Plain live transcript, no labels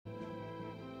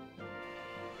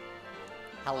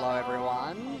Hello,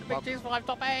 everyone. Big G's 5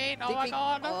 top 8. Oh my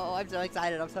god. Oh, I'm so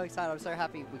excited. I'm so excited. I'm so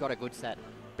happy. We got a good set.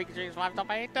 Big G's 5 top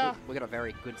 8. We got a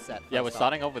very good set. Yeah, we're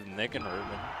starting off with Nick and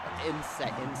Ruben.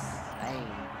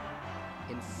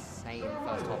 Insane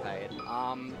first top 8.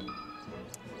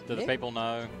 Do the people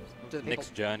know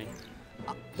Nick's journey?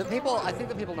 I think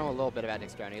the people know a little bit about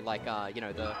Nick's journey, like you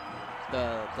know, the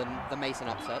Mason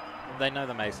upset. They know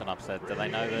the Mason upset. Do they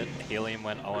know that Helium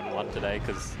went 0-1 today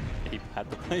because he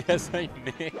had to play SA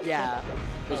Nick? Yeah.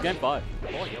 It was game 5.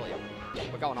 Poor Helium.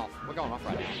 We're going off. We're going off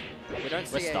right now. We don't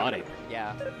see. We're starting.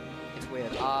 Yeah. It's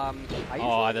weird.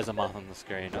 Oh, there's a mark on the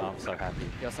screen. Oh, I'm so happy.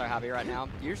 You're so happy right now.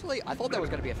 Usually, I thought there was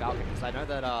going to be a Falcon because I know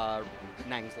that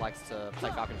Nangs likes to play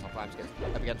Falcon sometimes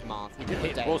against Marth. He did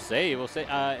with Dave. We'll see. We'll see.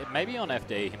 Maybe on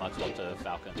FD he might swap to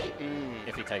Falcon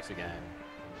if he takes a game.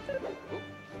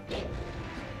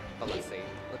 But let's see.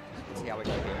 Let's see how we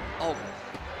go here. Oh.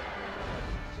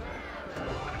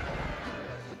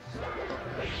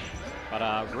 But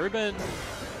Ruben,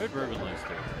 who'd Ruben lose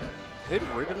to? Who did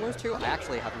Ruben lose to? I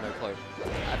actually have no clue.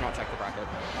 I've not checked the bracket.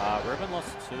 Ruben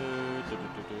lost to...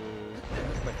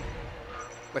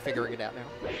 We're figuring it out now.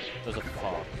 There's a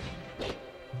Fox.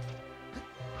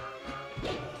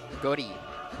 Goody.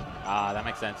 That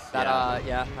makes sense. That,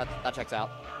 yeah, that checks out.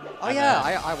 Oh, and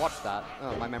yeah, I watched that.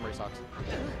 Oh, my memory sucks.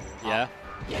 Yeah?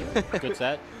 Good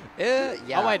set? Yeah.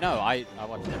 Oh, wait, no, I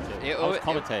watched it too. I was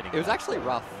commentating. It was actually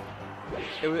rough.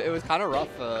 It was kind of rough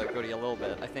for Goody a little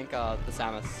bit. I think the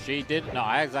Samus. She did. No,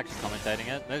 I was actually commentating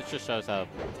it. It just shows how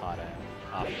tired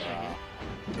I am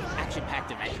after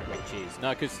action-packed adventure with cheese.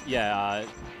 No, because yeah,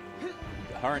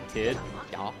 her and Tid.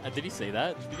 Yeah. Did you see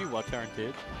that? Did you watch her and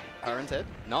Tid? Her and Tid?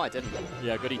 No, I didn't.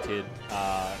 Yeah, Goody Tid.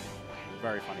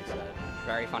 Very funny set.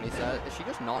 Very funny set. Is she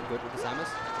just not good with the Samus?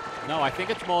 No, I think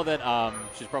it's more that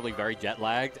she's probably very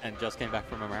jet-lagged and just came back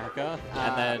from America.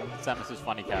 And then Samus is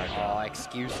funny character. Oh,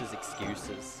 excuses.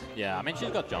 Yeah, I mean, she's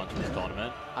got Johns for this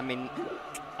tournament. I mean...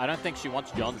 I don't think she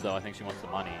wants Johns, though. I think she wants the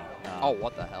money. Oh,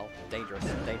 what the hell? Dangerous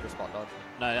spot dodge.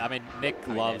 No, I mean, Nick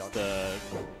loves the...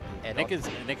 Nick is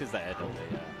the air dodger,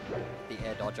 yeah. The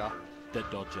air dodger. The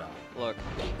dodger. Look,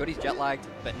 Goody's jet-lagged,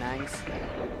 but Nangs...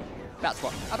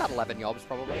 About 11 yobs,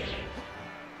 probably.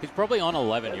 He's probably on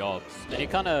 11 yobs, and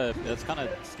that's kind of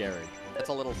scary. It's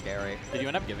a little scary. Did you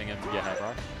end up giving him your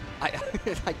hairbrush? I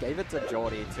gave it to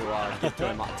Geordie to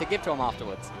give to him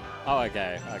afterwards. Oh,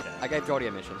 okay. I gave Geordie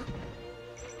a mission.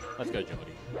 Let's go,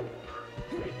 Geordie.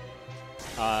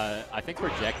 I think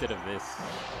Rejected of this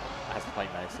has to play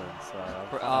Mason,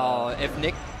 so... Oh, if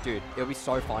Nick... Dude, it would be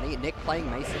so funny. Nick playing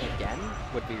Mason again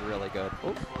would be really good.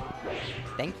 Ooh.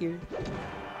 Thank you.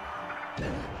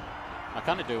 I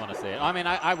kind of do want to see it. I mean,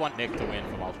 I want Nick to win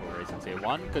for multiple reasons here.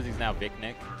 One, because he's now Vic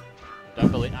Nick.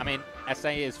 Don't believe... I mean, SA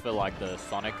is for, like, the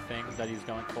Sonic thing that he's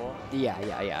going for.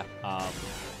 Yeah.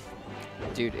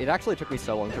 Dude, it actually took me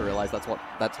so long to realize that's what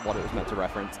it was meant to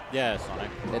reference. Yeah, Sonic.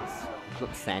 It's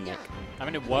Sanic. I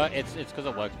mean, it's because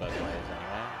it works both ways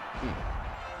anyway.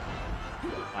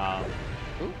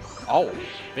 Oh,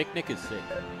 Vic Nick is sick.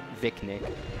 Vic Nick.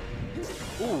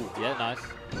 Ooh, yeah, nice.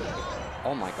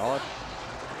 Oh my god.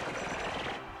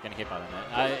 Getting hit by the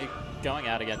net. Going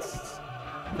out against...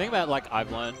 The thing about, like,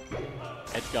 I've learned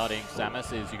edge guarding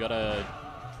Samus is you gotta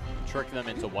trick them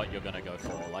into what you're gonna go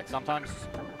for. Like, sometimes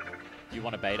you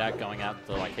want to bait out going out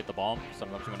to, like, hit the bomb.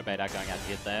 Sometimes you want to bait out going out to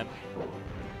hit them.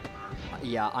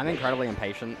 Yeah, I'm incredibly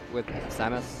impatient with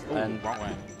Samus. Ooh, and wrong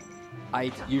way.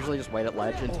 I usually just wait at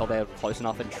ledge until they're close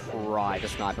enough and try to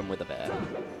snipe them with a bear.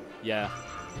 Yeah.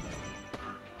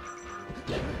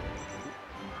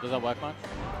 Does that work much?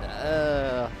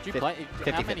 Do you play?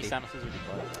 How many Samuses would you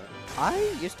play? I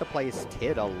used to play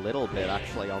Tid a little bit,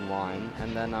 actually, online.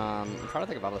 And then, I'm trying to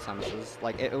think of other Samuses.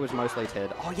 Like, it was mostly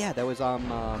Tid. Oh, yeah, there was,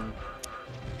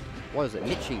 what is it?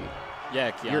 Michi.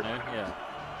 Yeah, Keanu, yeah.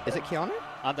 Is it Keanu?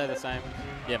 Aren't they the same?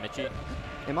 Yeah, Michi.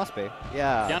 It must be.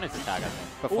 Yeah. Keanu's the tag, I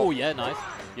think. Oh, yeah, nice.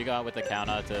 You go out with the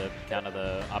counter to counter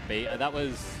the upbeat. That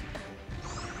was...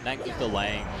 Nank was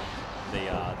delaying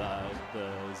the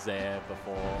Zaire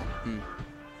before.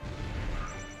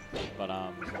 But,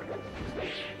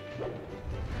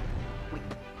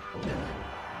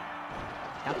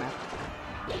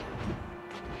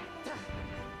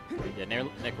 yeah,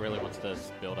 Nick really wants to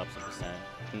build up some percent.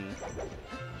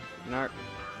 No,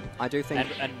 I do think...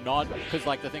 And not... Because,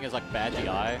 like, the thing is, like, bad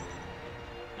GI,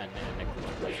 and Nick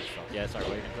plays this stuff. Yeah, sorry,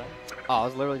 what were you going to say? Oh, I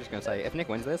was literally just going to say, if Nick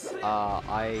wins this,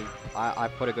 I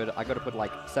got to put,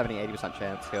 like, 70-80%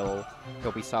 chance he'll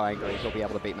be so angry he'll be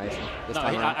able to beat Mason this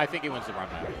time around. I think he wins the run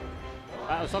back.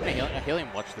 I was talking to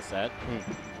Helium watched the set,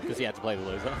 because he had to play the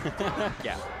loser.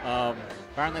 Yeah.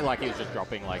 Apparently, like, he was just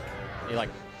dropping, like, he like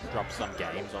dropped some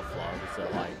games off love. So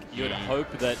like you'd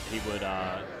hope that he would.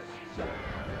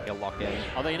 He'll lock in.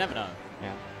 Although you never know.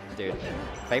 Yeah. Dude,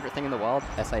 favorite thing in the world?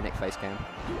 SA Nick Facecam.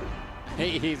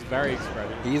 He's very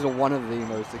expressive. He's one of the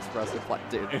most expressive,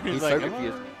 dude. He's so like,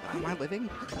 confused. Am I living?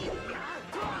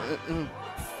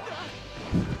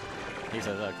 He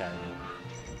says, okay.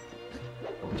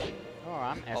 Oh,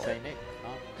 I'm SA Nick.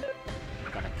 Oh,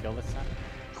 I'm gonna kill this son.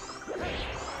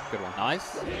 Good one.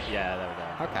 Nice. Yeah, there we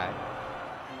go. Okay.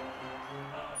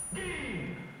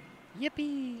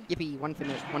 Yippee! Yippee, one for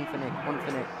Nick, one for Nick, one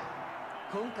for Nick.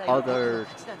 Although,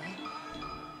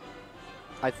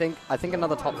 I think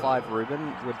another top 5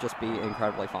 Ruben would just be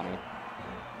incredibly funny.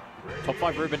 Top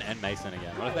 5 Ruben and Mason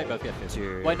again. What if they both get 50?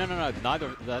 Dude. Wait, no.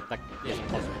 Neither. That isn't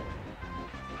possible.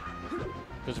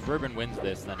 Because if Ruben wins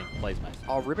this, then he plays Mason.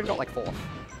 Oh, Ruben got like 4th.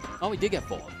 Oh, he did get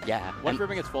 4th. Yeah. What if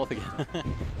Ruben gets 4th again?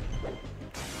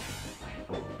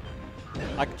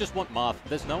 I just want Marth.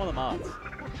 There's no other Marths.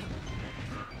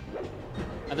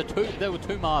 And there were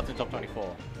 2 Marths in top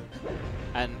 24.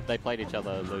 And they played each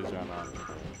other loser and run.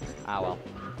 Ah, well.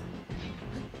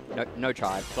 No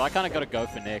tribe. So I kind of got to go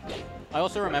for Nick. I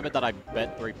also remembered that I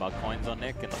bet 3 bug coins on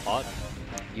Nick in the pot.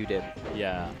 You did.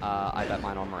 Yeah. I bet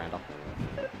mine on Miranda.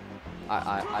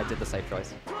 I did the safe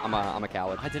choice. I'm a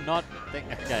coward. I did not think.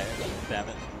 Okay, damn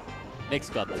it. Nick's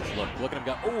got this. Look at him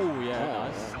go. Oh yeah,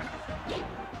 nice.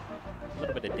 A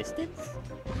little bit of distance.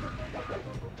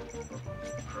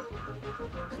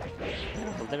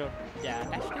 Little, yeah,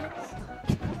 dash dance.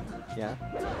 Yeah.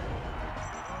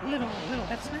 Little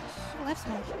F smash. Little F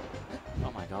smash.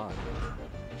 Oh my god.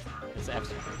 It's F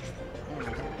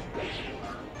smash.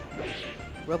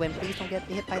 Ruben, please don't get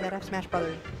hit by that F smash,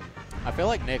 brother. I feel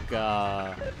like Nick.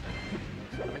 I'm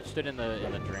interested in the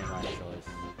Dreamland choice.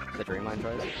 The Dreamland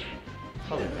choice?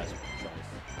 Probably the best choice.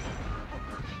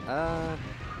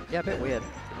 Yeah, a bit weird.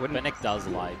 But Nick does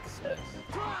like space.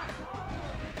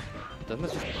 Doesn't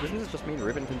this just mean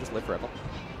Ruben can just live forever?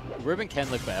 Ruben can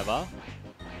live forever,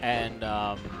 and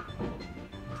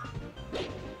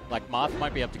like Marth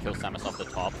might be able to kill Samus off the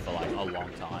top for like a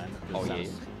long time. Oh yeah. Samus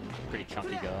is a pretty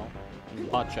chunky girl.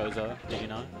 Part Chozo, did you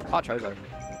know? Part Chozo.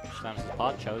 Samus is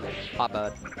part Chozo. Part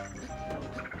bird.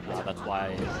 That's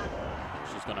why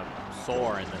she's gonna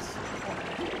soar in this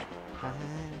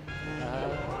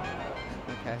tournament.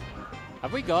 Okay.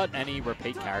 Have we got any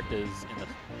repeat characters in the?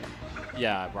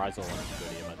 Yeah, Rizal and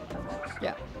Goody and Fox.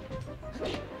 Yeah.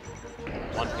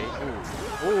 One P.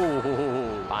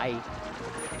 Ooh. Bye.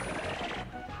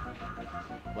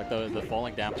 Like the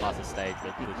falling down past the stage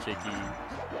with the cheeky.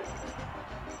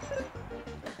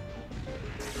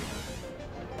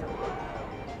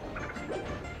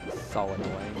 So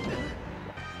annoying.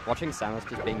 Watching Samus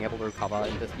just being able to recover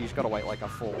and just you just gotta wait like a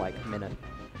full minute.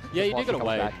 Yeah, you while do she gotta comes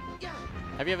wait. back.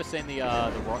 Have you ever seen the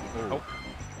rock? Oh.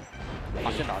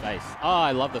 Punch in the face. Oh,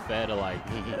 I love the fair to like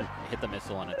hit the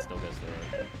missile and it still goes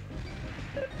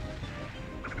through.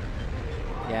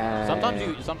 Yeah.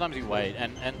 Sometimes you wait,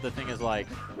 and the thing is like,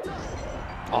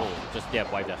 just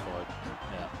wave dash forward.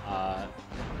 Yeah.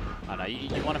 I don't know.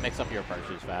 You want to mix up your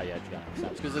approaches for how you edge gun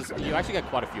because you actually get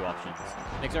quite a few options.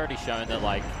 Nick's already shown that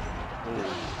like,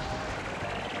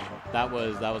 that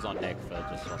was on Nick for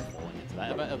just sort of falling into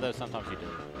that. Although sometimes you do.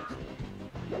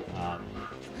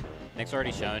 Nick's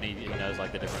already shown he knows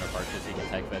like the different approaches he can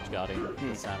take for edge guarding with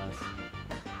Samus.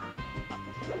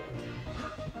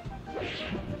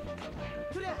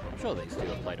 I'm sure these two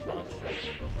have played a bunch.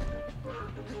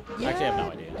 Yeah, Actually, I have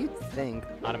no idea. You'd think.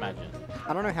 I'd imagine.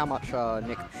 I don't know how much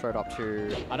Nick showed up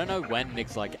to I don't know when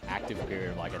Nick's like active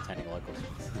period of like attending locals.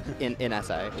 in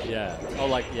SA. Yeah. Oh,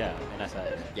 like yeah, in SA.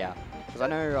 Yeah. Because I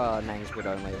know Nangs would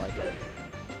only like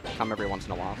come every once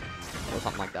in a while or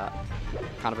something like that.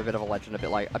 Kind of a bit of a legend, a bit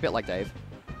like Dave.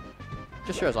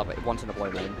 Just shows up once in a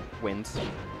blue moon, wins.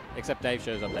 Except Dave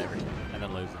shows up every and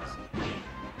then loses.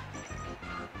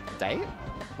 Dave?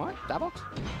 What? Davox?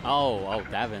 Oh,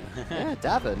 Davin. Yeah,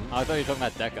 Davin. I thought you were talking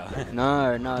about Deca.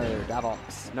 No,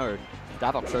 Davox. No,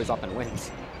 Davox shows up and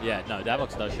wins. Yeah, no,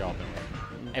 Davox does show up.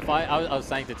 If I was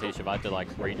saying to Tish if I had to like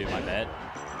redo my bet,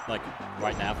 like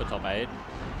right now for top 8,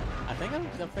 I think I'm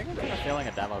kind of feeling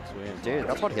a Davox win. Dude,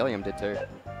 that's what Helium did too.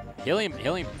 Helium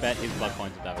bet his bug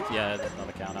coins at Davox. Yeah,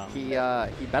 another counter.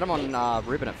 He bet him on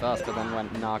Ruben at first, but then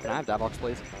went, nah, can I have Davox,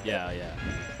 please? Yeah.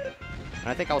 And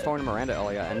I think I was talking to Miranda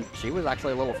earlier, and she was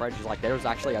actually a little afraid. She's like, there's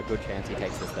actually a good chance he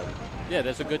takes this thing. Yeah,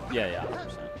 there's a good... Yeah,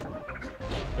 100%.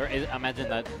 There is... Imagine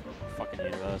that fucking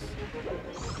universe.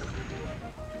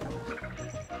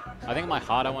 I think in my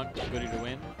heart I want Goody to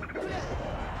win.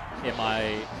 In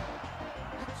my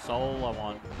soul I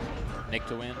want Nick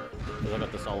to win, because I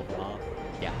got the soul of the Marth.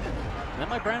 Yeah. And then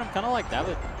my brain I'm kind of like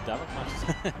David. That was much.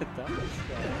 That was,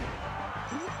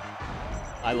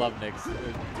 I love Nick's. It's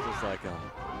just like,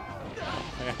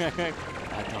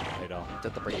 I don't.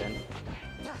 Did the breathe in.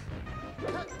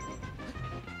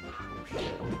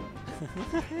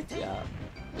 Yeah.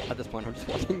 At this point, I'm just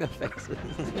watching their faces.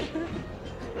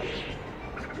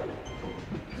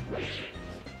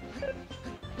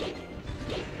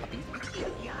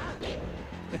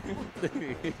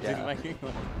 Yeah. Making like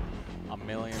a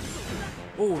million.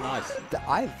 Oh, nice.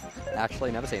 I've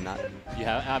actually never seen that. You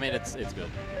have? I mean, it's good.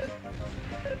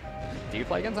 Do you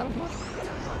play against Samus much?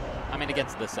 I mean,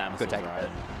 against the Samus, Good take. right?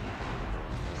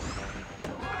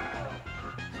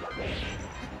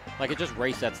 Like, it just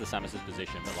resets the Samus's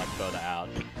position, but like further out.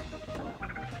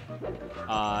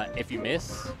 If you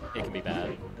miss, it can be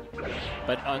bad.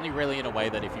 But only really in a way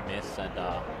that if you miss and,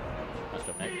 nice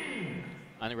job, Nick.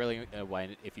 Only really a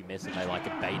way if you miss and they like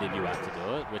baited you out to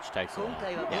do it, which takes a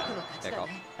while. Yeah.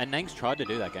 And Nang's tried to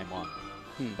do that game 1.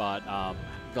 But,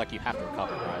 like, you have to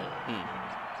recover, right?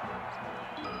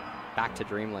 Back to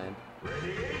Dreamland.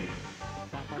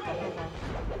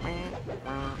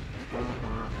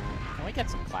 Can we get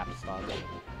some claps started?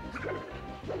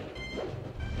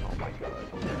 Oh my god.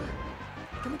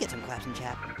 Can we get some claps in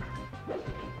chat?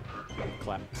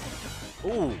 Clap.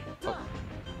 Ooh! Oh.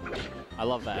 I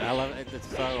love that. I love it. It's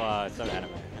so, so anime.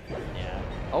 Yeah.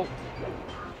 Oh.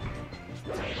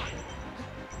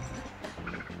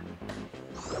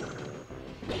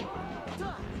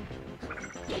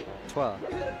 Twa.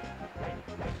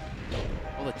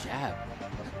 Oh, the jab.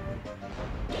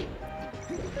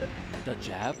 The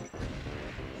jab?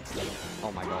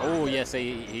 Oh my god. Oh, yeah,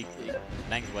 see, he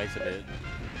Nang's waits a bit.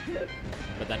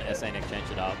 But then SA Nick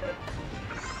changed it up.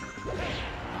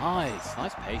 Nice.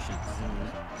 Nice patience.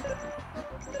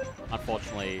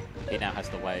 Unfortunately, he now has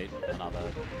to wait another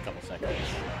couple seconds.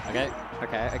 Okay.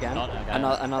 Okay, again. Not okay.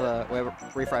 Another.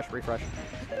 Refresh. A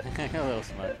little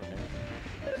smoke from him.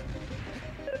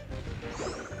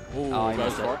 Ooh, Oh, he goes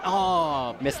missed for it. it.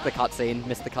 Oh! Missed the cutscene.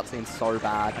 Missed the cutscene so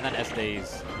bad. And then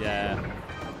SDs. Yeah.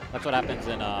 That's what happens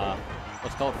in,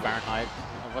 what's called Fahrenheit.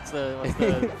 What's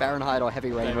the Fahrenheit or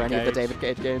Heavy Rain or any of the David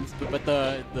Cage games. But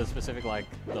the specific, like,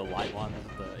 the light ones.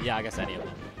 Yeah, I guess any of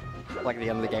them. Like the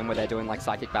end of the game where they're doing like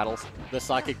psychic battles. The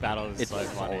psychic battle is It's so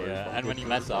funny, so yeah. fucking And when you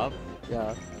mess up,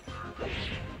 Yeah.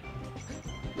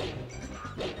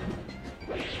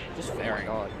 just Oh my fairing.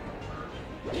 god.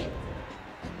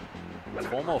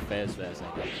 4 more fairs, That's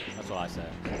what I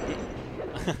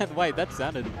said. Wait, that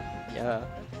sounded... Yeah.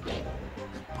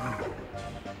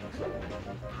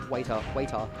 Waiter.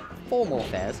 4 more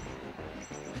fairs.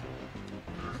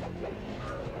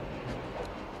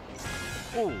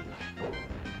 Ooh.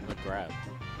 The grab.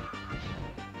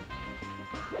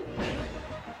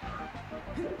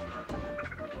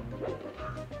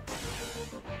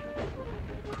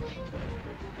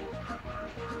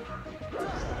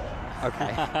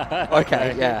 Okay.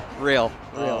 Okay, yeah. Real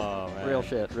Oh,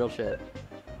 shit.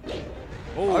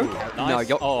 Ooh, Okay. nice. No,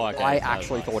 you're, Oh, okay. I that was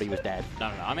actually nice. thought he was dead.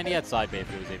 No. I mean, he had side B if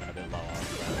he was even a bit lower.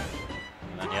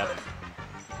 And then, yep.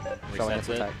 Showing Resets its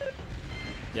it. attack.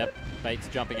 Yep. Bait's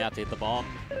jumping out to hit the bomb.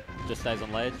 Just stays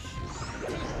on ledge.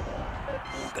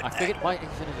 I figured, why he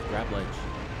should have just grabbed ledge.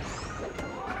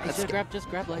 He should have just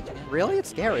grab ledge again. Really? It's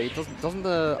scary. Doesn't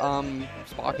the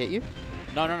spark hit you?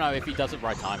 No, if he does it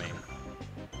right timing.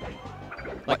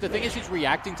 Like, the thing is, he's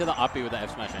reacting to the uppy with the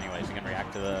F smash anyways. He can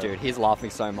react to the... Dude, he's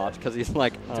laughing so much because he's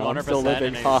like, oh, I'm still 200% living.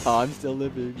 and he's- Haha, I'm still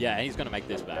living. Yeah, and he's going to make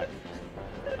this back.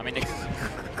 I mean, Nick's...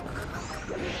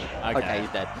 Okay, he's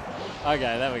dead. Okay,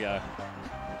 there we go.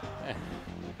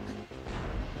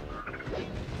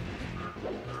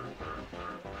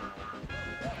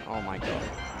 Oh my god.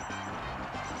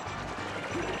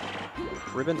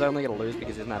 Ribbon's only gonna lose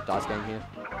because he doesn't have dice game here.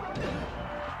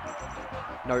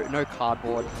 No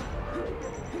cardboard.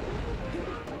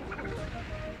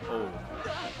 Oh.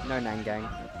 No Nangang.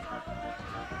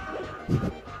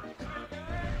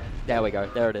 There we go.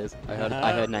 There it is. I heard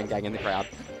Nangang in the crowd.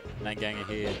 Nangang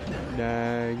here.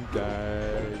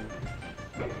 Nangang.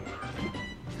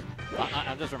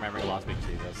 I'm just remembering last Big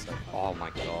Cheese. That's so fun. Oh my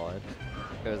god.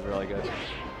 It was really good.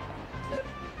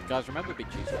 Guys, remember Big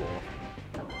Cheese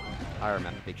 4? I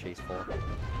remember Big Cheese 4.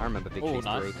 I remember Big Ooh, Cheese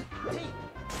nice. 3.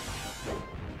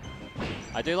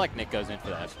 I do like Nick goes in for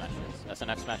the F smashes. That's an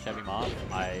F smash heavy mark.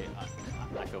 I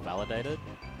feel validated.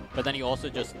 But then he also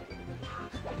just...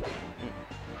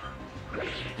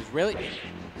 He's really...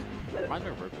 Reminds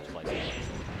me of Rupert's place.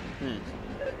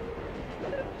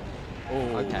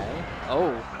 Oh. Okay.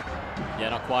 Oh. Yeah,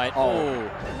 not quite. Oh.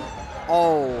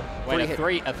 Oh. Wait, a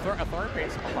three-hit-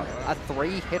 three-piece combo. A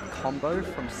 3-hit combo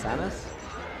from Samus?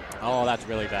 Oh, that's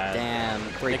really bad. Damn.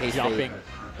 Nick Three-piece jumping.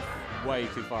 way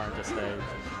too far into stage.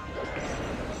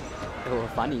 Oh,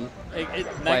 funny.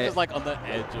 Nang is like on the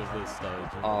edge of the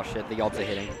stage. Oh shit, the odds are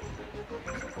hitting.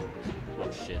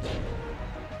 Oh shit.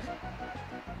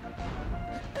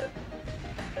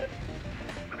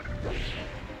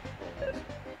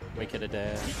 Wicked a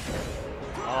dare.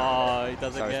 Oh, he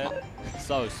does it again.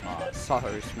 So smart. So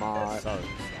smart. So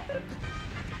smart.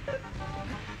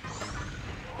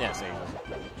 Yeah, see.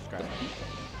 Just grab it.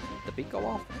 The beat go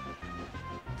off.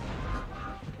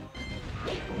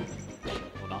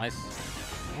 Oh, nice.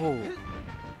 Oh.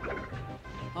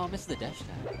 Oh, missed the dash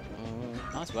tag.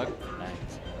 Nice work from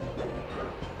Names.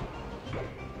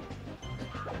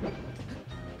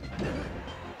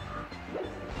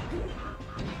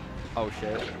 Oh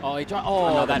shit. Oh, he tried. Oh,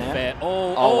 Another that nair. fair.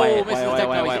 Oh, Oh, wait, misses the tech.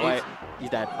 No, wait. He's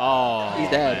dead. Oh, He's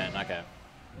dead. Man, okay.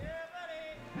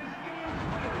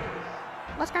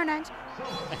 Let's go, Nangs.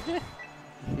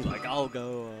 It's like, I'll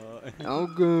go. I'll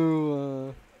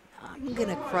go. I'm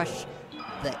gonna crush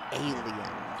the alien.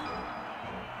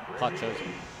 Hot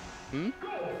chosen.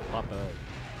 Hot bird.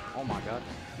 Oh my god.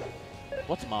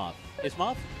 What's Marth? Is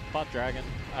Marth part dragon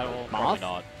at all? Marth? Probably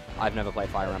not. I've never played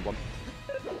Fire Emblem.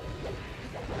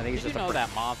 I think Did it's you just know that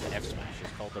Marth F Smash is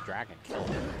called the Dragon Killer?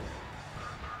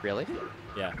 Really?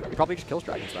 Yeah. He probably just kills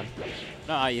dragons then.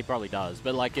 No, he probably does.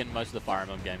 But like in most of the Fire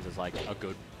Emblem games, there's like a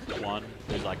good one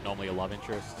who's like normally a love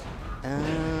interest.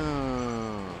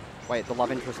 Oh. Wait, the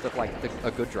love interest of like a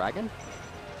good dragon?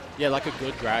 Yeah, like a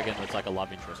good dragon that's like a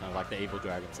love interest, and like the evil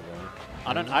dragons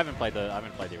are the. I haven't played the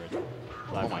original.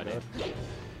 I have no idea.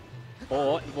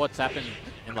 Or what's happened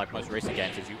in like most recent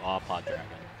games is you are part dragon.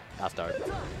 That's dope.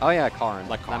 Oh yeah, Corrin.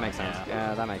 Like that Corrin, makes sense. yeah.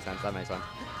 Yeah, that makes sense. That makes sense.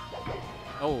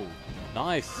 Oh,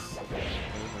 nice.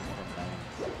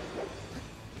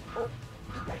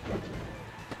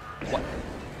 What?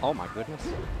 Oh my goodness.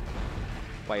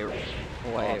 Wait.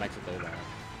 Oh, it makes it do that.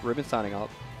 Ruben's signing up.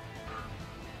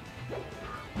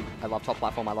 I love top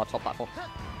platform. I love top platform.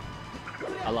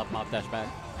 I love Marth Dash back.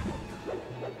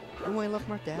 Oh, I love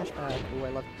Mark Dashback. Oh, I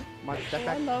love Mark Dashback.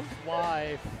 I love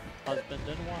wife, husband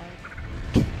and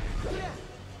wife.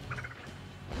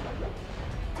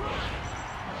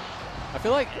 I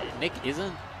feel like Nick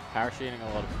isn't parachuting a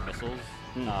lot of missiles.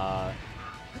 I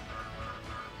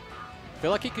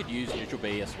feel like he could use neutral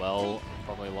B as well,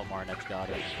 probably a lot more in edge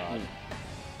guarding,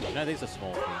 but you know these are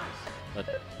small things that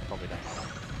probably don't matter.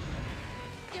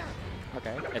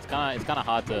 Okay. It's kind of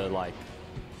hard to like.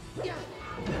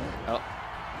 Oh.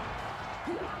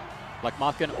 Like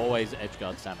Marth can always edge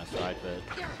guard Samus, right? But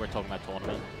we're talking about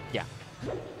tournament. Yeah.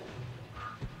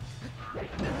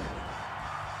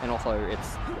 And also,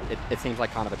 it seems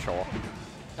like kind of a chore.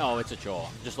 Oh, it's a chore.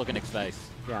 Just look at Nick's face.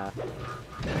 Yeah.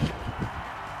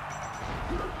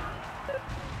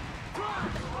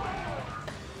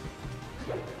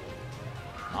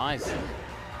 Nice.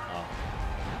 Oh.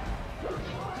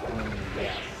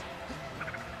 Yes.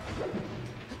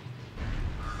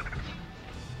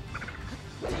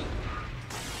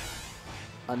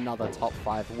 Another top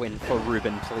 5 win for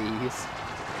Ruben, please.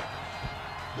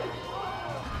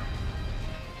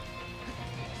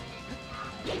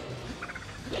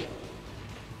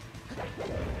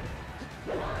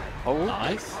 Oh,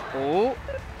 Nice. Oh,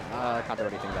 I can't do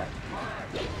anything there.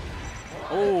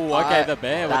 Oh, okay, the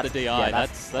bear with the DI. yeah,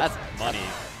 that's money.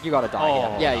 You gotta die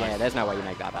Oh, here. Yeah, nice. yeah, there's no way you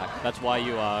make that back. That's why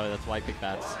you pick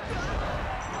bats.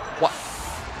 What?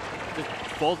 Just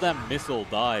falls down, missile,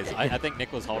 dies. I think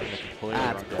Nick was holding it completely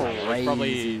That's wrong. It was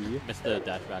probably crazy. missed the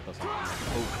dash back or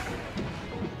something.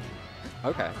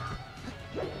 Okay.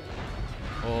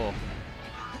 Oh,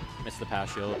 missed the power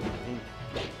shield.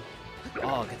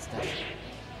 Oh, gets dash.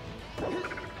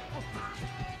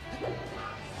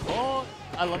 Oh,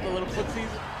 I love the little footsies.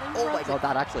 Oh my god,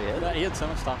 that actually hit. He had so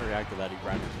much time to react to that, he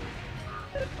ran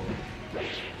into.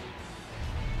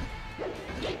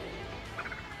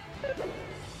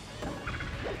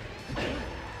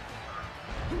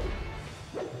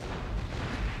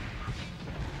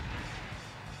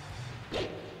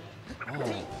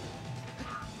 Oh.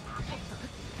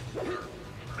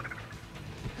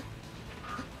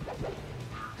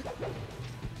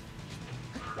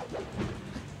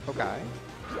 Okay.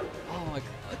 Oh my god,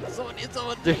 it's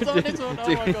on, Dude, oh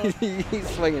my god. he's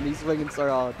swinging so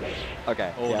hard.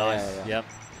 Okay. Oh, yeah, nice, yeah, yeah.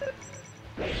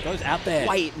 yep. Goes out there.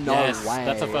 Wait, no yes, way.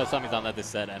 That's the first time he's done that this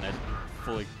set, and it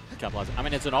fully capitalized. I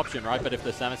mean, it's an option, right? But if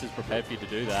the Samus is prepared for you to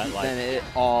do that, like, Then it,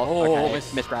 okay.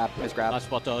 miss- Misgrab. nice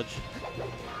spot dodge.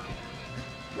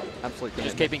 Absolute Just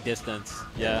commitment. keeping distance.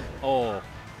 Yeah. Oh.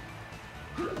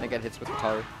 And get hits with the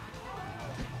toe.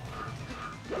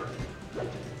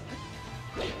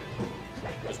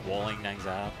 Just walling Nangs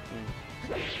out.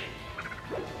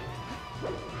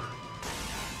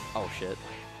 Oh shit.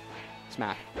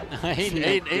 Smack. he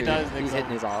Dude, does. He's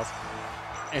hitting his ass.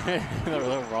 The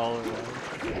little roller.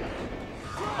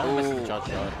 Oh, missed the judge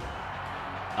shot.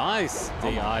 Nice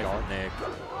Oh my DI God. from Nick.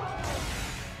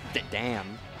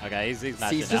 Damn. Okay, he's See,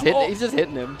 matching he's just now. he's just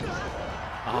hitting him.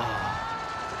 Oh.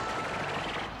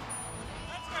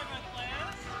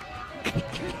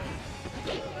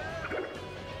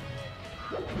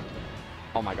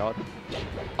 Oh my god.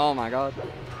 Oh my god.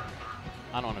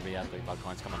 I don't want to be at 3 bug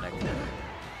coins. Come on, Nick.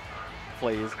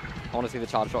 Please. I want to see the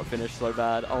charge shot finish so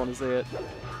bad. I want to see it.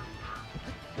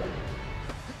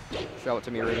 Show it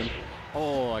to me, Ruben.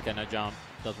 Oh, okay, no jump.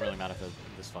 Doesn't really matter for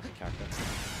this fucking character.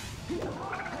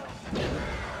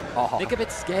 Oh. Nick a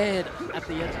bit scared at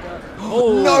the edge guard.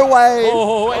 Oh, No way!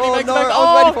 Oh, and he makes no, back. I was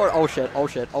Oh! waiting for it. Oh shit, oh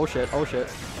shit, oh shit, oh shit.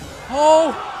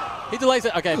 Oh! He delays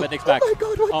it. Okay, but Nick's back. Oh my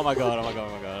god, Oh my god, oh my god,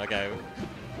 oh my god. Okay.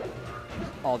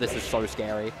 Oh, this is so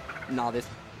scary. Nah, this...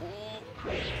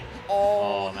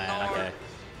 Oh, man, okay.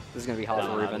 This is going to be hard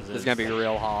No, for Ruben. this This is is- going to be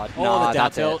real hard. Oh, Nah, the down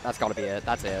that's tilt. it. That's got to be it.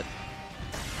 That's it.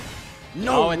 No,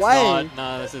 No it's way! not.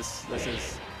 No, this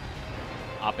is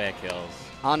up air kills.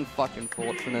 Unfucking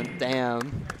fortunate.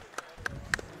 Damn.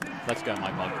 Let's go,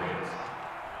 my bug dreams.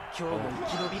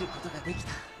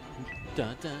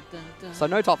 Dun, dun, dun, dun. So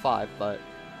no top 5, but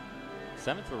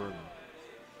 7th for Ruben.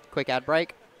 quick ad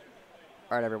break.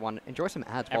 All right, everyone. Enjoy some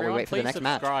ads while Everyone, we wait for the please next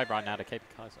match. subscribe right now to KP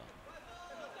Kaiza.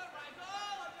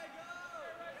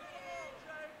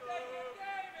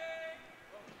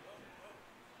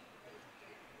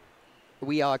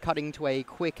 We are cutting to a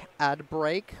quick ad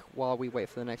break while we wait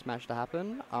for the next match to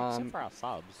happen. Except for our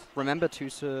subs. Remember to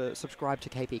subscribe to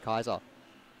KP Kaiza.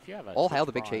 If you have a All hail Twitch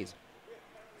the big Prime. cheese.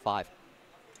 5.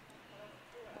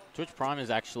 Twitch Prime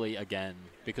is actually, again,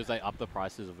 because they up the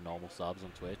prices of normal subs on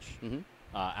Twitch,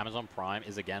 Amazon Prime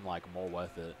is, again, like, more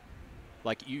worth it.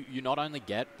 Like, you not only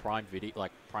get Prime Video,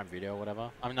 like, Prime Video or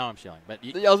whatever. I mean, no, I'm shilling, but...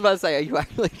 I was about to say, are you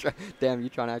actually damn, you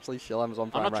trying to actually shill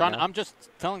Amazon Prime I'm not right trying. now? I'm just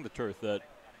telling the truth that...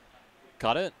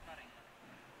 Cut it?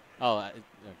 Oh,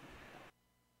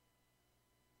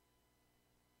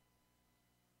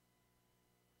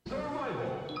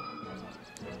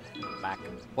 back.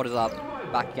 What is up?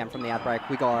 Back again from the ad break.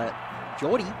 We got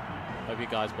Geordie. Hope you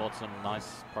guys bought some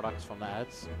nice products from the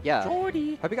ads. Yeah.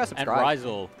 Geordie. Hope you guys And subscribe.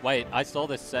 Rizel. Wait, I saw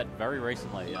this set very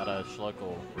recently at a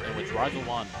schlocal, in which Rizel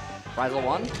won. Rizel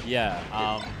 1?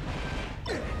 Yeah,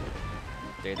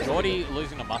 Dude, Geordie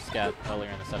losing to Muscat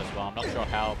earlier in the set as well. I'm not sure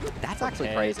how that's actually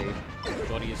prepared crazy.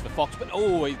 Geordie is for Fox, but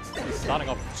oh, he's starting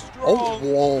off strong. Oh,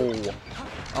 whoa.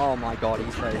 Oh my god,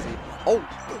 he's crazy. Oh,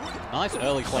 Nice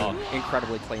early clean. start.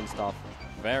 Incredibly clean stuff.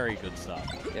 Very good stuff.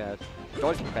 Yeah,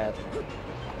 Geordie's prepared.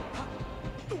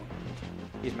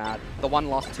 He's mad. The one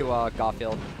loss to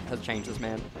Garfield has changed this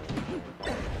man.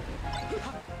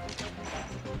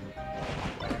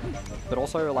 But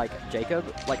also, like, Jacob,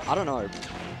 like, I don't know.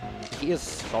 He is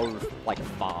so, like,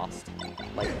 fast.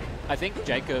 Like, I think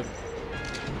Jacob...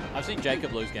 I've seen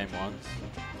Jacob lose game once.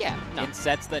 yeah, no. In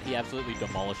sets that he absolutely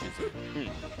demolishes it.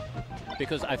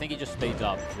 Because I think he just speeds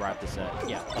up throughout the set.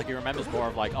 Yeah. Like, he remembers more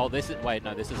of like, oh, this is... Wait,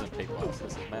 no, this isn't P+. This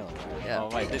is melee. Right? Yeah.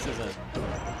 Oh, wait, this isn't...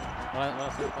 What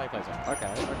else did he play on? Okay,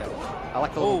 okay. I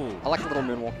like the little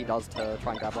moonwalk he does to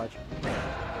try and grab ledge.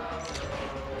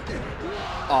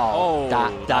 Oh,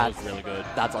 that that's was really good.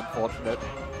 That's unfortunate.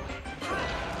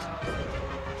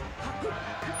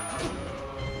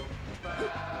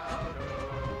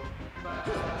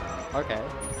 Okay.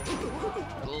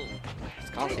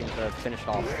 Just can't seem to finish it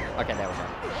off. Okay, there we go.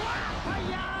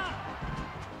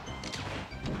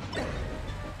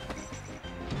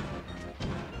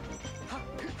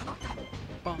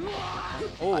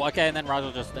 Oh, okay, and then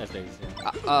Rizel just SDs.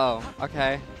 Yeah. Oh,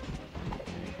 okay.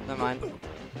 Never mind.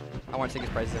 I won't sing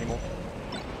his praises anymore.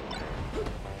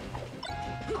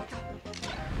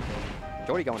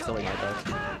 Geordie going silly mode though.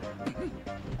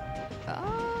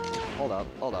 Hold up,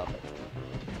 hold up.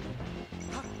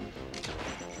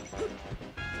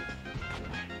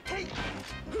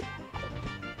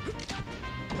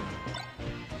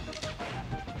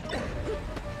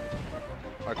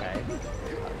 Okay.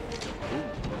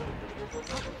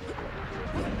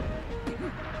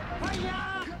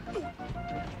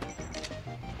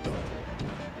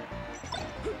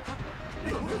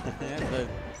 The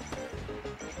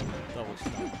double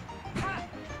stun.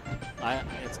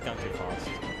 It's gone too fast.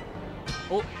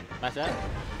 Oh, match that.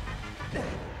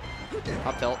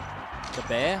 Up tilt. The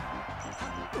bear.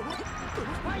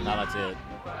 No, that's it.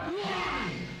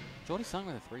 Geordie sung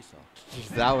with a 3-star.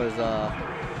 That was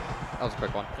a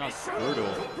quick one. That was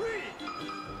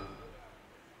brutal.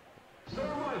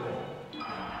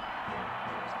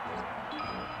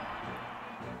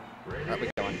 Alright, we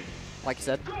going. Like you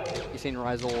said, you've seen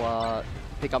Ryzel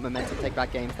pick up momentum, take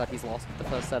back games that he's lost the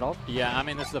first set of. Yeah, I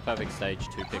mean, this is the perfect stage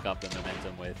to pick up the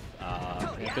momentum with.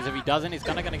 Because if he doesn't, he's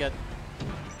kind of going to get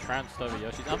trounced over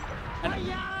Yoshi's up. And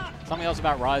something else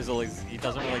about Ryzel is he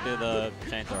doesn't really do the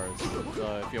chain throws.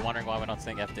 So if you're wondering why we're not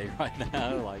seeing FD right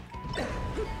now, like,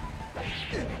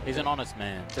 he's an honest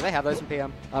man. Do they have those in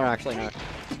PM? I don't actually know.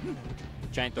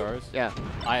 Chain throws? Yeah.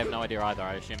 I have no idea either.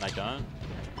 I assume they don't.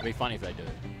 It'd be funny if they do.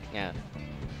 Yeah.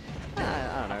 I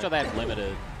don't know. I'm sure they have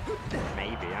limited.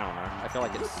 Maybe, I don't know. I feel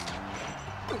like it's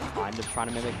kind of trying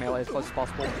to mimic melee as close as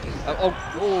possible. Oh,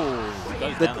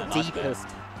 Goes the down there, nice deepest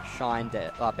shine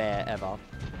bear ever.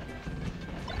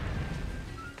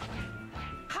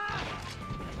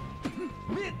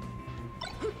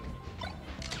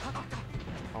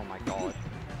 Oh my god.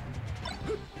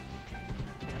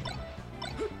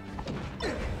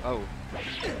 Oh.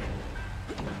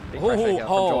 Big pressure here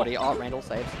from Jordy. Oh, Randall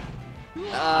saves. Okay.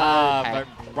 But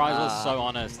Ryzel's so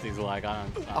honest. He's like, I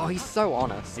don't. Oh, he's so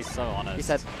honest. He's so honest. He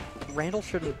said, Randall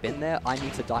shouldn't have been there. I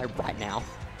need to die right now.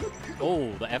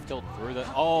 Oh, the F tilt through the.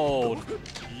 Oh,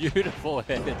 beautiful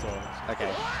head dodge.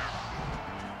 Okay.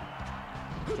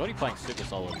 Jordy playing super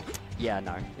solid. Yeah,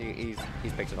 no, he's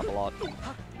picked it up a lot.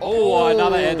 Oh,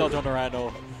 another air dodge on the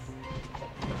Randall.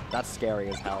 That's scary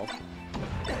as hell.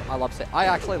 I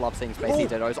actually love seeing Spacey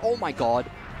Dittos. Oh my god.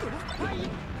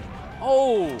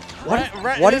 Oh,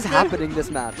 What is happening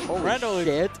this match? Holy Randall,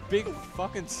 shit. big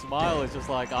fucking smile is just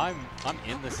like, I'm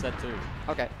in this set too.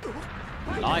 Okay.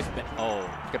 Nice. Oh,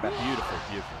 Good bet. beautiful,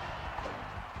 beautiful.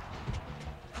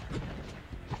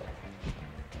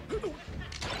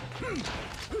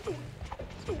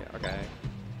 Yeah, okay.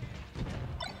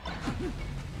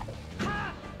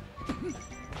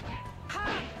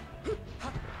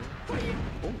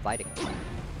 Oh, fighting.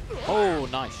 Oh,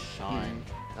 nice shine.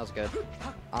 That was good.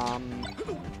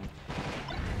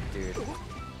 Dude.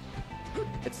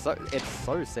 It's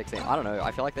so sexy. I don't know.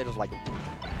 I feel like they're just like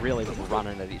really just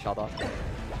running at each other.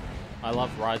 I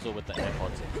love Ryzel with the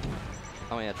AirPods in.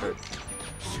 Oh yeah, true.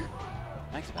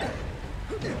 Thanks, man.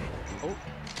 Oh.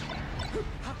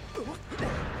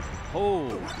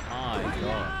 Oh my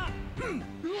god.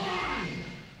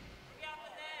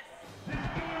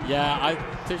 Yeah,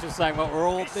 Tisha's saying what we're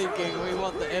all thinking. We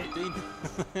want the FD.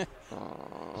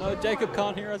 No, Jacob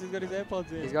can't hear us. He's got his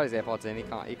AirPods in. He's got his AirPods in. He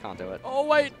can't do it. Oh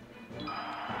wait.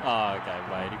 Oh, okay,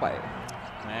 wait. Wait.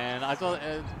 Man, I thought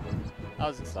I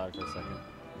was excited for a second.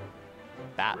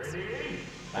 Bats.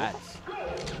 Bats.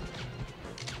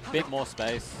 Bit more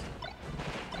space.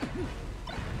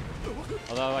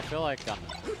 Although I feel like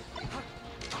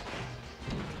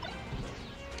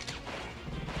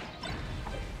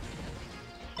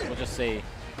we'll just see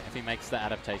if he makes the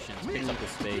adaptations, picks up the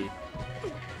speed.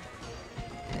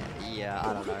 Yeah,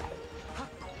 I don't know.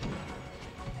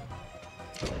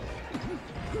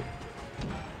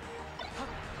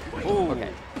 Ooh.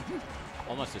 Okay.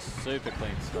 Almost a super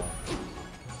clean start.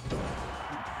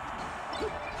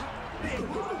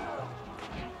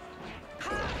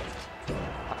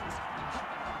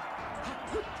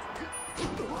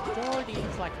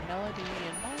 Jordy's like a melody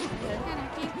in my head.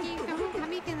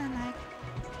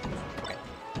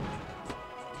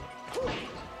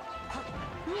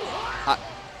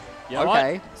 Yeah,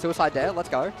 Okay, suicide there. Let's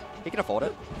go. He can afford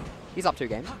it. He's up 2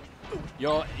 games.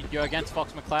 You're against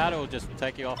Fox McCloud, or just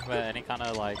take you off any kind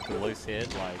of like loose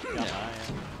hit, like I don't know, yeah.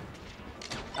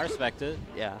 I respect it.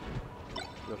 Yeah.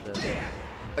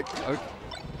 Okay.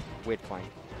 Weird clang.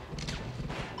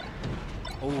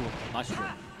 Oh, nice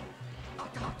shot.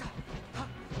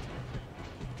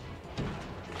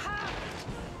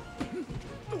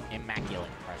 Immaculate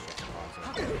pressure.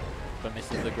 But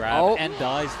misses the grab and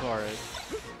dies for it.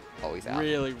 Oh, he's out.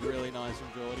 Really, really nice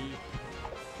from Jordy.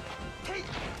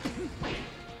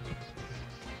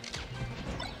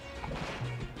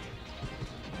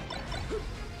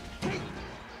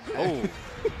 Oh.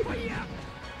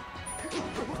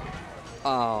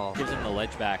 Oh. Gives him the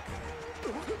ledge back.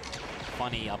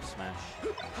 Funny up smash.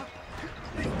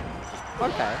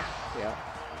 Okay. Yeah.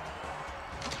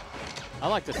 I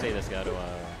like to see this go to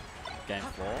game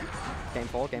 4. Game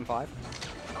 4, game 5.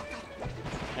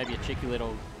 Maybe a cheeky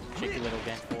little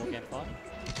game 4, game 5.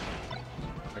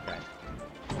 Okay.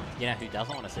 You know who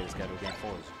doesn't want to see this go to a game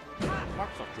 4 is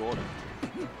Microsoft Jordan.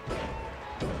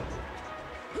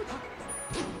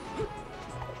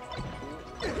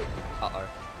 Uh-oh.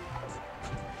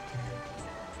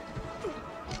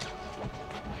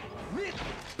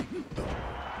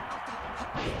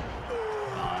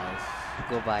 Nice.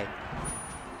 Goodbye.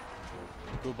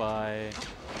 Goodbye.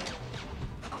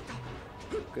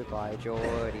 Goodbye,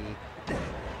 Jordy.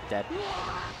 Dead.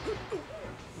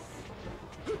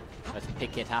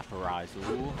 Pick it up,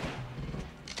 Rizel.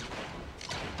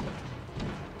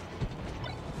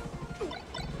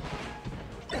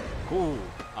 Ooh.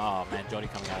 Oh man, Jody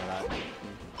coming out of that.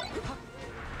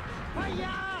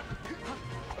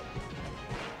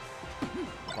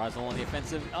 Rizel on the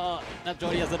offensive. Oh, now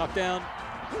Jody has a knockdown.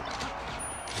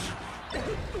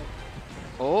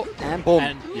 Oh, and boom.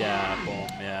 And yeah, boom,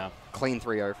 yeah. Clean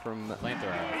 3-0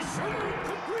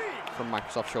 from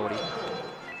Microsoft Shorty.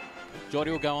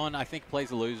 Jody will go on, I think, plays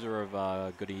the loser of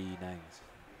Goody Nangs.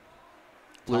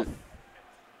 Blue. Alright,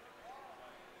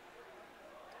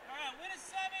 winner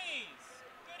semis!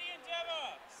 Goody and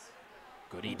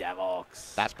Goody Devox!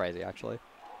 Devox. That's crazy, actually.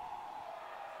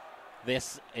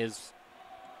 This is,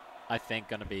 I think,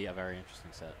 going to be a very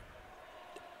interesting set.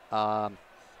 I'm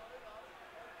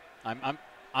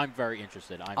very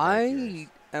interested. I'm very curious.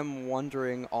 am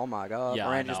wondering. Oh my God! Yeah,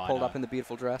 Miranda I know, just I pulled know. up in the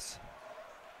beautiful dress.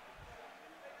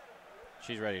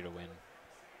 She's ready to win.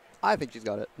 I think she's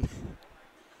got it.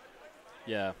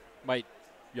 Yeah. Wait,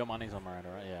 your money's on Miranda,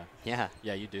 right? Yeah. Yeah.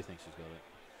 Yeah, you do think she's got it.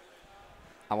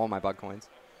 I want my bug coins.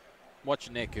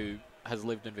 Watch Nick, who has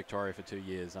lived in Victoria for 2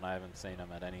 years, and I haven't seen him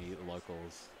at any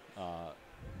locals.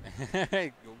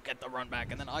 You'll get the run back,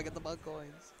 and then I get the bug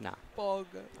coins. Nah. Bog.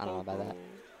 I don't know about that.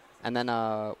 And then,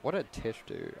 what did Tish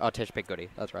do? Oh, Tish picked Goody.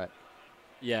 That's right.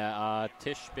 Yeah,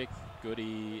 Tish picked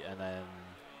Goody, and then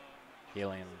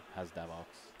Helium has Devox.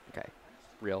 Okay.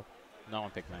 Real. No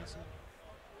one picked Mason.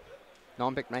 No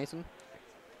one picked Mason?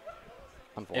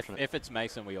 Unfortunate. If it's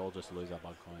Mason, we all just lose our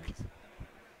bug coins.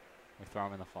 We throw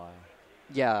them in the fire.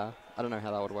 Yeah. I don't know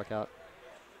how that would work out.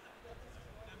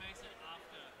 No, Mason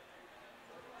after.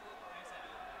 Mason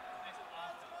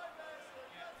after.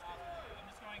 Yeah, after. I'm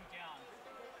just going down.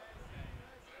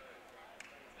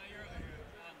 No, you're over here.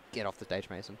 Get off the stage,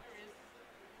 Mason.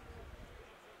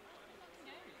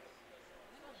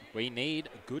 We need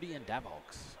Goody and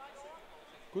Devox.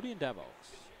 Goody and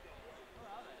Devox.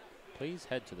 Please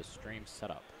head to the stream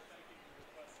setup.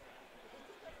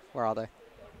 Where are they?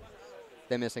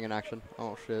 They're missing in action.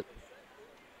 Oh shit.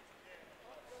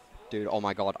 Dude, oh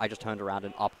my God! I just turned around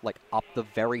and up the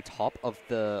very top of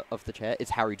the chair.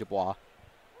 It's Harry Dubois.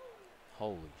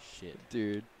 Holy shit.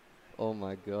 Dude. Oh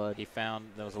my God. He found,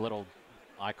 there was a little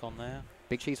icon there.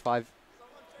 Big Cheese 5.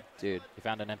 Dude. He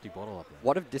found an empty bottle up there.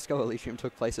 What if Disco Elysium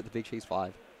took place at the Big Cheese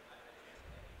 5?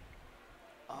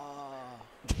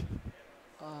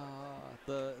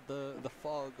 The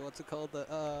fog. What's it called?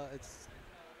 It's.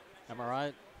 Am I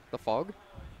right? The Fog?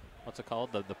 What's it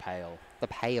called? The Pale. The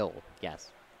Pale.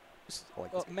 Yes. I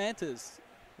like this game. Mantis.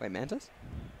 Wait, Mantis?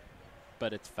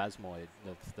 But it's Phasmoid.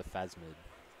 The Phasmid.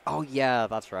 Oh yeah,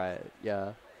 that's right.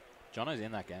 Yeah. Jono's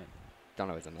in that game. Don't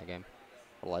know who's in that game.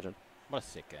 What a legend. What a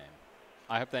sick game.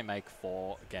 I hope they make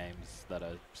 4 games that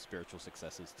are spiritual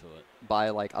successors to it. By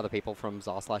like other people from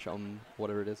Zar slash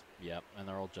whatever it is. Yep, and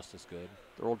they're all just as good.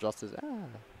 They're all just as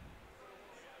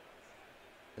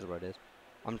is what it is.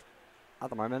 I'm at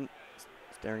the moment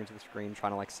staring into the screen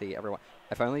trying to like see everyone.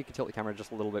 If only you could tilt the camera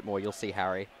just a little bit more, you'll see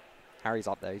Harry. Harry's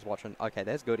up there, he's watching. Okay,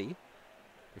 there's Goody.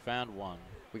 We found one.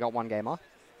 We got one gamer.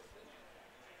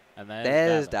 And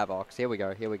There's Davin. Davox. Here we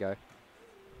go, here we go.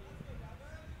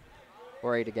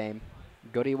 We're ready to game.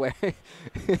 Goody wearing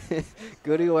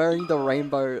Goody wearing the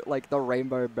rainbow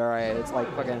beret. It's like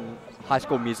fucking High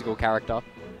School Musical character.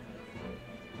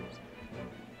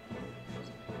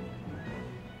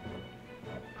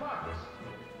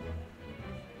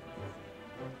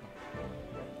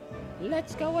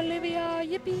 Let's go, Olivia!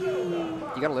 Yippee!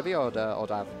 You got Olivia or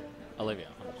Dav? Olivia.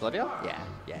 Olivia? Yeah,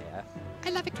 yeah, yeah.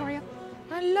 I love Victoria.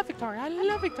 I love Victoria. I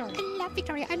love Victoria. I love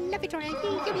Victoria. I love Victoria.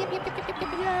 Yippee, yippee, yippee, yippee, yippee,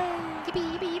 yippee,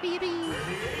 yippee, yippee, yippee.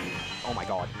 Oh my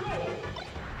God.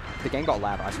 The game got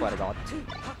louder, I swear to God.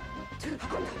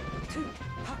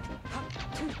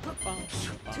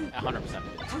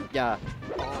 100%. Yeah.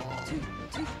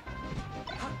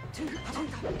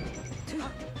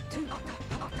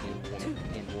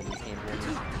 Hand warmies.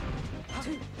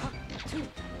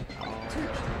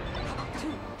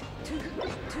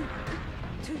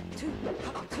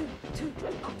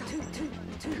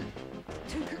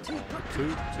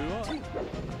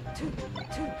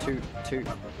 Two.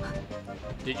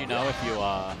 Did you know if you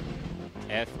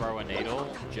air throw a needle,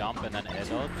 jump, and then air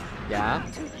dodge, Yeah.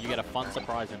 you get a fun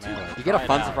surprise in melee? You get a Try it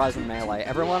fun out. surprise in melee.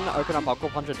 Everyone open up Buckle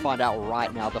Punch and find out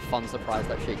right now the fun surprise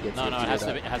that shit gives No, you. no, if it you has do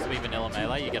to that. be, it has to be vanilla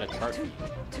melee. You get a trophy.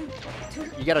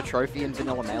 You get a trophy in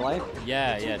vanilla melee?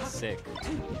 Yeah, it's sick.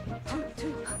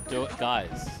 Do it,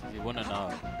 guys. You wouldn't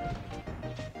know.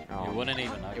 Oh, You wouldn't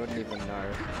even know. you wouldn't even know.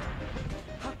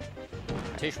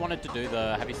 Tish wanted to do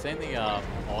the. Have you seen the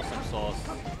Awesome Sauce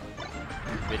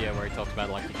video where he talks about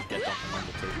like you could get them from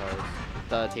the two pose?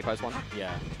 The T-pose one?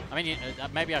 Yeah. I mean,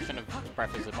 maybe I shouldn't have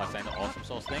prefaced it by saying the awesome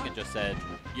sauce thing and just said,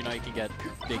 you know, you can get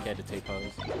DK to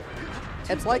T-pose.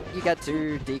 It's like you get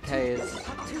to DKs.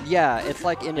 Yeah, it's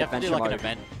like in You have to adventure do like mode. an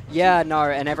event. Yeah, no,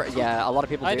 and yeah, a lot of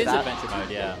people do It is that. adventure mode,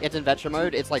 yeah. It's adventure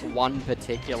mode. It's like one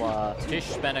particular. Tish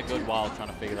spent a good while trying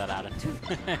to figure that out.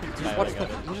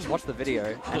 You just watch the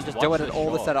video and just do watch it at the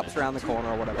all the short, setups man. around the corner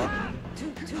or whatever.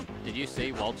 Did you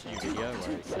see Walt's new video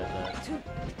where he said that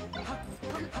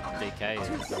DK is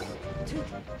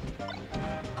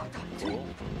cool?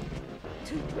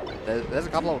 There's a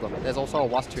couple of them. There's also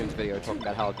a Tunes video talking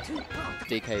about how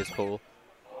DK is cool.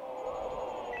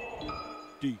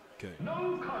 DK.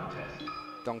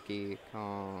 Donkey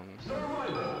Kong.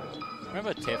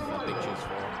 Remember Tiff and Big Cheese 4?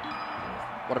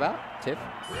 What about Tiff?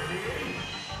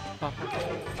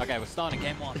 Okay, we're starting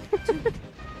game 1.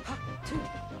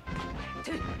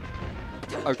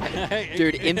 Okay,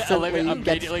 dude, instantly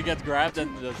immediately gets grabbed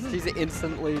and just... She's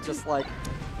instantly just like,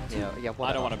 yeah.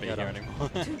 I don't want to be here anymore.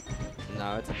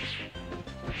 No, it's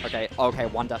okay. Okay,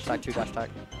 1 dash tag, 2 dash tag.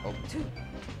 Oh,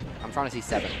 I'm trying to see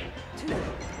 7.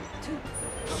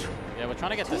 Yeah, we're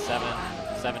trying to get to 7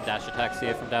 dash attacks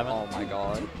here from Devon. Oh my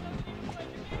god.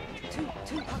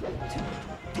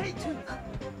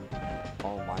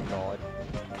 Oh my god.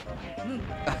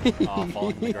 Oh,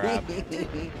 falling the grab.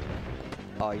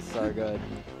 Oh, he's so good.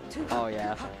 Oh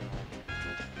yeah.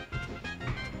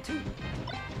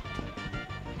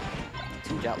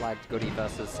 Jet-lagged goodie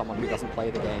versus someone who doesn't play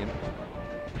the game.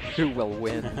 Who will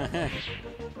win?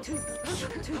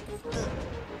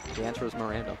 The answer is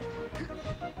Miranda.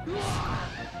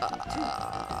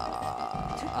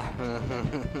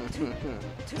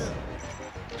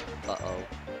 Uh-oh.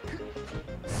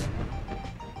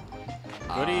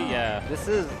 Goodie, yeah. This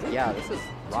is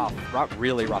rough.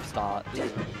 Really rough start.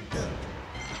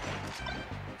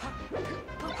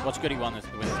 Watch Goodie win this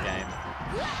game.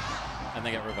 And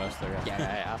they get reversed through.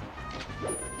 Yeah.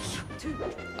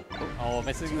 Oh,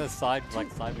 missing the side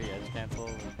B edge cancel.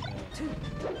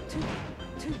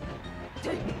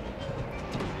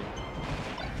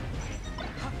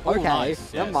 Oh, Okay,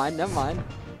 nice, never yes. mind.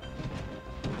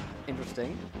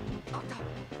 Interesting.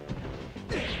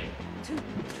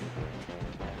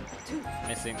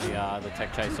 Missing the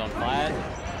tech chase on Clair.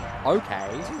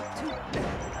 Okay.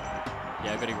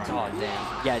 Yeah, Goodie run. Oh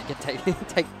damn. Yeah,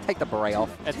 take the beret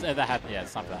off. It's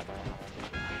it's time for that.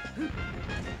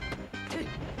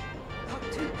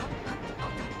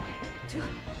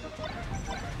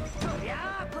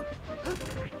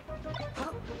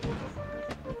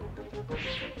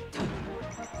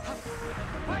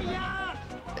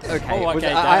 Okay. Oh,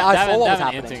 okay. I saw what was Devon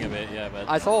happening. hinting a bit, yeah, but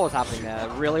I saw what was happening there.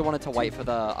 Really wanted to wait for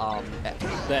the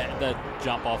the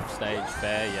jump off stage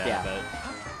fair, Yeah. but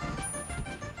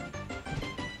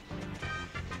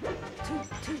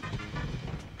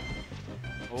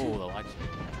oh, the lights.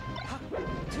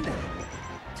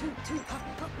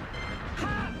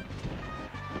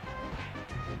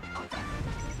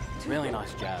 Really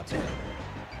nice jab.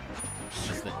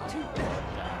 Just the jab.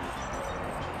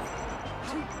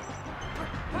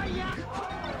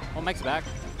 Oh, makes it back.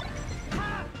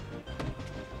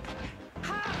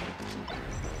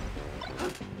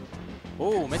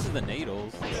 Oh, misses the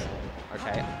needles.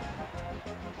 Okay.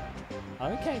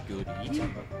 Okay, Goodie.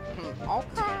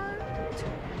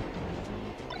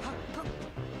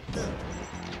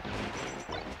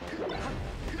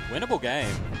 Winnable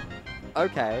game.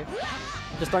 Okay.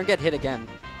 Just don't get hit again.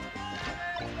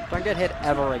 Don't get hit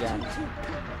ever again.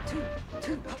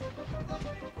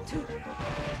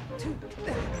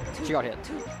 She got hit.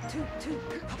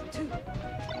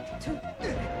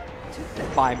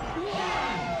 Fine.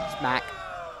 Smack.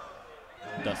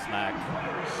 The smack.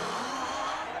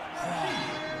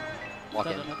 Lock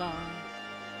in. Da-da-da-da.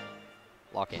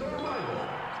 Lock in.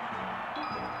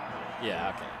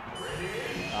 Yeah, okay.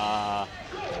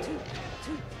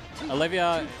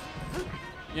 Olivia,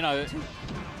 you know,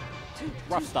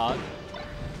 rough start.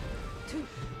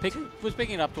 Was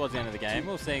picking it up towards the end of the game.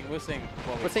 We're seeing what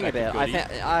We're seeing a bit. Goodie.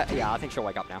 I think she'll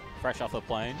wake up now. Fresh off the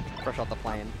plane. Fresh off the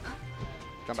plane.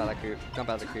 Jump out of the coop. Jump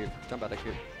out of the coop. Jump out of the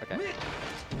coop. Okay.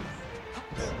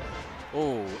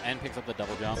 Oh, and picks up the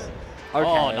double jump. Okay.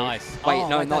 Oh, nice. Wait, oh,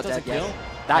 no, wait, not that doesn't dead yet. kill?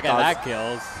 That okay, does. that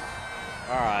kills.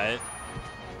 All right.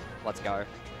 Let's go.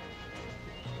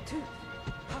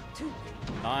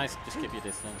 Nice. Just keep your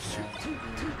distance.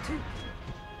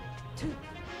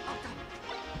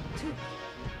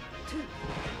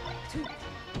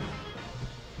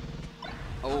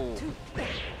 Oh.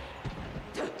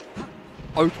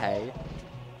 Okay.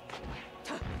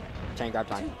 Chain grab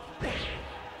time.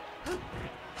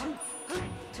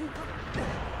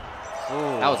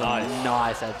 Oh. That was a nice.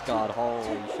 nice edge guard.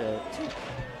 Holy shit.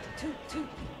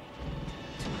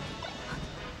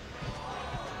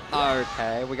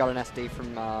 Okay, we got an SD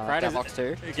from Devox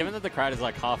too. Given that the crowd is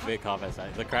like half big, half SA,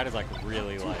 the crowd is like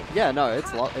really like. Yeah, no,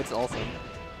 it's awesome.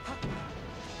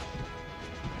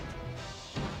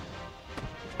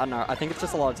 I don't know, I think it's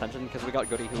just a lot of tension because we got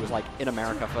Goody who was like in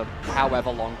America for however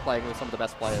long playing with some of the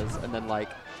best players, and then like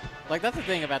Like, that's the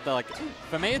thing about the, like,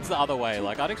 for me, it's the other way.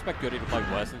 Like, I'd expect Goody to play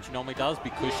worse than she normally does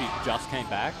because she just came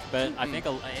back. But I think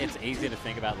it's easier to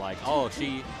think about, like, oh,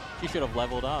 she should have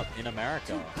leveled up in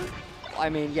America. I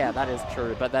mean, yeah, that is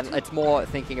true, but then it's more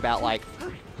thinking about, like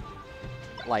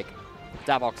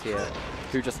Davox here,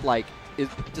 who just, like, is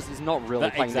not really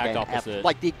The playing the exact game. opposite.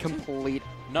 Like, the complete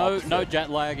opposite. No jet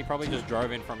lag. He probably just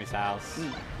drove in from his house,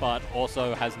 but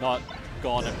also has not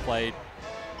gone and played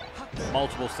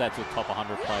multiple sets with top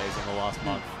 100 players in the last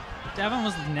month. Davin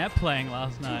was net playing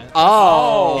last night.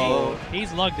 Oh!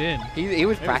 He's logged in. He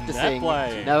was net practicing.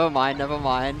 playing. Never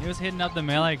mind. He was hitting up the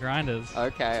melee grinders.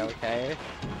 Okay.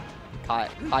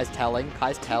 Kai's telling.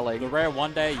 The rare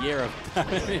one-day a year of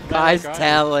Kai's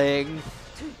telling.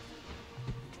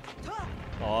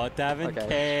 Oh, Davin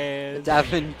cares.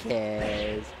 Davin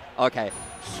cares. Okay.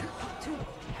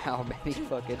 How many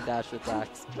fucking dash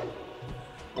attacks?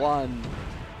 One.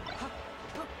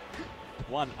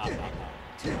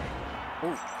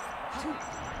 Ooh.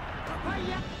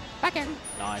 Back in.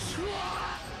 Nice.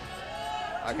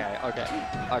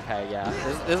 Okay, yeah.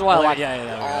 This is what I like.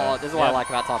 Yeah. This is what I like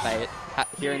about top 8.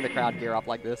 Hearing the crowd gear up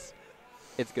like this.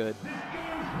 It's good.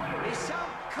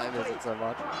 I miss it so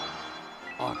much.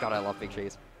 Oh god, I love Big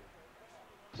Cheese.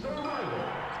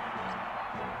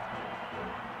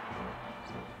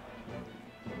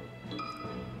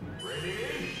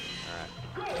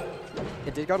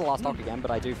 It did go to last stock again,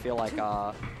 but I do feel like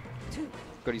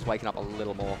Goody's waking up a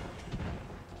little more.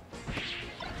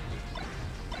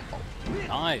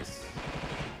 Nice.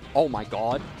 Oh my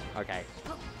god. Okay.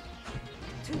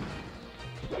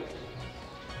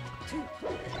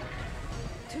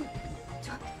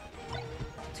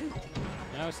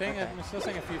 You know, I'm still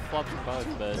seeing a few flops from both,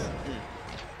 but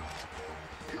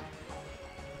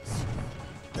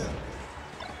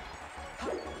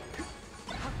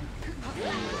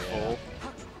Beautiful.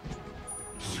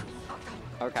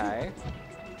 Okay.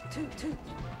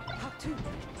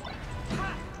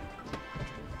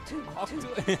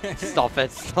 Stop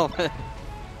it.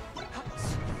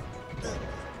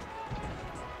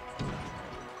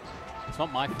 It's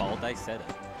not my fault, they said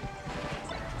it.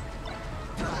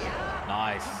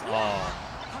 Nice. Oh,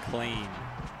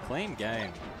 clean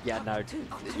game. Yeah, no.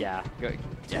 Yeah. Good.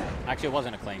 Yeah, actually it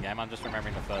wasn't a clean game. I'm just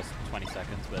remembering the first 20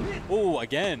 seconds, but ooh,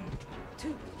 again.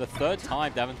 The third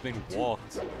time Davin's been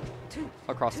walked.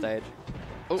 Across stage.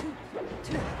 Oh.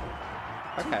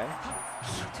 Okay.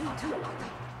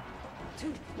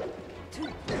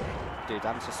 Dude,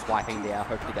 I'm just swiping the air,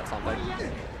 hoping to get something.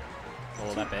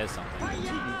 Oh, that bears something.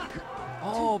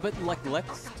 Oh, but like,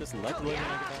 let's let Luna make it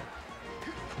back.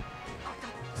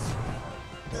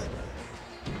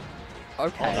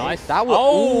 Okay. Oh, nice. That was.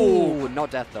 Oh! Ooh,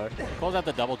 not death though. Calls out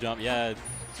the double jump. Yeah,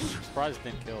 surprised it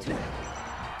didn't kill.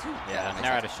 Yeah,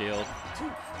 narrow out a shield.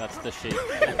 That's the sheep.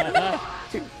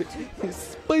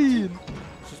 Spin.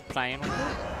 Just playing.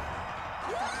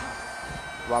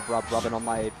 Rubbing on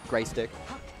my grey stick.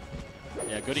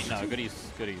 Yeah, Goody's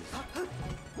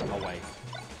away.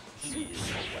 She is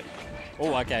away.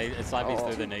 Oh, okay, it's Cybe's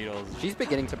through the needles. She's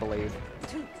beginning to believe.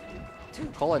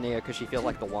 Call her Nia because she feels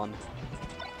like the one.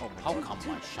 Oh, how come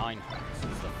my shine hurts?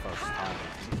 This is the first time.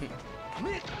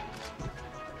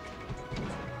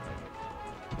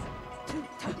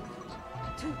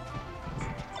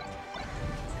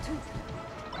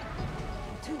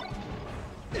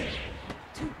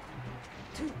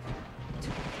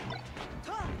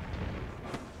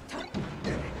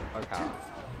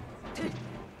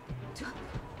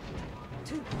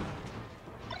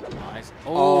 Nice.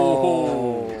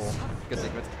 Oh. Good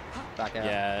sequence. Back out.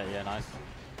 Yeah, nice.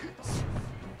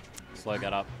 Slow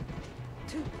get up.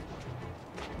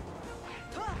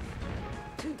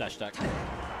 Dash stack.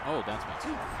 Oh, dance match.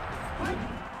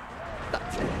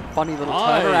 That's funny little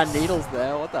Nice. turnaround needles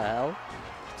there. What the hell?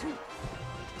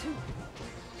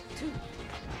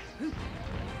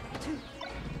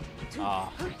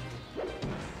 Ah.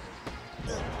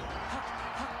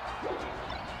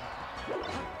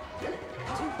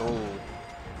 Oh.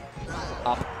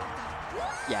 Up.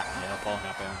 Yeah. Yeah, falling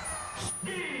up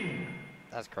in.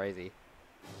 That's crazy.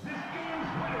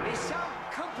 Mission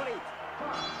complete.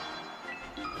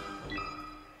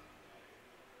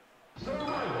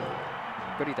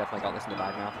 Goody definitely got this in the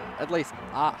bag now. At least,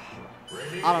 I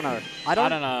don't know. I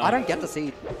don't know. I don't get to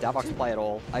see Davox play at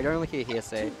all. I only hear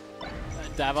hearsay.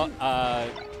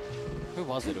 Who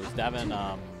was it? It was Davin.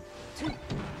 Might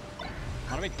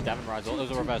have been Davin Rizal. It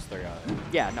was a reverse 3-0.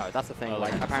 Yeah, no, that's the thing. Oh,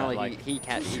 like, like, apparently like- he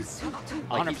can't. He's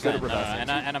 100%. he's good at No, reversing.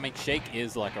 and I mean, Sheik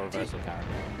is like a reversal character.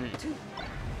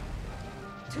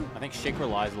 I think Sheik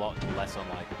relies a lot less on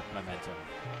like momentum.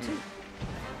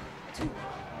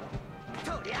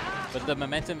 But the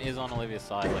momentum is on Olivia's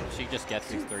side. Like she just gets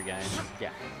these 3 games. Yeah.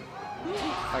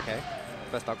 Okay.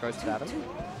 First up goes to Davin.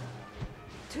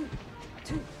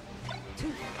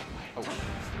 Oh.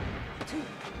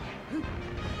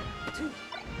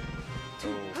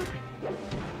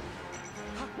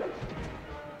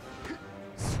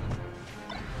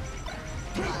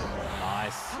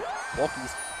 Nice.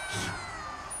 Walkies.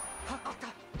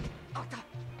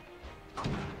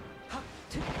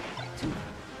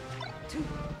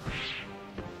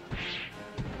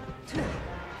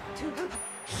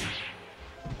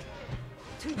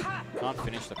 Can't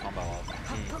finish the combo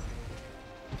off.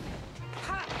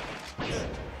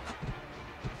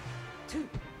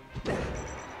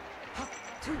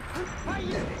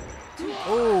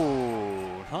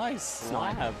 Oh, nice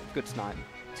Snipe. slab. Good snipe.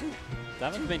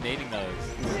 Davin's been needing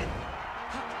those.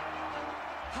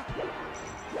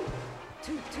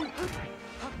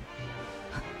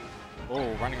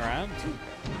 Oh, running around.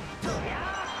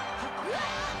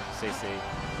 CC.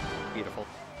 Beautiful.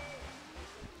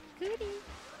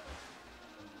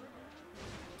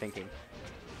 Thinking.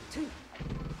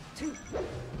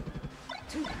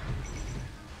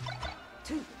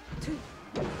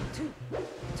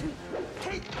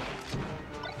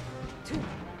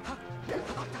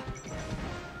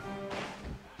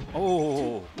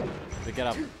 Oh, the get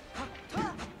up.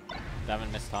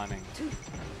 Davin missed timing.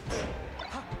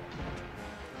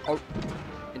 Oh,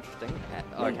 interesting.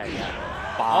 Okay,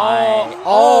 yeah. Bye.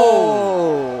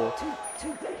 Oh!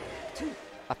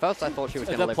 At first I thought she was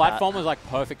going to The live platform was like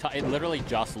perfect. It literally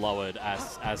just lowered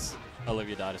as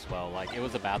Olivia died as well. Like it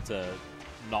was about to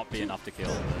not be enough to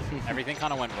kill. But everything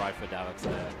kind of went right for Davix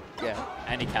there. that. Yeah.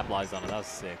 And he capitalized on it. That was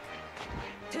sick.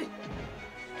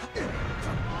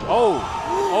 Oh!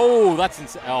 Oh, that's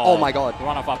insane. Oh my god.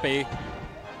 Run off up E.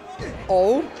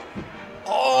 Oh!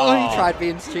 Oh, he tried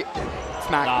being smack.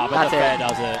 Nah, but That's the fair it.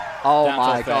 does it. Oh Down to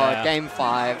my a god. fair. Game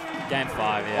 5. Game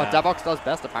 5, yeah. What Davox does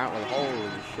best, apparently. Holy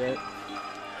shit.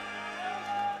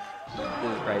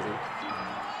 This is crazy.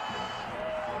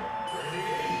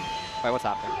 Wait, what's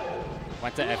happening?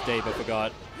 Went to FD but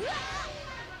forgot.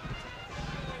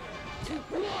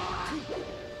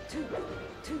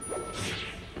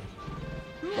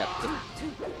 Yep.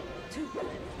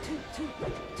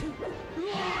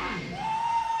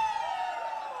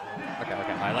 Okay,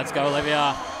 okay. Alright, let's go,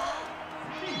 Olivia.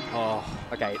 Oh,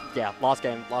 Okay, yeah, last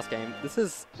game, last game. This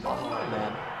is, oh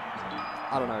man.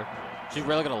 I don't know. she's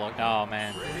really gonna look. Oh,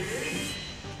 man.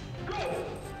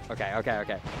 Okay, okay,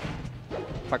 okay.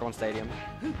 Pokemon Stadium.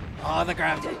 Oh, the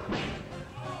grab.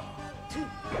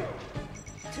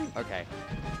 Okay.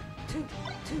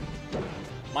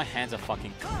 My hands are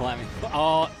fucking clamming.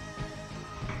 Oh.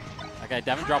 Okay,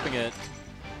 Davin dropping it.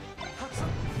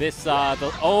 This,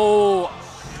 oh.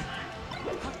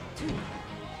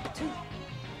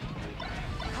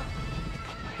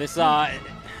 This, I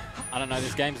don't know,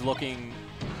 this game's looking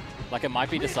like it might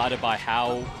be decided by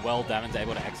how well Davin's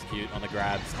able to execute on the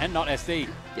grabs. And not SD.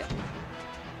 Yeah.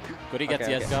 Goody gets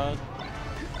Okay, the okay. S-guard.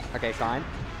 Okay, Shine.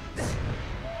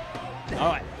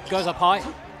 Alright, goes up high.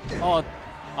 Oh,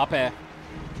 up air.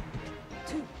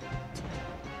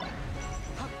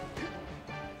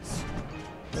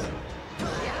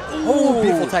 Oh,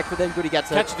 beautiful tech, but then Goody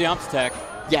gets it. Catch the umps tech.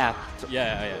 Yeah.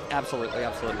 Yeah, yeah. Absolutely,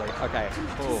 absolutely. Okay.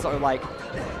 Cool. So, like...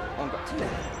 Oh,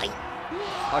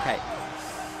 God. Okay.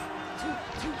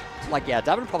 Like, yeah,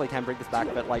 Davin probably can bring this back,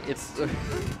 but, like, it's...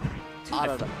 I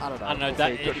don't know. I don't know. I don't know, We'll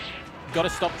that, see. it, gotta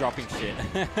stop dropping shit.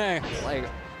 Like,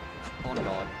 oh my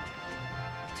god.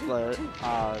 But,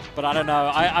 But I don't know,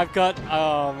 I've got,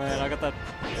 oh man, I got that,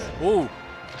 ooh.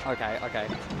 okay, okay.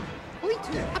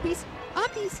 Uppies.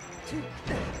 Uppies.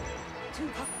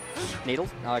 Needles?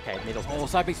 Okay, Needles. Oh,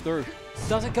 side piece through.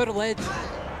 Doesn't go to ledge.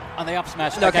 On the up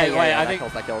smash. Okay, Okay, yeah, wait, yeah, I that think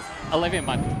kills, that kills. Olivia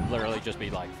might literally just be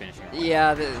like finishing it.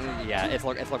 Yeah, yeah, it's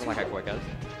looking like a quicker.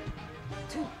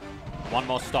 One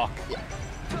more stock.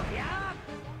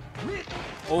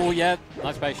 Oh yeah,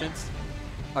 nice patience.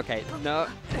 Okay, no.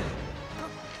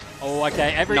 Oh,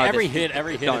 okay, every No, hit, no,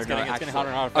 it's getting actually. harder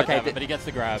and harder for Okay, Davin, but he gets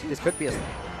the grab. This could be a...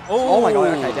 Oh, Oh my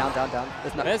god, okay, down, down, down.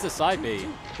 There's a side B.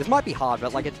 This might be hard,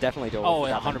 but, like, it's definitely doable. Oh, for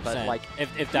yeah, Davin, 100%. But, like,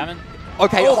 if Davin,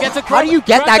 Okay, Oh, gets a how do you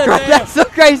get that grab grab? there. That's so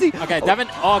crazy. Okay, Devin.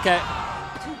 Oh, okay.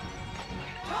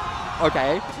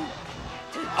 Okay.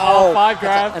 Oh, 5 that's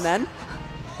grabs. and then?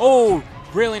 Oh,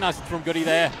 really nice from Goody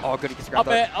there. Oh, good, he gets grabbed.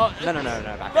 Up air. Oh, No, back no, air.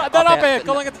 not up air. air.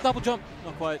 Calling it the double jump.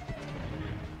 Not quite.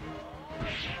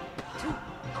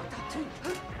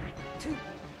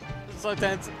 So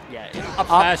tense. Yeah, Up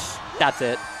smash. That's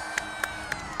it.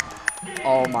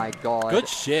 Oh my god. Good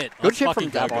shit. Good Let's shit from fucking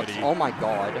go, Davox. Goody. Oh my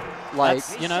god. Like,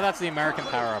 That's the American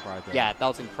power-up right there. yeah, that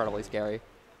was incredibly scary.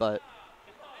 But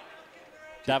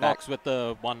Davox with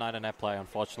the 1-9 net play,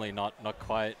 unfortunately not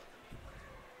quite.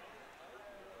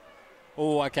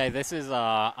 Oh, okay. This is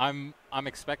I'm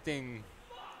expecting.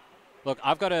 Look,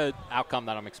 I've got an outcome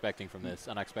that I'm expecting from this,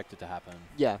 and I expect it to happen.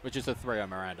 yeah, Which is a 3-0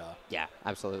 Miranda. yeah,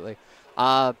 absolutely.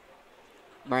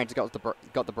 Miranda's got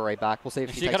the beret back. We'll see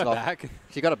if she She takes got it it off. back.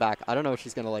 She got it back. I don't know if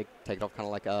she's gonna like take it off, kind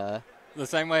of like The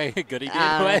same way Goody did.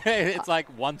 Where it's like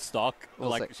one stock. We'll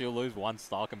like see. she'll lose one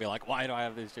stock and be like, "Why do I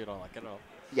have this shit on?" Like, get it off.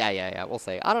 Yeah. We'll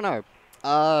see. I don't know.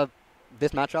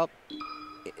 This matchup,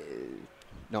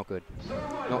 not good.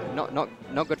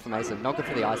 Not good for Mason. Not good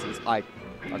for the Ices.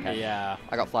 Okay. Yeah.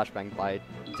 I got flashbanged by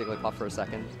Jigglypuff for a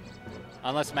second.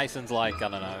 Unless Mason's like, I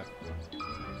don't know,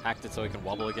 hacked it so he can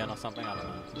wobble again or something. I don't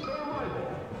know.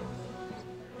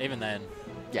 Even then,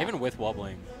 Yeah. even with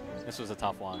wobbling, this was a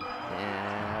tough one.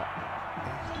 Yeah.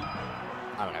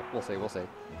 I don't know. We'll see.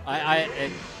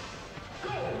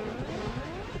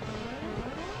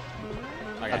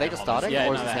 Okay, Are they just starting, Yeah,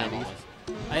 or no, is this they're handies?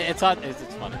 handballers. It's hard. It's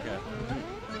fun to go.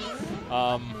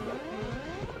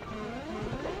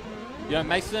 You know,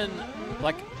 Mason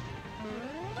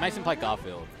played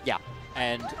Garfield. Yeah.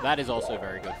 And that is also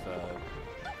very good for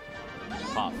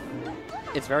Puff.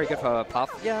 It's very good for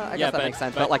Puff. Yeah, I guess that makes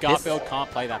sense. But like Garfield can't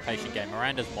play that patient game.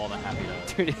 Miranda's more than happy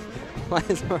to. Dude, why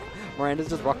is Miranda's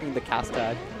just rocking the cast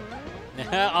tag?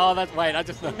 Oh, that's wait. I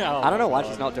just. Oh I don't know why God.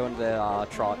 she's not doing the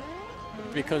trot.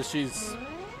 Because she's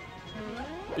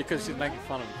making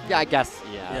fun of. Yeah, I guess.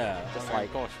 Yeah. Yeah. Just of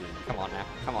like, course she. come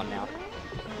on now.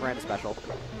 Miranda special.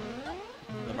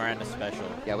 The Miranda special.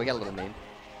 Yeah, we get a little mean.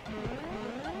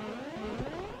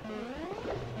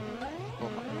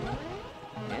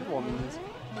 Hand warmings.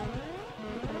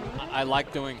 I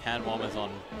like doing hand warmers on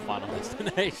Final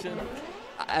Destination.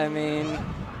 I mean,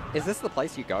 is this the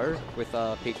place you go with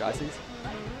Peach Ices?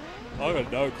 I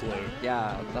got no clue.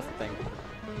 Yeah, that's the thing.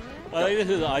 I think this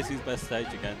is Icy's best stage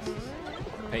against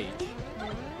Peach.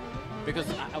 Because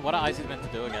what are Icy's meant to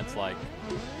do against, like,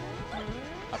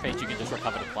 a Peach you can just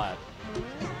recover to plat?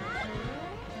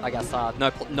 I guess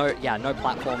no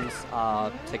platforms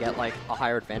to get like a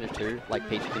higher advantage too. Like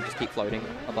Peach can just keep floating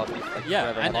above you. Like,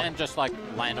 Yeah, forever. and just, like,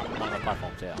 land on one of the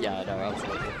platforms, yeah. Yeah, no,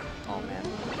 absolutely. Oh man,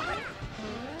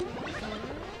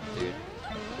 dude,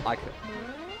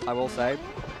 I will say,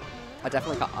 I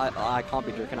definitely can't. I can't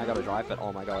be joking. I got to drive, but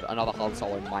oh my god, another hard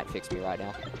solo might fix me right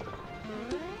now.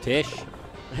 Tish.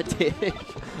 Tish,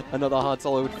 another hard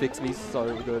solo would fix me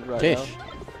so good right now.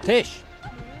 Tish.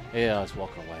 Yeah, I was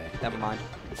walking away. Never mind.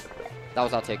 That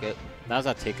was our ticket. That was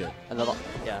our ticket. Another,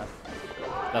 yeah.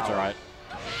 That's alright.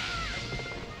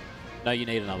 No, you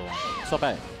need another one. Stop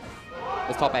A.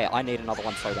 It's top 8. I need another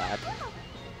one so bad.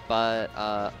 But,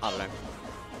 I don't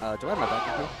know. Do I have my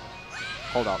back with me?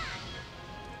 Hold up.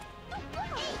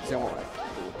 Is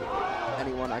there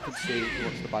anyone I can see who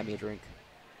wants to buy me a drink?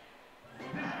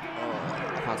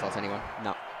 I can't tell anyone.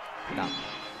 No. No.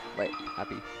 Wait,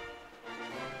 happy.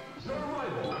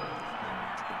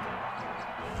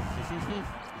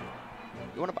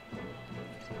 You wanna buy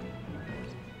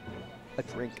a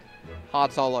drink?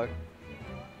 Hard solo.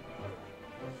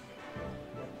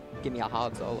 Give me a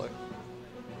hard solo.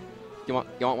 You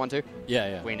want one too? Yeah,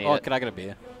 yeah. We need oh, it. could I get a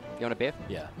beer? You want a beer?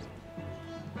 Yeah.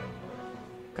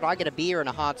 Could I get a beer and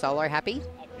a hard solo, happy?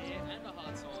 A beer and a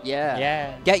hard solo. Yeah.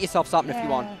 Yeah. Get yourself something if you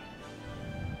want.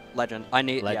 Legend. I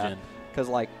need Legend. because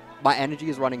like my energy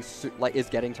is running is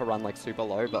getting to run like super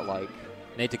low, but like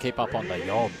Need to keep up on the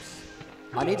yobs.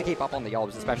 I need to keep up on the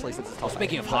yobs, especially since it's top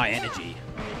Speaking 8. of high energy,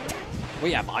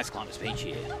 we have Ice Climbers Beach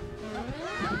here.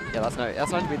 Yeah, that's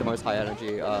going to be the most high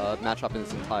energy matchup in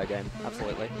this entire game.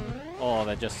 Absolutely. Oh,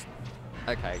 they're just...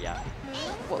 Okay, yeah.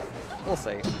 We'll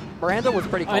see. Miranda was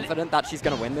pretty confident that she's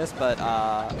going to win this, but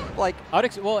like I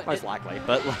would well, most likely.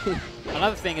 But like,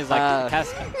 another thing is like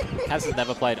Cass has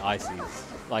never played Ices.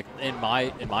 Like in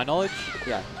my knowledge,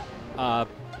 yeah.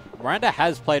 Miranda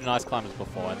has played in Ice Climbers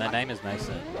before, and their name is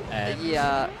Mason. And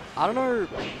Yeah, I don't know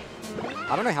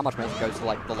how much Mason goes to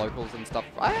like the locals and stuff.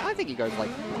 I think he goes like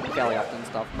fairly often and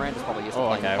stuff. Miranda's probably used to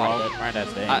playing okay, quite well, a bit. Miranda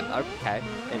has been. Okay,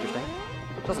 interesting.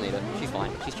 Doesn't need it. She's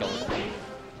fine. She's chilling.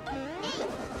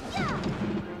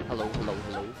 Hello.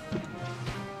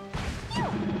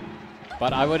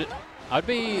 But I'd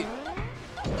be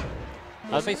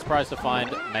surprised to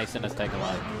find Mason has taken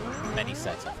like many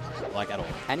sets, like at all.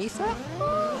 Any set?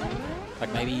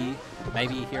 Like maybe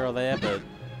here or there, but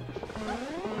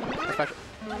Especially,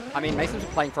 I mean, Mason's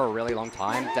been playing for a really long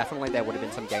time. Definitely there would have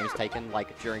been some games taken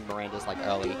like during Miranda's like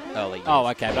early years. oh,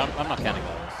 okay, but I'm not counting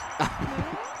those.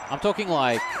 I'm talking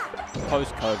like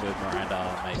post-COVID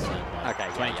Miranda Mason, like Okay,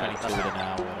 yeah, 2022 to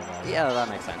now, or whatever. Yeah, that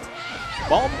makes sense.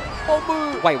 Bomb!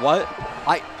 Bomb! Wait, what?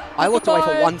 I looked away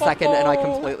for 1 Bomb! second and I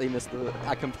completely missed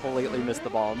the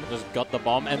bomb. Just got the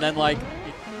bomb, and then like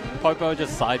Popo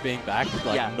just side being back,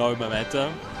 like Yeah. no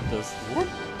momentum. Just whoop.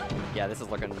 Yeah, this is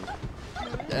looking.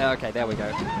 Okay, there we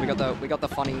go. We got the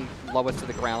funny lowest to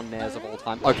the ground nares of all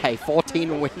time. Okay,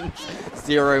 14 wins,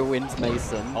 0 wins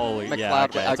Mason. Holy, yeah, McLeod,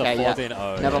 okay, it's a okay,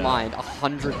 14-0, Never yeah. mind,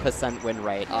 100% win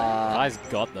rate. Guys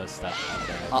got the stat.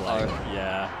 Uh-oh.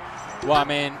 Yeah. Well, I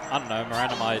mean, I don't know.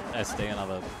 Miranda might SD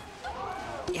another.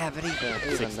 Yeah, but even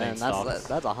 16 then, stocks.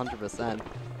 that's 100%.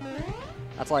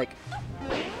 That's like,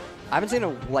 I haven't seen a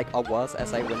worse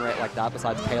SA win rate like that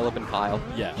besides Caleb and Kyle,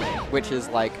 Yeah. which is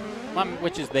like,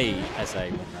 Which is the SA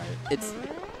win rate. it's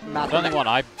The only one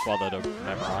I bother to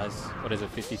memorize. What is it,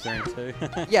 53 and 2?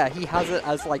 Yeah, he has it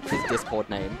as like his Discord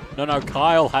name. No,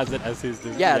 Kyle has it as his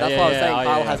Discord. Yeah, that's what I was saying. Oh,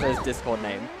 Kyle yeah, has yeah. it as Discord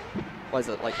name. What is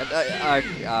it like?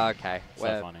 Okay,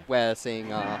 So funny. we're seeing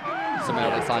some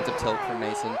early signs of tilt from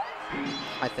Mason.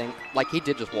 I think like he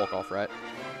did just walk off, right?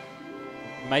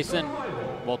 Mason,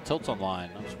 well, tilt's online.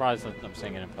 I'm surprised that I'm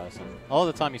seeing it in person. All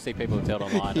the time you see people who tilt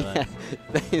online. And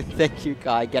then Yeah. Thank you,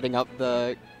 Kai, getting up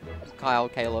the Kyle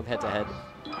Caleb head to head.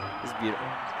 It's beautiful.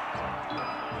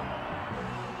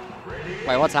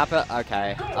 Wait, what's happened?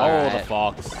 Okay. oh, the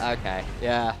fox. Okay.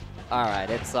 Yeah. All right.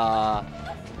 It's yeah.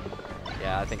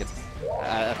 I think it's.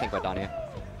 I think we're done here.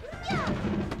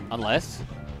 Unless.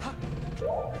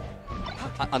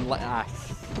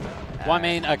 Unless. Well, I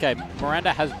mean, okay,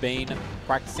 Miranda has been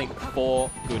practicing for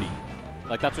Goody.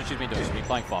 Like, that's what she's been doing. She's been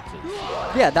playing foxes.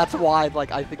 Yeah, that's why.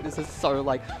 Like, I think this is so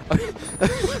like.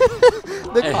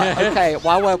 Okay,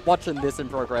 while we're watching this in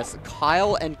progress,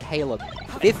 Kyle and Caleb,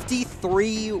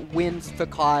 53 wins for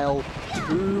Kyle,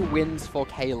 2 wins for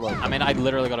Caleb. I mean, I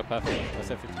literally got a perfect. I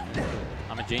said 50.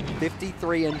 I'm a genius.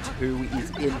 53 and 2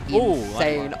 is Ooh,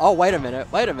 insane. Oh, wait a minute.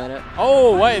 Wait a minute.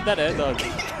 Oh, wait, that is.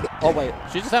 Oh, wait.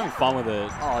 She's just having fun with it.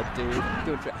 Oh, dude.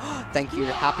 Thank you.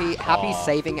 Happy Aw,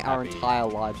 saving our happy. entire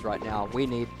lives right now. We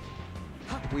need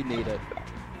it.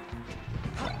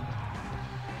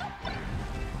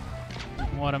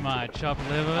 What am I, chopped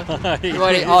liver? Oh,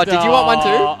 did you want one too?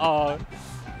 Oh.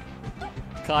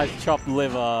 Kai's chopped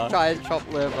liver. Try chop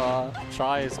liver.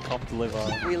 Try his chopped liver.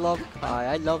 We love Kai.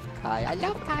 I love Kai. I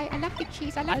love Kai. I love big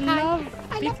cheese. I love I Kai. love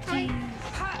I big love Kai.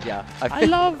 cheese. Yeah. I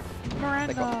love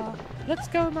Miranda. Let's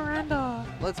go, Miranda.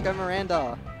 Let's go,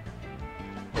 Miranda.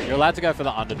 You're allowed to go for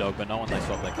the underdog, but no one they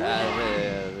swap their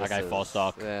card. Okay, 4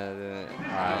 stock.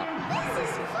 Alright.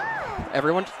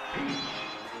 Everyone.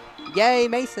 Yay,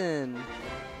 Mason.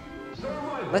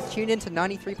 Let's tune into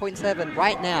 93.7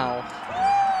 right now.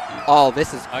 Oh,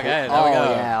 this is cool. Okay, there we oh,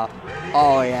 go. Yeah.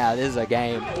 Oh, yeah, this is a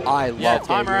game. I love Yeah,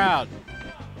 timer gaming. out.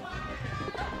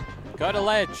 Go to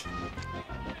ledge.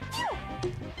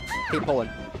 Keep pulling.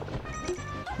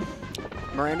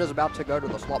 Miranda's about to go to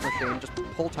the slot machine. Just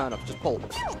pull turnips. Just pull.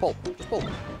 Just pull. Just pull.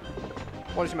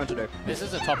 What is she meant to do? This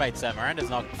is a top 8 set. Miranda's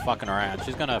not fucking around.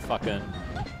 She's gonna fucking.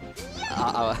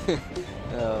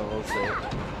 We'll see.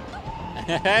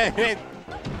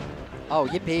 Oh,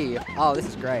 yippee. Oh, this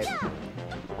is great.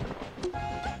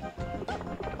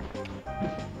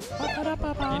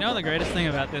 You know the greatest thing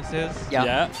about this is?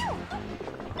 Yeah.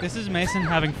 This is Mason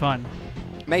having fun.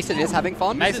 Mason is having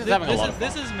fun. Mason's having a lot of fun.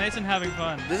 This is Mason having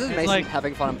fun. This is It's Mason like,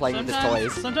 having fun and playing with his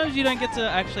toys. Sometimes you don't get to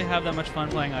actually have that much fun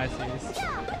playing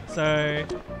ICs. So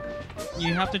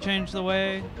you have to change the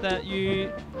way that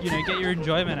you get your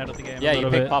enjoyment out of the game. Yeah, a you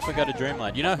little pick bit. Puff and go to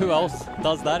Dreamland. You know who else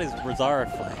does that is Rosario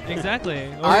Flame. Exactly.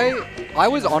 Or- I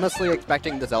was honestly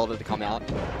expecting the Zelda to come out.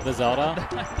 The Zelda.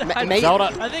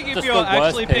 I think if just you're the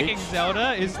worst actually picking Peach.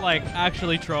 Zelda, is like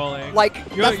actually trolling. Like,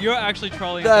 you're actually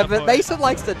trolling. at that but point. Mason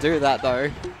likes to do that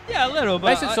though. Yeah, a little, but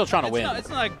Mason's still trying to win. It's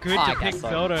not good I to pick guess so.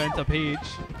 Zelda into Peach.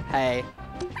 Hey,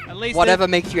 At least whatever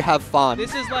makes you have fun.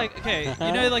 This is like, okay,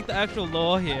 you know, like the actual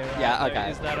lore here. Right? Yeah, Like,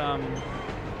 okay. Is that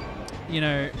you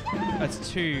know, that's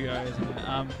 2, isn't it?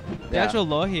 The Yeah. actual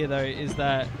lore here though is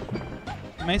that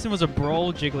Mason was a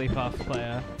Brawl Jigglypuff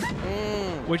player,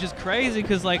 which is crazy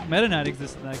because like Meta Knight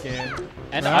exists in that game.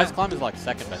 And right? Ice Climb is like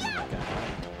second best in that game.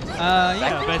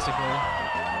 Yeah, basically.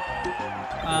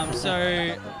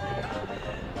 So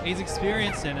he's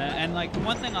experienced in it, and like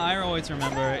one thing I always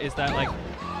remember is that like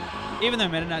even though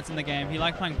Meta Knight's in the game, he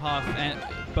liked playing Path,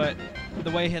 but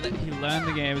the way he learned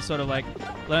the game is sort of like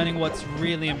learning what's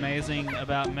really amazing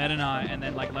about Meta Knight and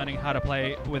then like learning how to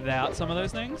play without some of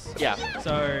those things. Yeah.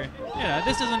 So,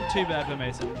 this isn't too bad for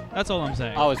Mason. That's all I'm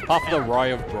saying. Oh, is Puff the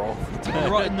Roy of Brawl?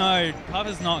 No, Puff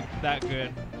is not that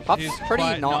good. Puff's She's pretty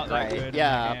quite not that great. good in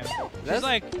Yeah. the game. She's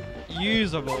like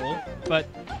usable, but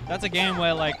that's a game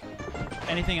where like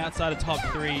anything outside of top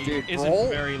 3 Dude, isn't Brawl?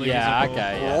 very usable. Yeah,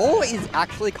 okay, yeah. Brawl is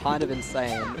actually kind of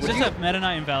insane. It's just that Meta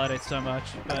Knight invalidates so much.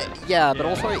 But Yeah, but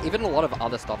also even a lot of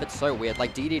other stuff. It's so weird.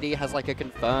 Like DDD has like a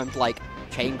confirmed like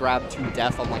chain grab to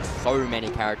death on like so many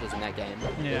characters in that game.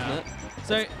 Yeah. Isn't it?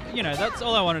 So, that's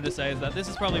all I wanted to say is that this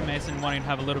is probably Mason wanting to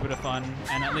have a little bit of fun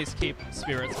and at least keep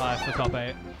spirits high for top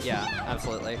 8. Yeah,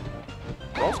 absolutely.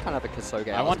 Brawl's kind of a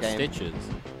Kisoge I want game. stitches.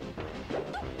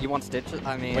 You want stitches?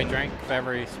 I mean, We drink for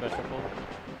every special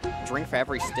pull. drink for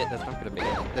every stitch. There's not gonna be.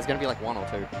 There's gonna be like 1 or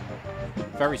 2.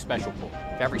 Very special pull.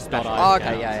 Very special. I Oh, okay,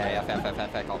 count. yeah.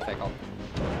 Fair call.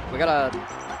 We gotta.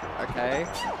 Okay.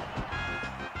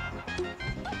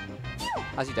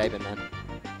 How's your day been, man?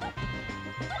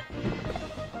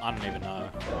 I don't even know.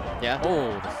 Yeah.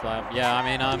 Oh, the slap. Yeah, I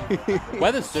mean,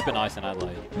 weather's super nice in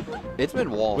Adelaide. It's been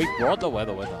warm. We brought the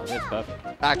weather with us. It's perfect.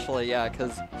 Actually, yeah,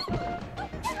 because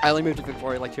I only moved to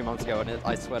Victoria like 2 months ago, and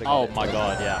I swear to God. Oh it's my like-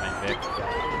 god, yeah, I mean, Vic.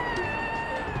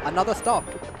 Another stock.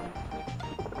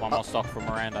 One more stock from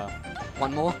Miranda.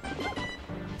 One more.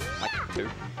 Like 2.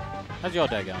 How's your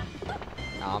day going?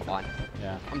 Nah, I'm fine.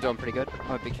 Yeah. I'm doing pretty good.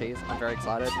 I'm a Big Cheese. I'm very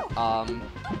excited.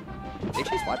 Big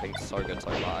Cheese wiping is so good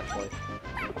so far, actually.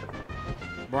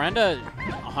 Miranda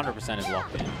 100% is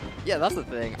locked in. Yeah, that's the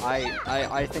thing.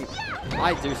 I think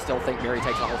I do still think Miri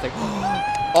takes the whole thing.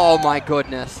 Oh my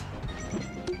goodness.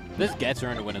 This gets her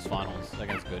into winners finals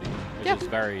against Goody, which Yeah. is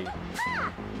very.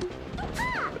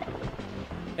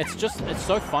 It's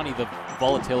so funny the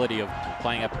volatility of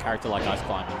playing a character like Ice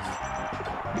Climbers,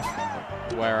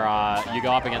 where you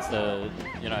go up against the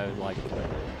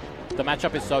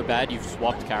matchup is so bad you've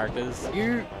swapped characters.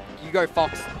 You go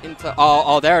Fox into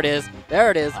oh there it is. There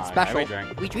it is. Alright, Special. we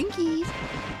drink. We drinkies.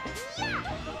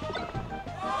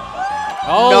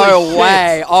 Holy No shit.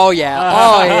 way. Oh yeah.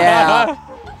 Oh yeah.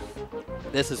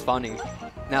 This is funny.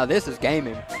 Now this is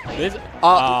gaming. This,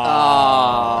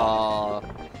 Oh.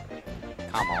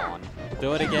 Come on.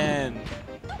 do it again.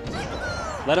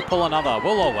 Let it pull another.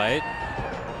 We'll all wait.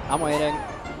 I'm waiting.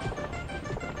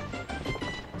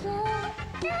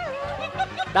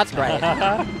 That's great.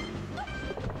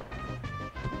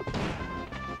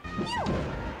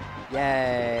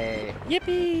 Yay.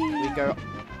 Yippee! We go.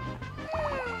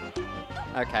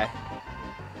 Okay.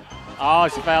 Oh,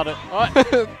 she failed it.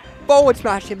 Oh. Forward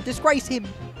smash him. Disgrace him.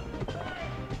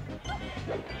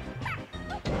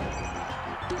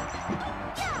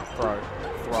 Throw.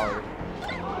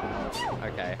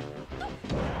 Okay.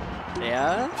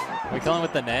 Yeah? We killing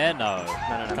with the nair? No.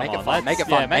 No. Come Make on, it fun. let's- Make it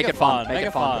yeah, fun. make it fun. Make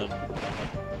it fun.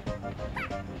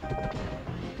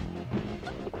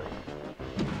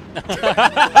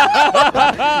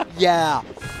 Yeah.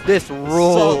 This So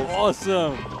rules.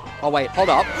 awesome. Oh wait, hold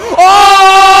up.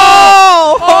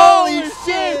 Oh! Holy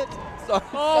shit!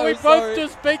 Oh, we both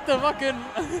just beat the fucking.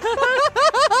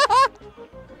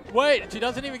 Wait, she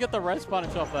doesn't even get the rest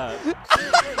punish off that.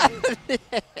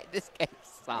 This game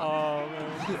sucks. Oh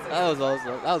man. That was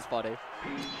awesome. That was funny.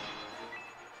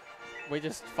 We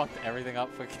just fucked everything up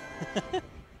for.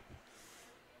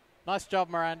 Nice job,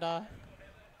 Miranda.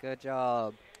 Good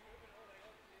job.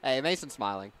 Hey, Mason's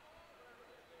smiling.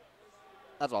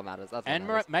 That's what matters. That's what And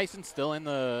matters. Mason's still in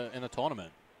the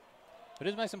tournament. Who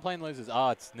does Mason play and loses? Oh,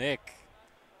 it's Nick.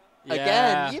 Yeah.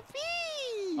 Again.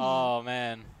 Yippee! Oh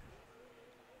man.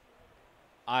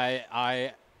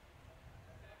 I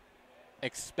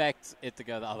expect it to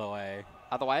go the other way.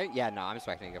 Other way? Yeah, no, I'm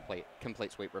expecting a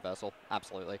complete sweep reversal.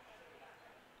 Absolutely.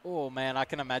 Oh man, I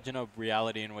can imagine a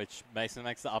reality in which Mason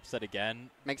makes the upset again.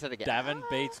 Makes it again. Davin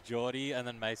beats Geordie, and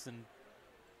then Mason.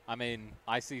 I mean,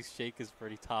 Icy's Sheik is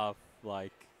pretty tough.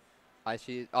 Like For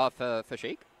Sheik?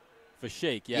 for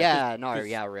Sheik, yeah. Yeah, no, 'cause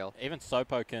yeah, real. Even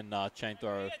Sopo can chain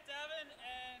throw. Davin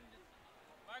and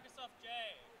Microsoft J.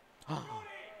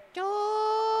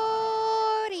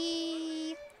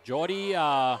 Dory! Geordie,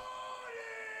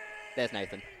 There's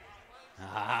Nathan.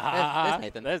 there's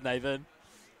Nathan. There's Nathan.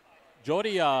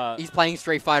 Geordie, He's playing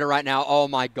Street Fighter right now. Oh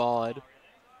my god.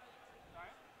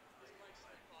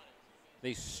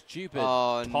 these stupid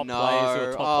Oh top no. players who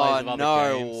are top players of Oh other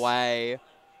no games. way.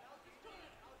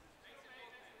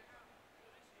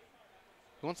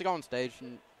 Who wants to go on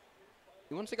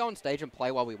stage and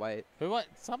play while we wait?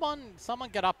 Someone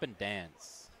get up and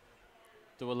dance.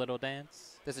 Do a little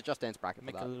dance. There's a Just Dance bracket for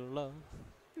Make a that. little love.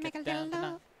 Make a Get down little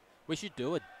tonight. love. We should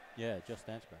do it. Yeah, Just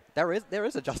Dance bracket. There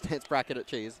is a Just Dance bracket at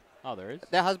Cheese. Oh, there is?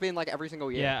 There has been like every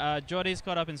single year. Yeah, Jordy's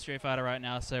caught up in Street Fighter right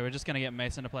now, so we're just going to get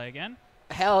Mason to play again.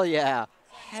 Hell yeah.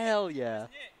 Hell yeah.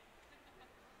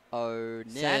 Oh,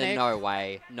 Sanic. no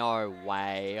way. No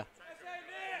way.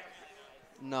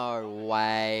 No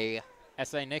way.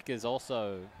 SA Nick is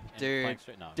also Dude, playing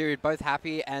Street. No, Dude, both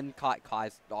Happy and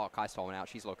Kai's storming out.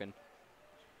 She's looking.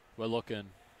 we're looking.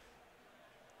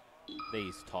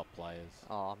 These top players.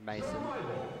 Oh, Mason.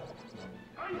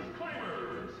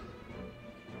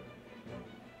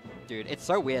 Dude, it's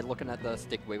so weird looking at the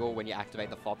stick wiggle when you activate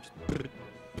the fob. Just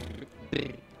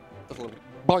a little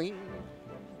boing,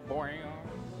 Boing.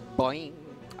 boing.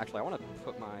 Actually, I want to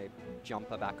put my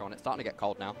jumper back on. It's starting to get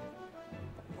cold now.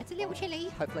 It's a little chilly.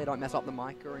 Hopefully I don't mess up the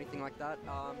mic or anything like that.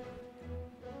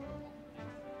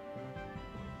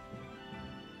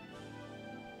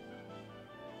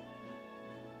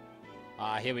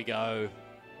 Here we go.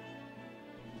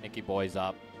 Nicky Boy's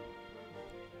up.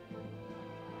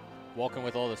 Walking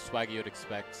with all the swag you'd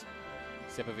expect.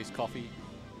 Sip of his coffee.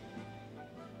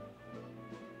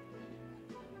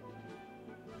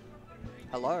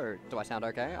 Hello, do I sound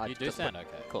okay? You do sound okay.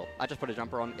 Cool. I just put a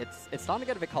jumper on. It's starting to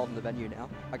get a bit cold in the venue now.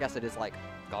 I guess it is like,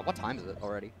 God, what time is it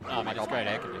already? No, I mean, it's great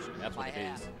my air conditioning. That's what my it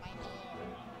hair. is.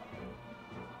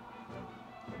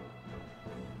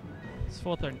 It's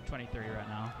 4:23 right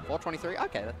now. 4:23.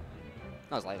 Okay, that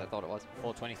was late. I thought it was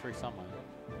 4:23 somewhere.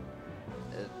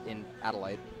 in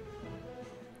Adelaide.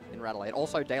 In Adelaide.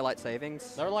 Also, daylight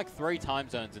savings. There are like 3 time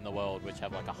zones in the world which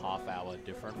have like a half hour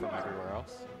different from everywhere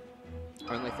else.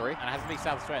 Only 3. And it has to be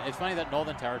South Australia. It's funny that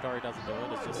Northern Territory doesn't do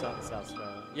it. It's just South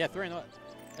Australia. Yeah, 3 in the.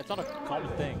 It's not a common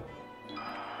thing.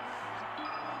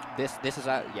 This is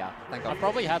a yeah. Thank God. I've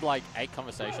probably had like 8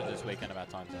 conversations this weekend about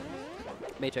time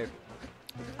zones. Me too.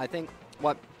 I think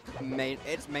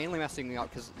it's mainly messing me up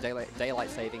because daylight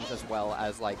savings as well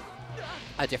as like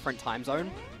a different time zone.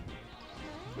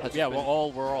 Yeah, we're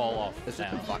all off. It's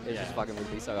now. just fucking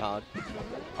would be so hard.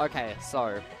 Okay,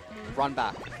 so run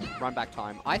back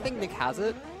time. I think Nick has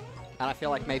it, and I feel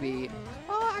like maybe.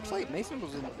 Oh, actually, Mason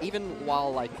was even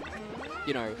while like,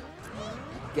 you know,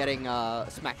 getting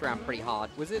smacked around pretty hard,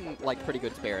 was in like pretty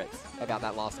good spirits about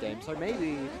that last game. So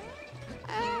maybe.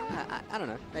 I don't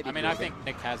know. Maybe. I mean, I think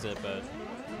Nick has it, but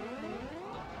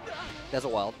there's a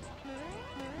world.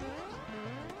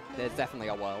 There's definitely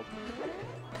a world.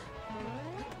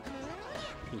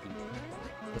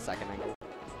 The second angle.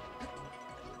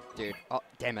 Dude, oh,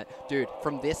 damn it. Dude,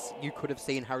 from this, you could have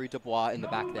seen Harry Dubois in the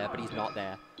back there, but he's not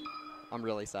there. I'm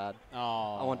really sad.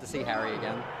 oh, I want to see Harry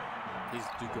again. he's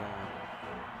Dugong.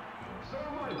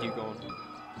 Dugong.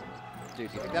 Dude, do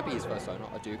you think that'd be his first owner,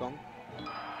 a Dugong?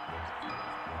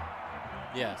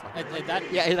 Yeah,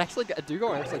 Yeah, it actually, a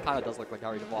Dugong actually kind of does look like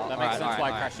Harry Dubois. that makes sense why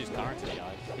Crash is currency,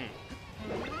 guys.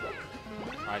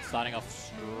 Alright, starting off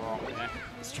strong. Yeah.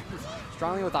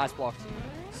 Strongly with ice blocks.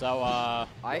 So, Oh,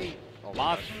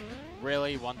 Marth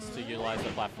really wants to utilize the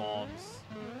platforms.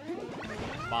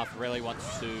 Marth really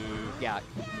wants to. yeah.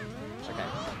 Okay.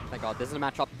 Thank God. This is a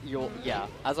matchup. Yeah.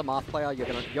 As a Marth player, you're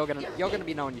gonna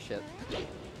be knowing your shit.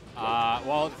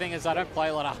 Well, the thing is, I don't play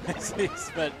a lot of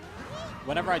ICs, but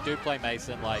whenever I do play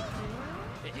Mason, like,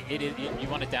 you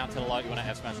want to down tilt a lot, you want to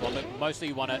F smash a lot, but mostly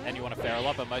you want to fair a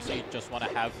lot, but mostly you just want to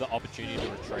have the opportunity to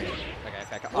retreat.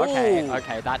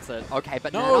 Okay, that's it. Okay,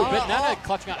 but No, Nana, but Nana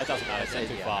clutching out, it doesn't matter, it's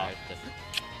too far.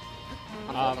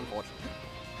 Unfortunate.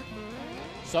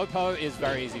 Sopo is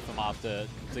very easy for Marth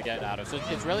to get out of, so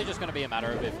it's really just going to be a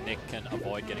matter of if Nick can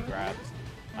avoid getting grabbed,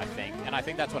 I think. And I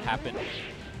think that's what happened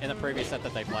in the previous set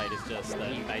that they played, is just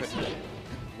that Mason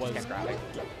was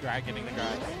getting the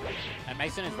grabs. And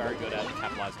Mason is very good at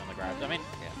capitalizing on the grabs. I mean,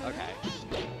 Yeah, okay.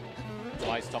 that's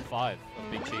why he's top 5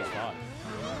 of Big Cheese 5.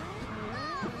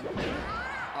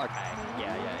 Okay.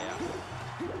 Yeah.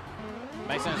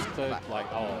 Mason is clear, like,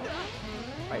 oh,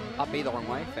 Wait, up B the wrong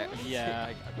way? Fair. yeah.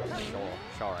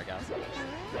 Sure, I guess.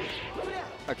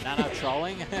 Okay. Nana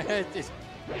trolling. Just-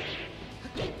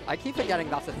 I keep forgetting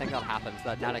that's the thing that happens,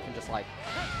 that Nana can just like,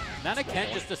 Nana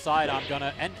can't just decide I'm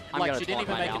gonna, and I'm like gonna she didn't taunt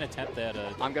even right make an now. attempt there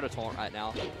to. I'm gonna taunt right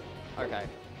now. Okay.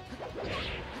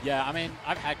 Yeah, I mean,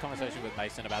 I've had conversation with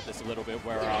Mason about this a little bit,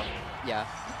 where Yeah.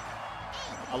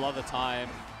 a lot of the time,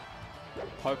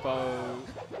 Popo,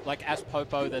 like as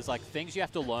Popo, there's like things you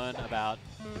have to learn about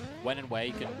when and where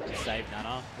you can save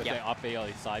Nana with Yep. their up B or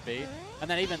their side B, and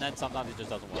then even then sometimes it just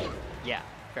doesn't work. Yeah.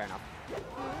 Fair enough.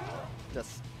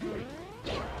 Just.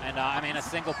 And I mean, a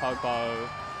single Popo,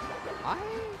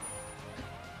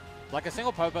 like a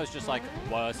single Popo is just like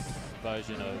worse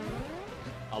version of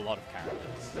a lot of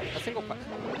characters. A single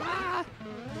question. Ah!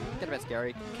 Get a bit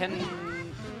scary. Can...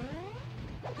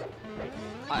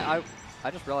 I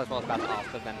just realized what I was about to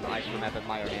ask, but then I remembered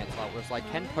my own answer. It was like,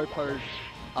 can Sopo,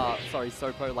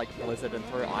 like, blizzard and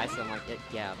throw ice? And like,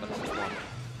 yeah, but it's just one.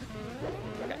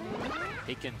 Okay.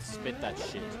 He can spit that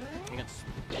shit. He can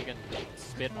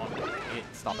spit on it.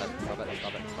 Stop it, stop it,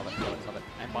 stop it, stop it, stop it, stop it.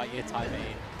 And by it, I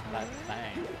mean that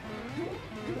thing.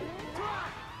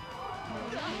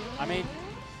 I mean,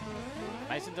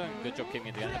 Mason doing a good job keeping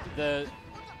it together. The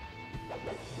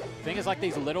thing is, like,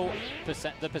 these little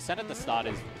the percent at the start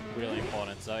is really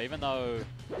important. So even though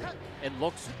it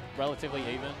looks relatively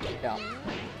even, Yeah.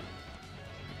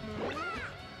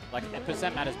 like,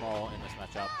 percent matters more in this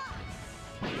matchup.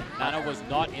 Nana was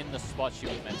not in the spot she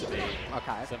was meant to be.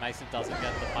 Okay. So Mason doesn't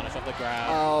get the punish off the ground.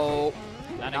 Oh.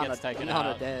 Nana gets taken Nana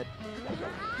out. dead.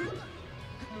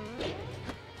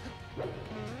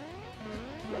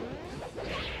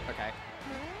 Okay.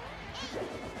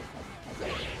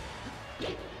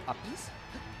 Uppies?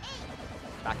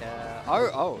 Back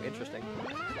oh, interesting.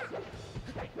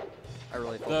 I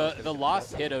really thought The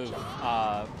last hit of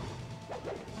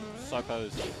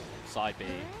Sopo's side B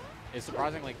is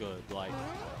surprisingly good. Like,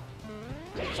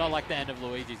 it's not like the end of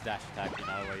Luigi's dash attack, you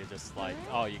know, where you're just like,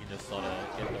 oh, you can just sort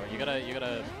of get through it. You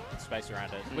gotta space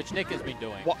around it, which Nick has been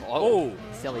doing. What? Oh,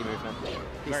 silly movement.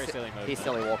 Very silly movement. He's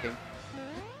silly walking.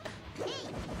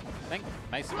 I think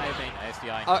Mason may have been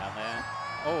ASDI down there.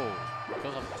 Oh,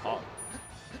 because of the top.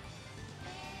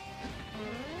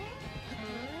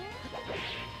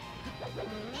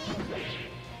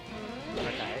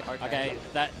 Okay,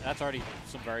 that's already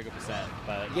some very good percent,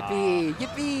 but... Yippee!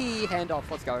 Yippee! Handoff,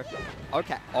 let's go.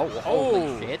 Okay. Oh,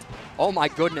 holy shit. Oh my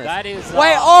goodness. That is...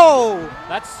 Wait, oh!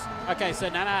 That's... Okay, so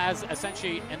Nana has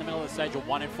essentially, in the middle of the stage, a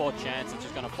 1 in 4 chance of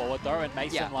just going to forward throw, and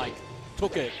Mason, like,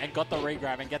 took it and got the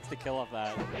regrab and gets the kill off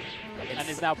that. And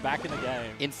is now back in the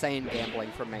game. Insane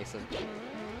gambling from Mason.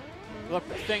 Look,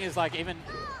 the thing is, like, even...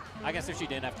 I guess if she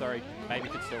didn't have throw, maybe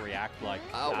could still react, like...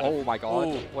 Oh my god,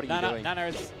 Ooh, what are you doing? Nana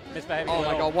is misbehaving. Oh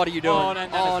my god, what are you doing? Oh, no,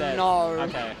 Nana's no.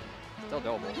 Okay. Still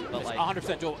doable, but It's like...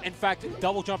 100% doable. In fact,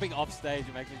 double jumping off stage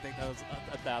makes me think that was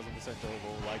 1,000%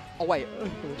 doable. Like, oh wait.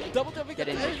 double jumping. Get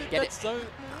in, get that's so...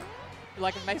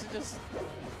 Like, if Mason just...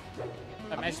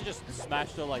 If Mason just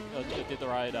smashed her, like, did the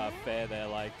right fair there,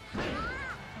 like...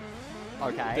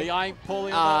 Okay. The eye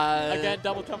pulling again,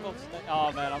 double jump off stage.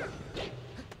 Oh man, I'm...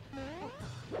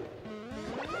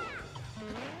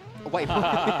 Wait.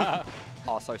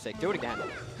 Oh, so sick. Do it again.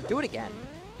 Do it again.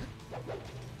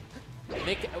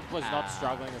 Nick was not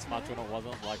struggling as much when it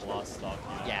wasn't like last stock. You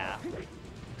know? Yeah.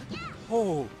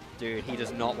 Oh, dude, he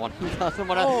does not want. He doesn't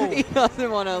want to. He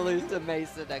doesn't want to lose to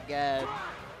Mason again.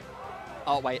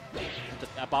 Oh wait.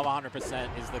 Just above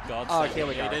 100% is the god. Oh, here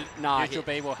we go. Nah, Neutral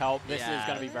B will help. This is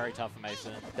going to be very tough for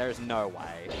Mason. There's no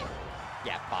way.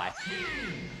 Yeah, bye.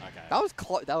 Okay. That was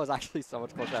that was actually so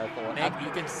much closer than I thought. Nick, you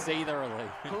can see the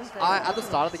relief. At the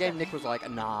start of the game, Nick was like,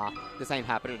 "Nah, this ain't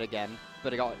happening again."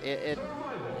 But it got it.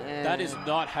 That is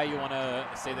not how you want to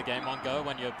see the game on go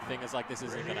when your thing is like, this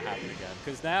isn't going to happen again.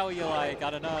 Because now you're like, I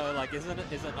don't know, like, is it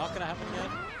not going to happen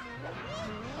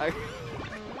again?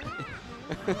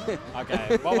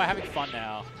 Okay, well, we're having fun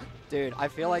now. Dude, I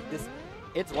feel like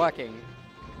it's working.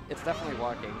 It's definitely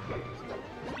working.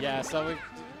 Yeah, so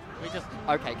we just...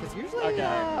 Okay, because usually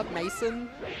Mason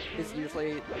is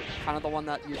usually kind of the one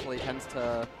that usually tends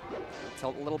to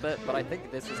tilt a little bit, but I think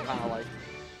this is kind of like...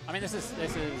 I mean, this is...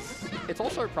 It's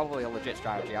also probably a legit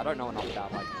strategy. I don't know enough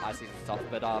about, like, ICs and stuff,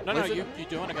 but... No, you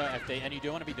do want to go FD, and you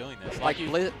do want to be doing this. Like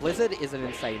Blizzard is an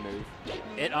insane move.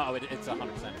 It's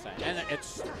 100% insane. And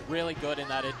it's really good in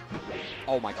that it...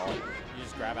 Oh my god. You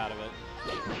just grab out of it.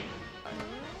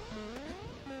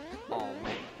 Oh,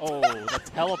 man. Oh, the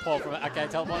teleport from... Okay,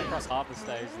 teleporting across half the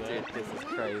stage there. Dude, this is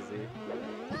crazy.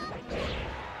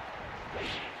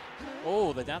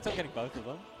 Oh, the down tilt getting both of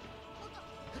them.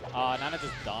 Nana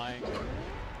just dying.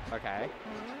 Okay.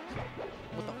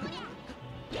 What the...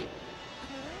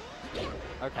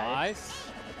 Okay. Nice.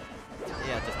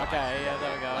 Yeah, just... Okay, yeah,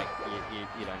 there we go. Like,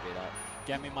 you don't do that.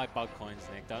 Get me my bug coins,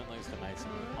 Nick. Don't lose to Mason.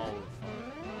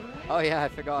 Oh, yeah, I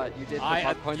forgot. You did the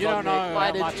bug coins you don't on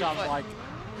know Nick. how much I'm, like...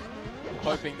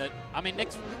 hoping that... I mean,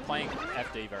 Nick's playing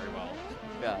FD very well.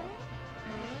 Yeah.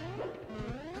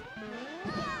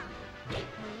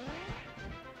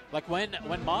 Like, when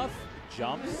Marth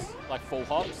jumps, like, full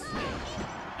hops,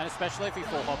 and especially if he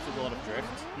full hops with a lot of drift,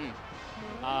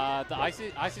 the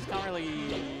Ices can't really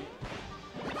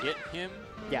hit him.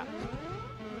 Yeah.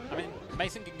 I mean,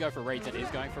 Mason can go for reads and is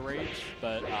going for reads,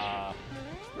 but...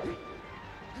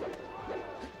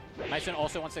 Mason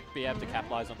also wants to be able to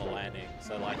capitalize on the landing,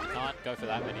 so like you can't go for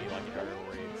that many like aerial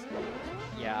reads.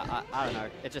 Yeah, I don't know.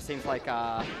 It just seems like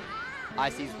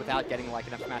Icy's without getting like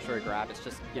enough smash or a grab, it's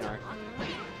just, you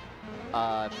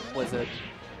know, Blizzard,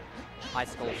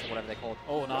 Icicles, or whatever they're called.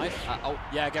 Oh, nice. Oh,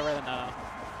 Yeah, get rid of the Nana.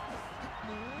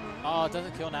 Oh, it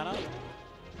doesn't kill Nana?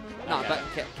 no, Okay. but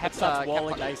It kept starts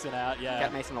walling Mason out, yeah.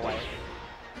 kept Mason away.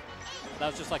 That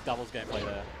was just like doubles gameplay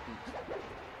there.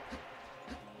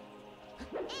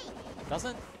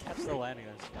 Doesn't catch the landing.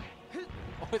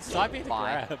 Oh, it's side B to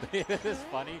Bye. grab. It's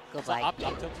funny. It's like up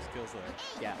tilt just kills there.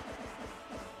 Yeah.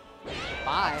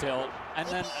 Bye. Tilt. And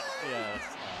then, yeah.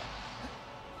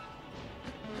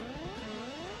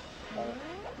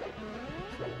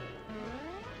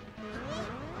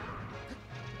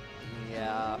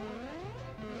 Yeah.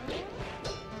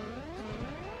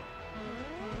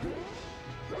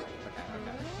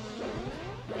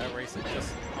 No racing,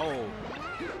 just, oh.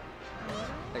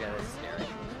 Okay, this is scary.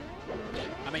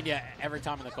 I mean, yeah, every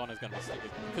time in the corner is going to be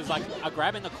stupid. Because, like, a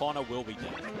grab in the corner will be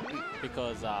dead.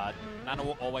 Because Nana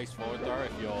will always forward throw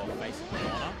if you're facing the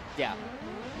corner. Yeah.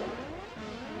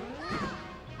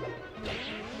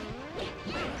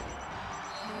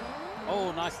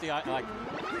 Oh, nice DI. Like,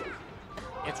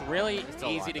 it's really Still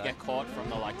easy alive, to though. get caught from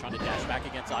the, like, trying to dash back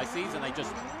against Ices, and they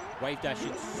just wave dash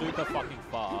in super fucking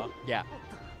far. Yeah.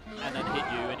 And then hit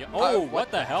you, and you're, Oh, oh, what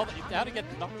what the hell? How to get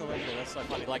knocked a little? That's so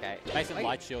funny. Like, Okay. Mason Wait.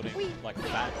 light shielding, like,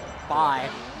 fat. Bye.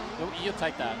 You'll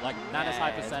take that. Like, Nana's Yeah, high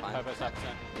it's percent, fine. Popo's high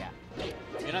percent. Yeah.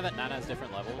 You know that Nana has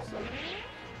different levels?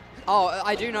 Oh,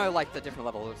 I do know like the different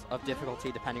levels of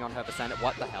difficulty depending on her percent.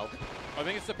 What the hell? I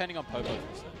think it's depending on Popo's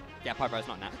percent. Yeah, Popo's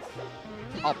not Nats.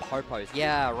 Oh, Popo's.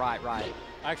 Yeah, right.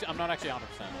 Actually, I'm not actually 100%.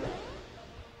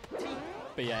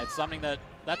 But yeah, it's something that,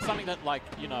 that's something that, like,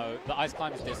 you know, the Ice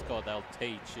Climbers Discord they'll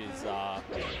teach is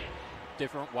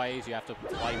different ways you have to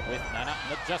play with Nana.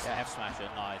 Not just F smash it,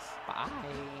 nice. Bye.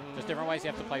 Just different ways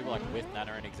you have to play like with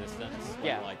Nana in existence.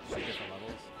 Yeah. Like two different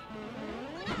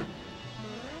levels.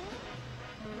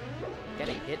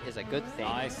 Getting hit is a good thing.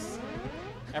 Nice.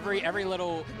 Every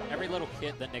little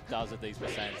hit that Nick does at these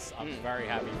percents, I'm very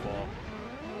happy for.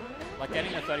 Like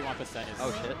getting the 31% is.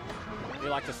 Oh shit. We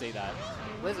like to see that.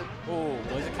 Blizzard. Oh,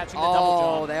 Blizzard catching the double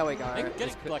jump. Oh, there we go. Nick getting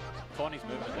This could- like Corny's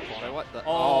movement in the corner. Wait, what the?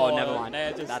 Oh, Oh, never mind.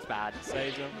 Nair just That's bad.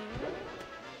 saves him.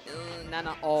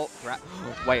 Nana. Oh, crap.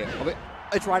 Wait.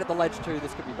 It's right at the ledge too.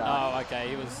 This could be bad. Oh, okay.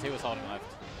 He was holding left.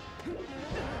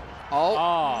 Oh.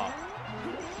 Oh.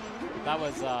 That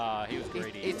was he was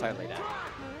greedy. He's totally dead.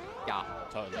 Yeah.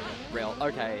 Totally. Real.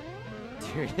 Okay.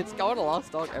 Dude, it's going to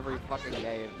last dog every fucking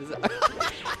game. This is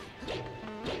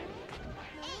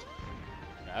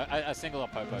A single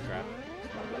up Popo grab.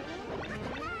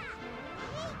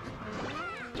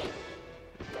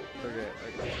 okay.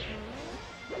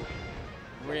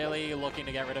 Really looking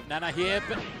to get rid of Nana here,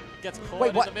 but gets caught Wait,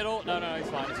 in what? the middle. No, he's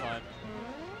fine, he's fine.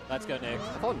 Let's go, Nick.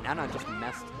 I thought Nana just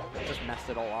messed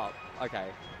it all up. Okay.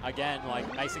 Again,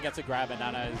 like, Mason gets a grab and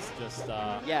Nana is just,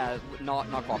 Yeah, not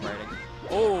cooperating.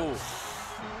 Oh!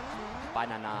 Bye,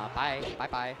 Nana. Bye.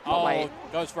 Bye. Oh, wait.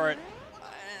 goes for it.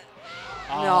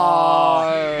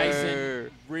 No.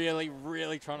 Mason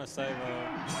really trying to save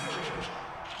her.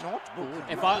 Not good.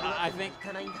 If I think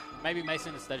maybe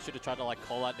Mason instead should have tried to like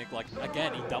call out Nick. Like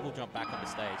again, he double jumped back on the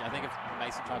stage. I think if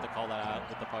Mason tried to call that out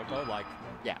with the Popo, like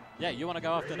yeah, you want to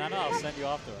go after Nana, I'll send you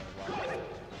after her. Like,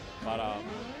 but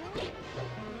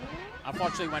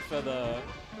unfortunately went for the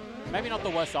maybe not the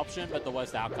worst option, but the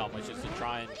worst outcome, which is to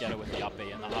try and get it with the up B,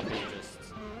 and the up B just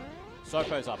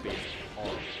Sopo's up B is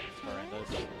horrible. It's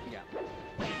horrendous. Yeah.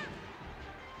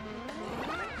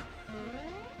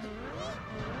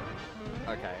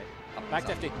 Okay. Back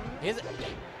to FD. Here's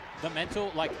the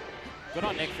mental, like, good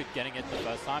on Nick for getting it the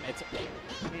first time. It's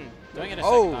doing it a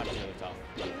second time is really tough.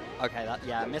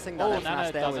 Okay, missing that Oh, F smash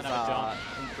Nana there was doesn't have a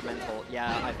jump. incremental.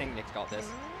 Yeah, I think Nick's got this.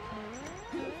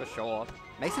 For sure.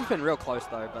 Mason's been real close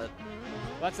though, but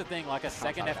That's the thing, like a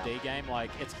second shut FD game,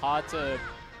 like, it's hard to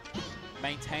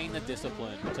maintain the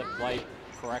discipline to play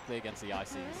correctly against the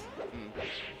ICs.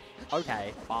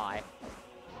 okay, bye.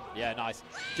 Yeah, nice.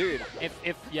 Dude, If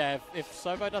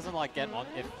Sobo doesn't like get on,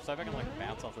 if Sobo can like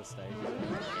bounce off the stage.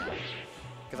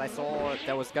 because I saw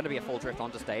there was going to be a full drift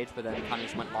onto stage, but then kind of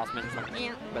just went last minute, just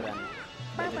like, but then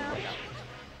it didn't work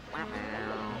out.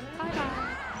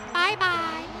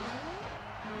 Bye-bye.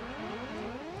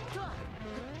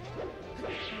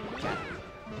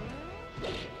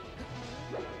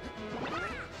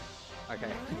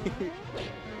 Okay.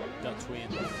 The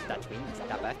twins. That twins,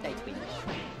 that birthday twins.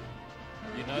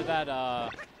 You know that,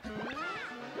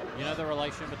 you know the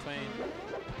relation between,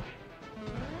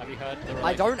 have you heard the relation?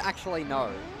 I don't actually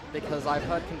know. Because I've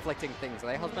heard conflicting things. Are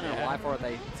they husband and Yeah. wife, or are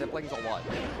they siblings, or what?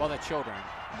 Well, they're children,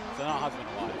 so they're not husband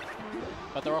and wife.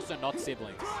 But they're also not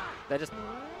siblings. They're just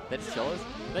chillers?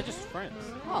 They're just friends.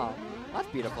 Oh, that's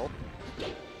beautiful.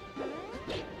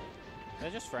 They're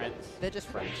just friends. They're just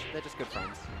friends. They're just good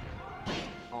friends.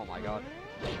 Oh my god.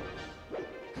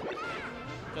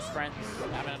 Just friends,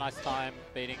 having a nice time,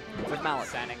 beating With mallet.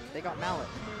 Sanic. They got mallet.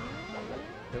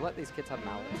 They let these kids have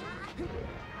mallet.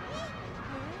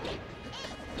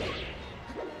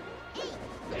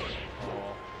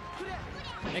 Oh.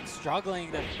 Nick's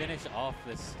struggling to finish off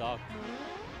this stock.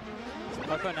 Is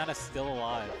Coco Nana still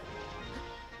alive?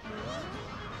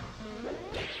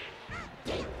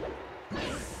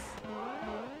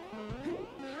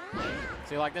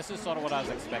 See, like, this is sort of what I was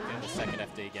expecting in the second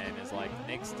FD game, is like,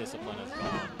 Nick's discipline has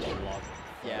gone a lot.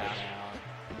 Yeah.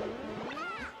 Down.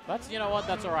 That's, you know what,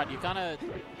 that's alright. You kind of,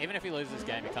 even if you lose this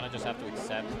game, you kind of just have to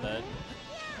accept that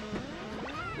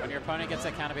when your opponent gets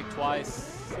their counter pick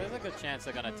twice, there's a good chance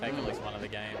they're going to take at least one of the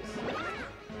games.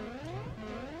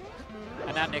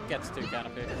 And now Nick gets 2 counter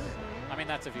picks. I mean,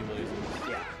 that's if he loses.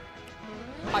 Yeah.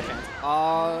 High chance.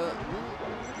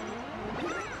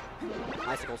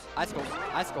 Icicles. Icicles.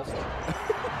 Icicles.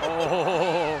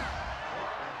 Oh!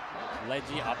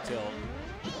 Ledgy up tilt.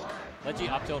 Ledgy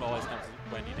up tilt always comes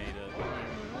when you need it.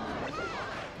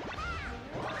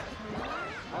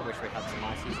 I wish we had some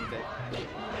ices in Vic.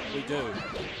 We do.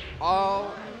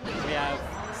 Oh. We have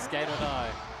Skate or Die.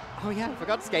 Oh yeah, I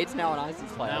forgot Skate's now an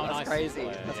Ices player. Now an That's Ices crazy.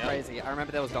 player, That's yep. crazy. I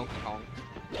remember there was Donkey Kong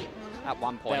at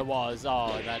one point. There was.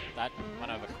 Oh, that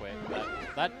went over quick.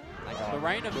 That My God. the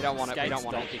reign of We don't want it. We Skate's don't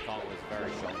want Donkey Kong was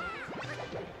very short.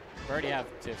 We already have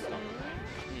Tiff's Donkey Kong.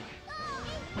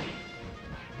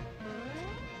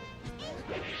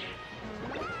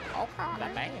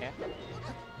 That man.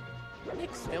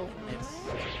 Nick's still in this.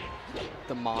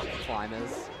 The Mark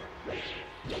Climbers.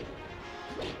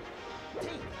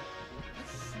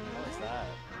 What is that?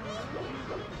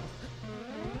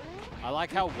 I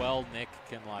like how well Nick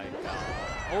can, like...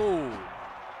 oh!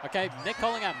 Okay, Nick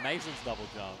calling out Mason's double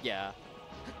jump. Yeah.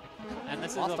 And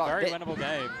this is Last a stock. very winnable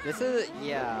game. This is,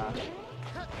 yeah.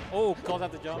 Oh, calls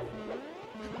out the jump.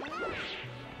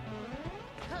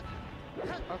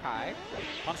 Okay.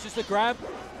 Punishes the grab.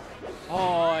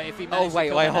 Oh, if he Oh, manages to wait,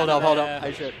 kill wait, the hold Nana up, hold there. up.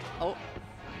 I should. Oh.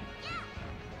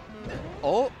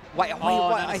 Oh, wait, Oh,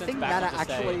 wait, Nana I sends think back Nana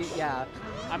onto actually, stage. yeah.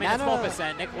 I mean, Nana- it's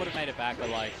 4%. Nick would have made it back, but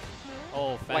like...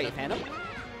 oh, Phantom. Wait, Phantom?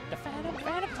 The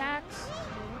Phantom tax.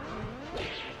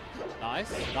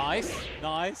 Nice, nice,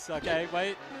 nice. Okay,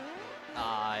 wait.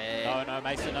 No, no,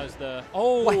 Mason knows the...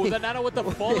 oh, Wait. the Nana with the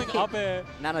falling up air.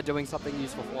 Nana doing something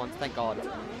useful for once, thank God.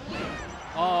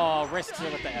 Oh, risks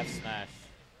it with the F smash.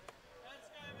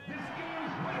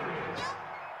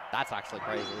 That's actually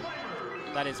crazy.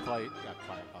 That is quite...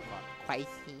 Crazy.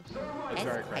 It's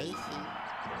very crazy.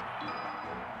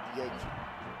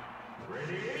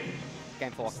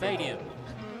 Game 4. Stadium.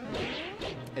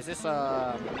 Is this,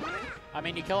 I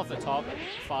mean, you kill off the top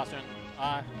faster.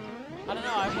 I don't know.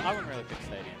 I wouldn't really pick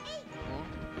Stadium.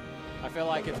 I feel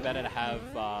like it's better to have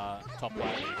top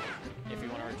lane if you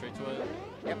want to retreat to it.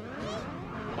 Yep.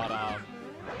 But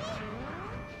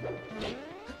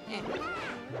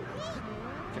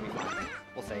Should be fine.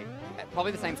 We'll see.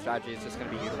 Probably the same strategy is just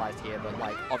going to be utilized here, but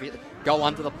like, obviously, go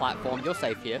under the platform. You're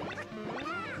safe here.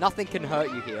 Nothing can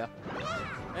hurt you here.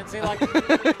 and see, like,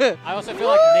 I also feel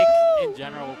like Nick in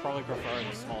general will probably prefer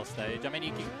the smaller stage. I mean,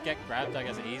 you can get grabbed, I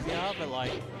guess, easier, but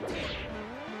like,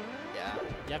 Yeah.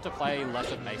 you have to play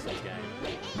less of Mason's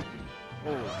game.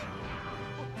 Ooh.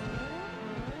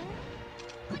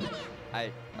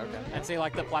 Okay. And see,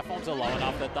 like, the platforms are low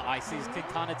enough that the Ices can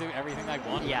kind of do everything they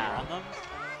want Yeah. on them.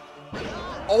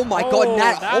 Oh my God,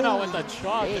 Nana holy with the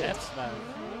charge shit. F smash.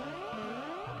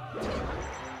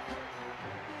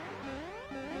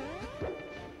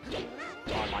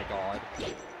 Oh my God.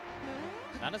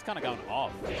 Nana's kind of going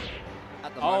off.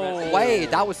 At the Oh. moment. Wait,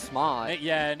 that was smart. Nick,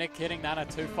 yeah, Nick hitting Nana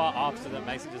too far up so that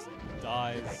Mason just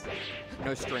dies.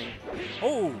 No string.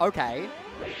 Oh, Okay.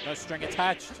 no string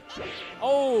attached.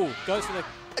 Oh, goes for the...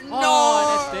 No!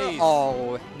 Oh, and SDs.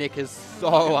 Oh, Nick is so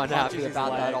Punches unhappy his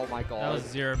about that. leg. Oh my God. That was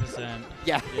 0%.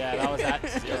 Yeah. Yeah, that was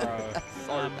at 0.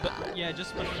 So But bad. yeah,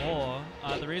 just before,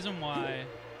 the reason why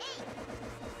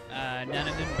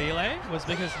Nana didn't belay was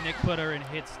because Nick put her in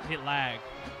hit lag.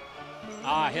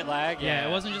 Ah, hit lag. Yeah,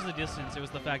 it wasn't just the distance; it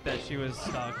was the fact that she was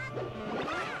stuck.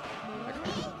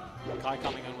 Kai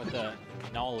coming in with the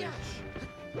knowledge.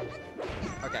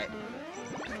 Okay.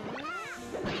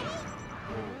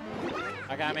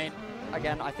 Okay, I mean,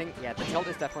 again, I think, yeah, the tilt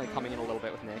is definitely coming in a little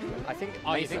bit with Nick. I think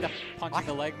Oh, you Mason... think the punching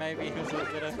the leg maybe was a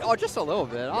bit of... Oh, just a little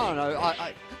bit. I don't know.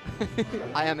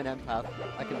 I am an empath.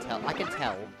 I can tell. I can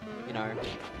tell, you know.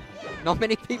 Not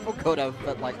many people could have,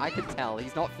 but, like, I can tell.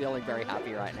 He's not feeling very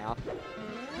happy right now.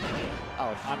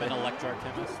 Oh, shit. I'm an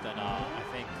electrochemist, and I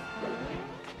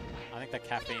think the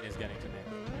caffeine is getting to me.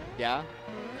 Yeah?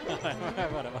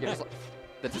 Whatever. You're just like,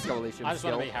 the Disco Elysium I just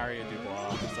skill. want to be Harriet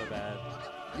Dubois so bad.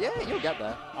 Yeah, you'll get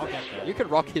there. I'll get there. You could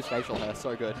rock his facial hair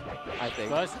so good, I think.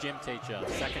 First gym teacher,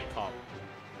 second cop,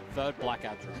 third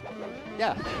blackout drunk.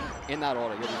 Yeah, in that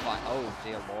order, you'll be fine. Oh,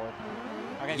 dear lord.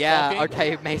 Okay, Yeah, stalking.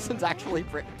 okay, Mason's actually...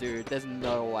 Dude, there's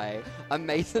no way. A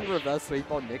Mason reverse sweep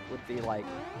on Nick would be, like,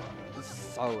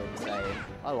 so insane.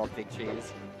 I love Big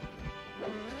Cheese.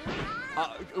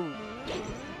 Ooh.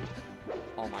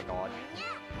 Oh my god.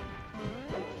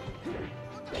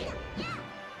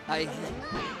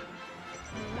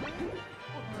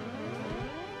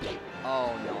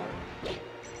 Oh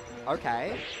no.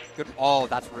 Okay. Good. Oh,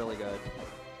 that's really good.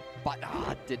 But,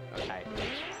 okay.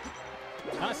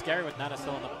 It's kind of scary with Nana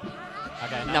still in the...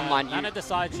 Okay, Never mind, Nana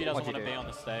decides she doesn't what'd want you to do? be on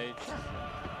the stage.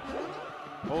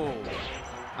 Oh.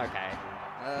 Okay.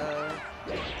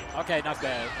 Okay, nice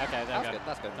bear. Okay, there we That's go. good,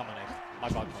 that's good. Come on, Nick. My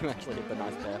bug. You actually hit the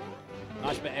nice bear.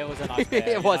 Nice bear. It was a nice bear.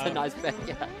 It was you a know? nice bear,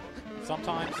 yeah.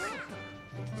 Sometimes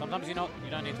you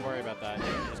don't need to worry about that. You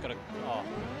just gotta... Oh.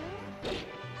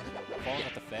 Falling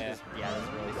at the fair. Yeah,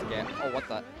 that's really scary. Oh, what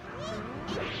the?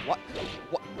 What?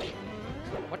 What?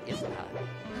 What is that?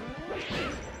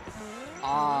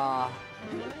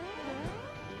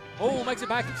 Oh, makes it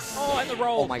back. Oh, and the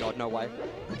roll. Oh my god, no way.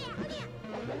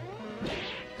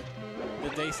 The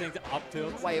desync up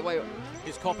tilt. Wait.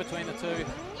 He's caught between the two.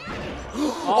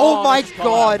 Oh my just got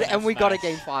god, out and we got a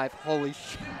smash. game 5. Holy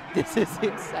shit. This is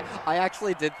insane. I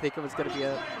actually did think it was going to be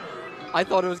I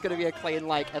thought it was going to be a clean,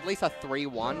 like, at least a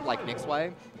 3-1, like Nick's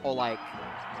way. Or like...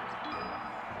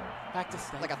 Back to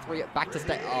stage. Like a 3... Back to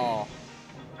state. Oh.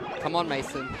 Come on,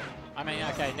 Mason. I mean,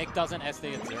 okay, Nick doesn't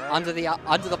SD at 0. Under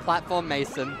the platform,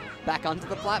 Mason. Back onto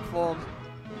the platform.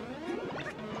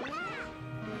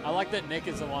 I like that Nick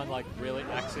is the one, like, really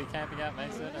actually camping out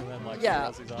Mason and then, like, Yeah.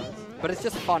 rolls his eyes. But it's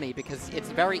just funny because it's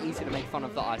very easy to make fun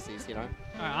of the ices, you know?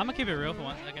 Alright, I'm gonna keep it real for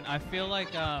 1 second. I feel like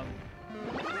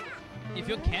if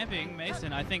you're camping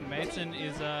Mason, I think Mason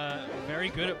is very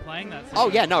good at playing that system. Oh,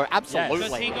 yeah, no, Because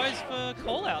absolutely. he goes for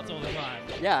call-outs all the time.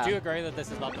 Yeah. Do you agree that this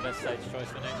is not the best stage choice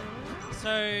for Nick?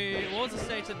 So, what was the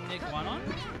stage that Nick won on?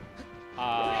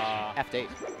 FD.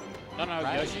 No,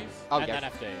 Right? Yoshi's Oh, and Yoshi.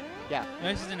 then FD. Yeah.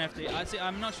 Yoshi's in FD.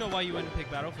 I'm not sure why you wouldn't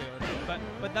pick Battlefield,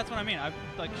 but that's what I mean.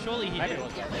 Surely he Maybe did. it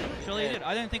was bad. Surely he did.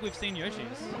 I don't think we've seen Yoshi's.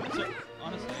 So,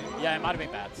 honestly, Yeah, it might have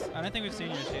been Bats. I don't think we've seen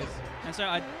Yoshi's. And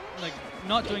so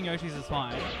not doing Yoshi's is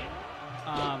fine.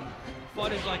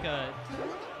 FOD is like a...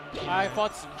 I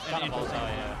thought kind of also,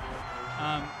 interesting.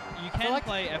 yeah. You can like-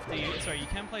 play you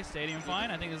can play Stadium fine.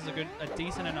 I think this is a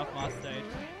decent enough master stage.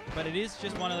 But it is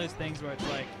just one of those things where it's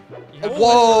like... You have to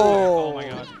Whoa! oh my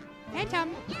god.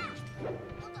 Phantom.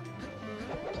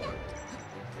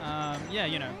 Yeah,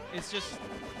 you know, it's just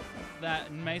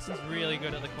that Mason's really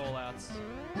good at the call-outs.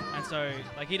 And so,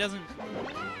 like, he doesn't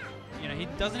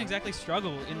exactly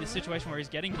struggle in this situation where he's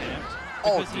getting camped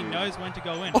because he dude. knows when to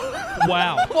go in.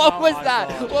 Wow. What Oh was my that?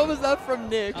 God. What was that from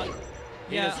Nick?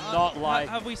 He does not like...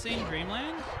 Have we seen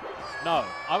Dreamland? No,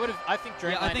 I think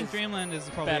Dreamland Yeah, I think is Dreamland is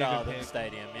probably a better good than pick.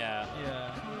 Stadium, yeah.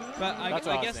 Yeah. But I That's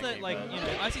what I was guess that, thinking, like, but- you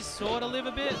know, Icy sort of live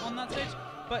a bit on that stage,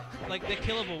 but, like, they're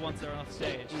killable once they're off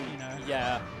stage, you know?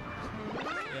 Yeah.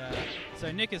 Yeah.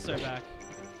 So Nick is so back.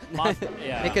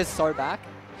 Yeah. Nick is so back.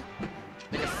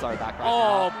 Nick is so back right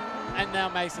Oh, and now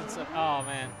Mason's... Oh,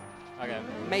 man. Okay.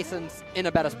 now. Mason's in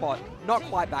a better spot. Not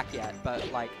quite back yet, but,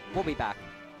 like, we'll be back.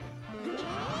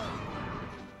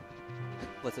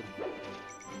 Listen.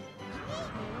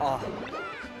 Oh.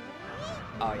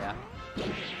 Oh, yeah.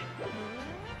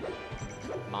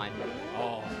 Mine.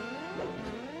 Oh.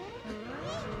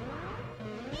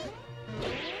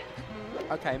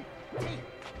 Okay.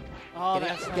 Oh,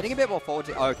 Getting a bit more forward.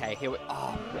 Okay, here we...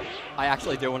 Oh. I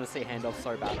actually do want to see handoffs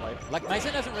so badly. Like,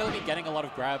 Mason hasn't really been getting a lot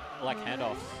of grab, like,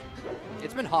 handoffs.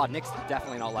 It's been hard. Nick's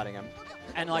definitely not letting him.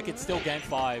 And, like, it's still game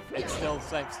 5. It's still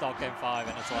same stock game 5,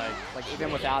 and it's like... Like,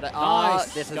 even without it.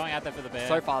 Nice! This is... Going out there for the bear.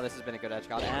 So far, this has been a good edge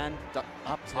guard. And...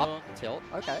 Up tilt. Up tilt.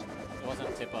 Okay. It wasn't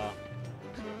a tipper.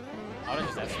 I would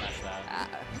have just F-smashed that.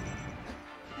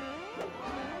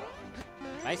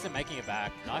 Mason making it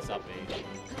back. Nice up B.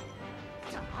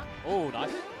 Oh,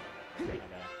 nice.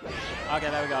 Okay,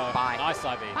 there we go. Bye. Nice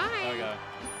side B. Bye. There we go.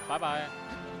 Bye-bye.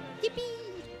 Yippee.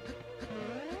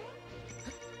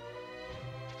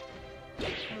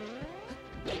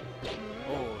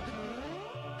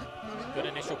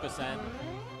 special percent.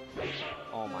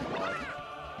 Oh my god.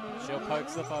 Shield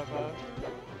pokes the Popo.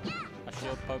 A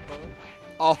shield Popo.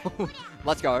 Oh,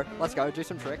 let's go. Let's go. Do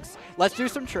some tricks. Let's do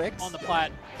some tricks. On the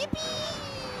plat. Yippee!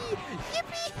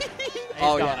 Yippee! He's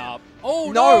Oh, going yeah. up.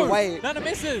 Oh, No, no! wait. None of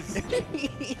misses.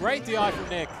 Great DI from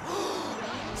Nick.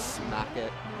 Smack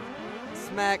it.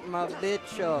 Smack my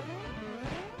bitch up.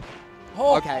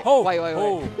 Oh, Okay. Oh, Wait.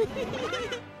 oh.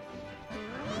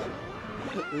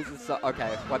 This is so.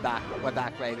 Okay, we're back. We're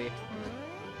back, baby.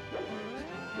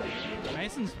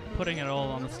 Mason's putting it all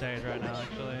on the stage right now,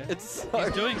 actually. It's so.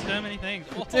 He's doing so many things.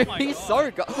 Oh Dude, my he's god.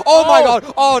 so good. Oh my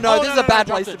god. Oh no, Oh, this is a bad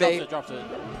place dropped to it, be. dropped it.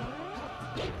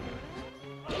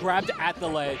 Grabbed at the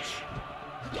ledge.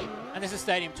 And this is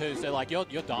Stadium 2, so like you're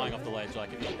dying off the ledge. Like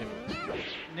if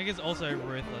Nick is also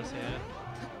ruthless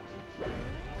here.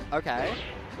 Okay.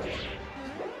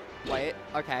 Wait.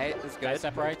 Okay, this is Okay, good.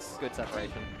 separates. Good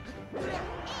separation.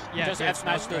 Yeah, Just good. F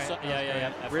smash That's this. great. Yeah.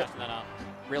 That's F Re- smash that up.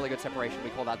 Really good separation. We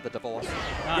call that the divorce. great.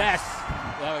 Nice. Yes.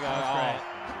 There we go. That's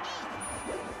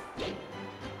Oh.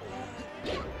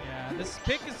 Yeah, this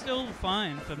pick is still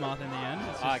fine for Marth in the end.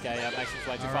 It's just, Okay, yeah, makes sense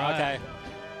way too All far. right.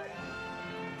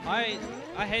 Okay.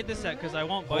 I hate this set because I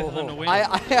want both of them to win.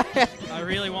 I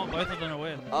really want both of them to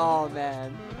win. Oh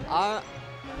man.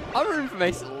 I'm rooting for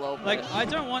Mason a little bit. Like, I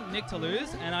don't want Nick to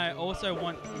lose, and I also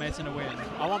want Mason to win.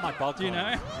 I want my bug. Do you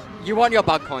know? You want your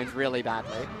bug coins really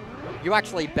badly. You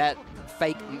actually bet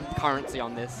fake currency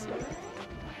on this.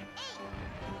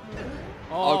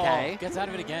 Oh, Okay. Gets out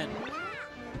of it again.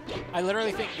 I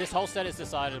literally think this whole set is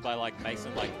decided by like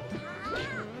Mason. Like,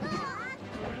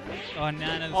 Oh,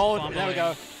 Nana's oh, fumbling. there we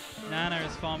go. Nana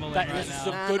is fumbling That, right this is now.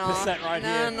 some good Nana, percent right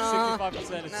here. Nana,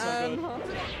 65%. It's so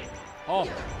good. Oh,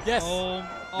 yes. Oh,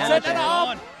 Nana set dead. Nana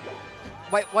on.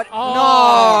 Wait, what? Oh.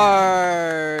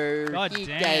 No! God He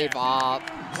damn. gave up.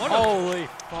 What a, Holy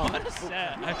fuck. what a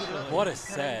set, actually. What a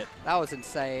set. That was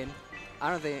insane.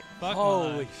 I don't think. Fuck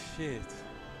Holy my. shit.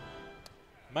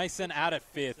 Mason out at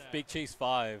 5th. Big Cheese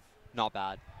 5. Not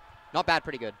bad. Not bad,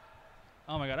 pretty good.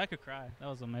 Oh my god, I could cry. That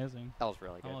was amazing. That was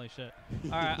really good. Holy shit.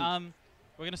 Alright,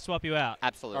 we're going to swap you out.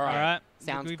 Absolutely. All right. Alright?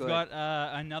 Sounds We've good. got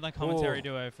another commentary Ooh.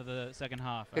 duo for the second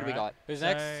half. Who do we alright? got? Who's So,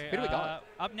 next? Who do we got?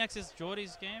 Up next is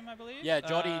Geordie's game, I believe. Yeah,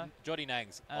 Geordie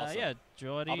Nangs. Awesome. Yeah,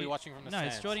 Geordie. I'll be watching from the No,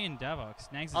 stands. it's Geordie and Davox.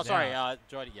 Nangs is Oh, sorry. out.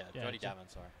 Geordie, yeah. Yeah, Geordie just-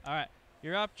 Davin, sorry. Alright,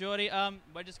 you're up, Geordie.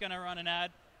 We're just going to run an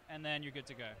ad, and then you're good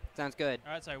to go. Sounds good.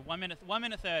 Alright, so 1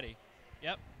 minute 30.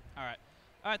 Yep. Alright.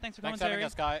 Alright, thanks for Thanks for having commentary.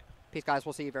 us, Guy. Peace, guys.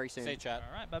 We'll see you very soon. See you, chat.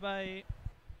 Alright, bye-bye.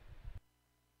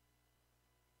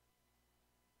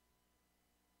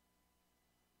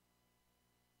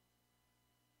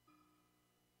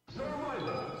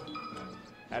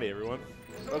 Howdy everyone.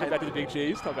 Welcome back to the Big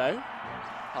Cheese, Top A.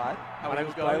 Hi. My name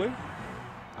is Bailey.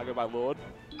 I go by Lord.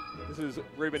 This is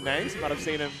Ruben Nangs. You might have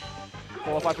seen him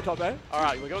qualify for Top A. All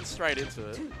right, we're going straight into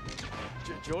it.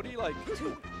 Geordie, like,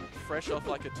 fresh off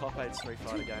like a top 8 Street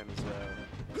Fighter game as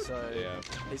well. So Yeah.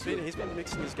 he's been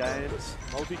mixing his games.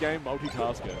 Multi-game,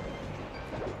 multitasker.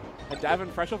 And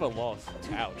Davin fresh off a loss.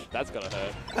 Ouch, that's gotta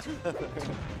hurt.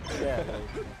 Yeah.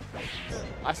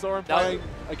 I saw him playing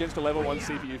against a level 1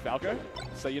 CPU Falco,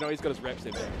 so you know he's got his reps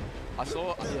in there. I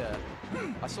saw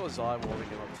Zai warming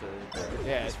him up to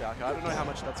Yeah. this Falco. I don't know how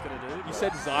much that's going to do. You but-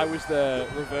 said Zai was the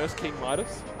reverse King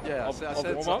Midas? yeah, of I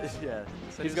said warm-ups? yeah.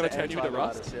 So He's gonna turn you into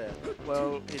Rust? Yeah.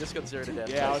 Well, he just got 0 to death.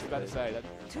 Yeah, I was about to say,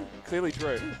 that's clearly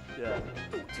true. Yeah.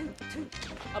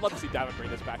 I'd love to see Davin bring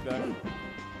this back though.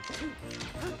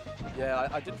 Yeah,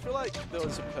 I did feel like there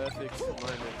was a perfect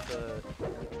moment for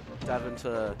Davin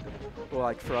to, or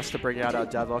like for us to bring out our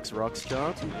Davox Rocks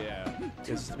jump. Yeah. It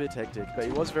was just a bit hectic, but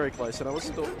he was very close, and I was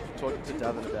still talking to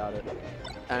Davin about it,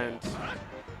 and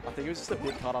I think it was just a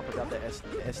bit caught up about the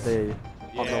SD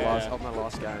on the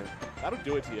last game. That'll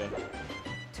do it to you.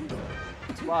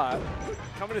 But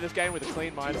coming to this game with a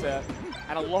clean mindset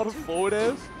and a lot of forward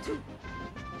airs,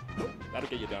 that'll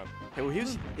get you done. Well,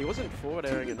 he wasn't forward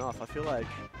airing enough. I feel like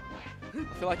he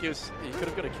could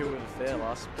have got a kill with a fair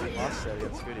last set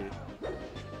against Goody.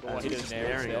 Well, And he he did was nair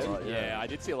nairing a instead. lot, Yeah, I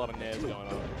did see a lot of nairs going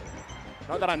on.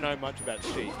 Not that I know much about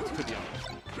sheep, to be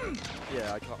honest.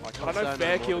 Yeah, I can't But I say know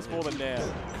fair more kills than more him. than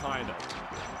nair, kind of.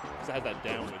 Because it has that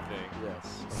downward thing.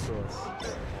 Yes, of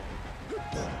course.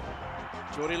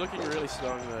 Geordie looking really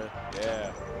strong there.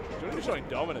 Yeah. Jordan showing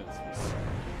dominance.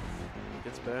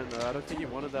 Gets burned though. I don't think he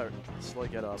wanted that slow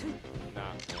get up.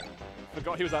 Nah.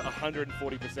 Forgot he was at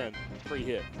 140%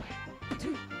 pre-hit.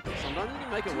 Sometimes you can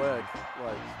make it work,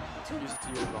 like use it to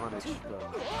your advantage.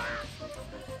 But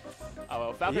Oh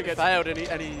well, Falco he gets failed and he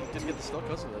didn't get the stock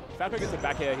because of it. Falco gets a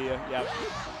back air here. Yep.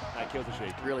 That kills the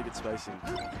Sheik. Really good spacing.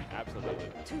 Absolutely.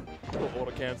 Little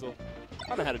auto cancel.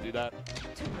 I know how to do that.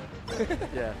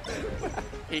 Yeah.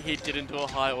 he didn't do a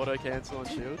high auto cancel on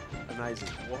shield. Amazing.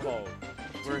 Whoa.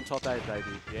 We're in top 8, baby.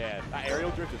 Yeah, that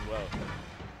aerial drift as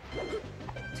well.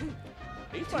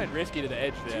 He's playing risky to the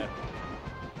edge there.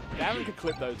 Gavin could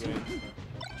clip those wins.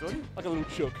 Jordy? Like a little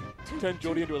chook. Turn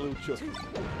Jordy into a little chook.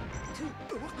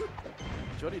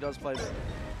 Jordy does play.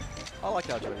 I like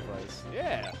how Jordy plays.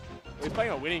 Yeah. He's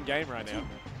playing a winning game right now.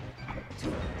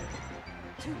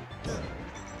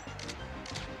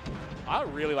 I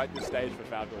really like this stage for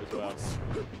Falco as well.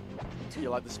 You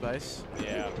like the space?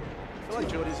 Yeah. I feel like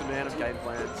Jordy's a man of game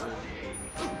plans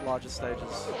and larger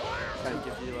stages can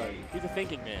give you like... He's a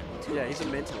thinking man. Yeah, he's a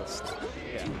mentalist,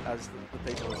 Yeah. as the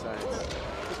people are saying.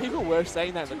 The people were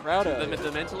saying that in the crowd earlier. The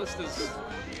mentalist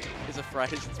is a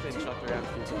phrase that's been chucked around a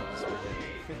few times this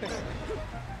weekend.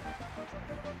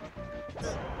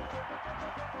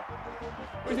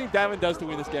 What do you think Davin does to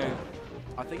win this game?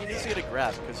 I think he needs to get a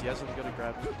grab because he hasn't got a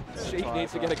grab. Sheik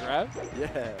needs to get a grab?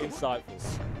 Yeah.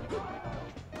 Insightful.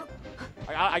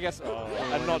 I guess,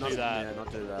 I'd not do that. Yeah,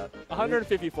 not do that.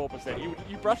 154%.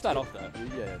 You brushed that off though.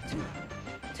 Yeah.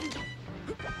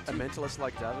 A mentalist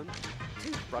like Davin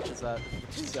brushes that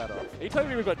off. Are you telling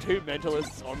me we've got 2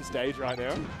 mentalists on stage right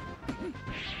now?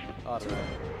 I don't know.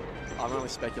 I'm only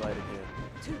speculating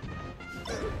here.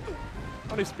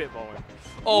 Only spitballing.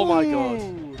 Oh my Ooh. god.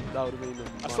 That would have been the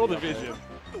I saw the money up vision.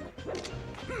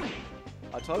 there.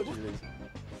 I told you this.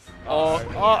 Oh,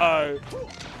 uh-oh.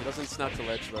 He doesn't snap to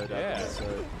ledge though, Davin, Yeah. so...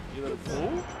 You little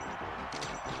fool.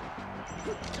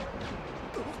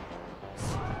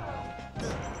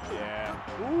 Yeah.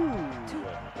 Ooh.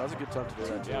 That was a good time to do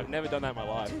that too. Yeah, I've never done that in my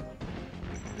life.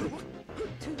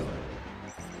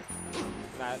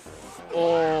 That.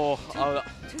 Oh,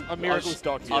 a miracle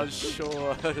stock here. I was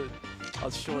sure. I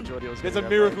was sure Jordy was. There's gonna a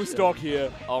grab miracle that. stock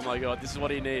here. Oh my god, this is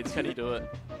what he needs. Can he do it?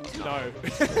 No.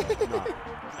 No.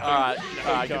 Alright,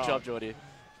 good can't. job, Jordy.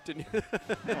 Didn't you?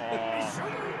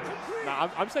 Nah,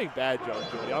 I'm saying bad job,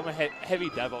 Jordy. I'm a heavy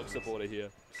Davox supporter here.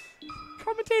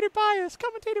 Commentator bias,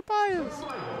 commentator bias.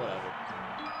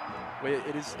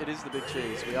 Whatever. It is the big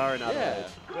cheese. We are in Adelaide. Yeah,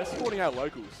 we're supporting our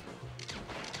locals.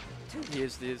 He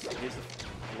is the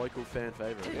local fan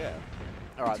favourite. Yeah.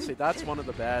 Alright, see, that's one of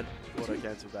the bad auto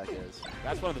cancel back airs.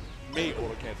 That's one of the me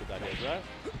auto cancel that is, right?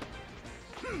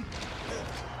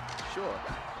 Sure.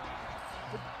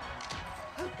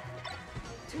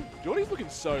 Jordy's looking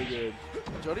so good.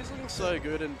 Jordy's looking so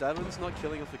good, and Davin's not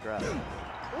killing off the grab.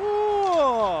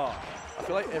 Oh! I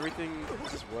feel like everything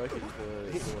is working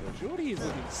for Jordan. Jordy is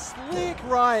looking slick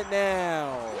right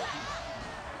now.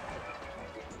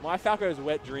 My Falco's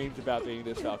wet dreams about being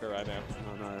this Falco right now.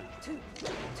 Oh no.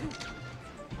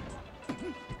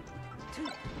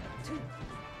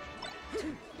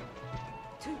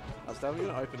 I was definitely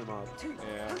going to open him up.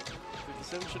 Yeah.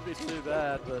 57 shouldn't be too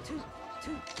bad, but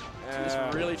he's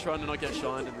really trying to not get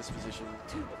shined in this position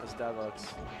as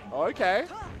Davox. Okay.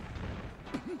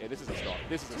 Yeah, this is a start.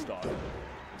 This is a start.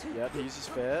 Yep, he uses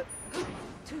fair.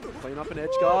 Clean up an edge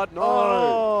guard. No!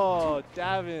 Oh,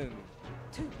 Davin.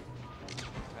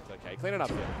 That's okay. Clean it up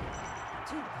here.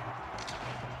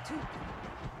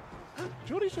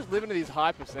 Jordy's just living to these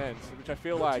high percents, which I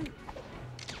feel like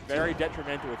very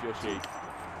detrimental if you're Sheik.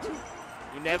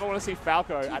 You never want to see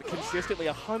Falco at consistently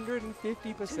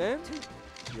 150%.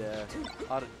 Yeah.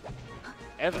 I don't,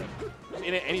 Ever.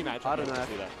 In any match. I don't know.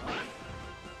 See that.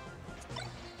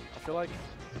 I feel like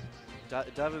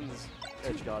Davin's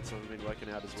edge guards haven't been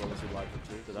working out as well as he'd like them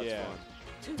to, but that's Yeah.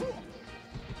 fine.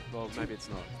 Well, maybe it's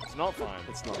not. It's not fine.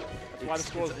 It's not. That's why the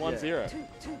score is 1-0.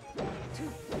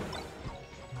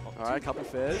 Alright, couple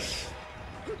fairs.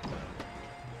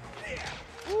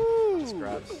 Ooh. Nice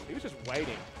grabs. He was just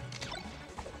waiting.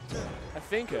 A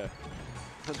thinker.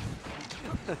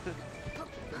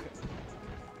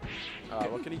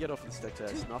 What can he get off the stick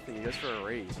test? Nothing. He goes for a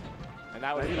read. And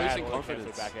that was Maybe bad losing auto cancel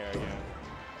confidence. back air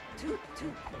again.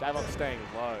 Davok staying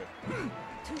low.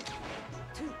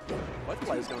 Both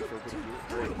players going for a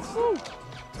good reads. Woo.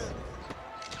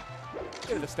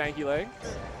 Look at the stanky leg.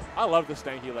 I love the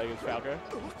stanky leg as Falco,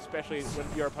 especially when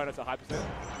your opponent's a high percent.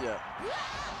 Yeah.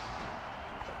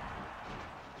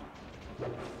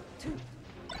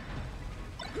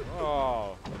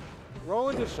 Oh.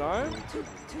 Rolling to shine. Down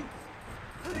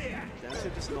two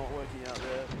just not working out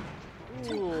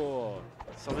there. Ooh.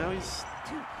 Somehow he's...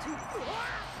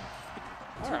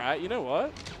 Alright, you know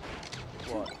what?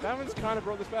 What? Davin's kind of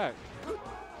brought this back.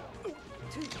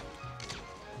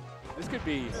 This could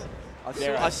be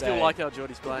I still like how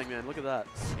Jordy's playing, man. Look at that.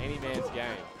 any man's game.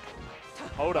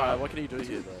 Hold Alright, up. what can he do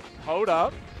here, though? Hold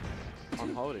up.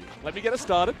 I'm holding. Let me get us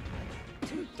started.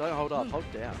 Don't hold up. Hold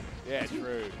down. Yeah,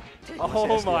 true. Nice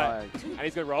Oh my. SDI. And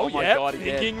he's going to roll. Oh my Yep, God,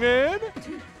 again. thinking man.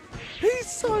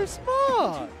 He's so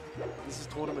smart. This is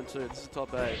tournament 2. This is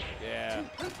top 8. Yeah.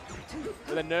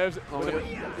 With the nerves. Oh, with the,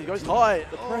 he goes high.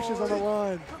 the pressure's on the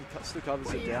line. He still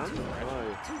covers it down.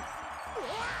 No.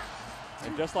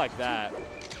 And just like that,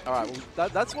 All right. Well,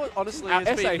 that's what honestly our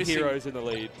has SA been missing. heroes in the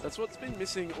lead. That's what's been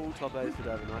missing all top 8 for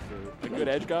Davin, I feel. A good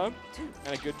edge guard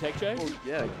and a good tech chase. Well,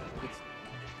 yeah, it's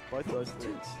both those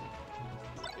things.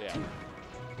 Yeah.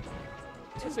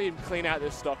 Let's see him clean out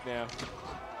this stock now.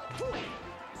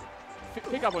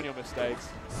 Pick up on your mistakes.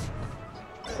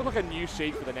 Look like a new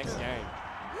sheet for the next game.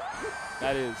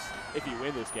 That is, if you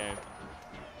win this game.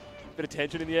 Bit of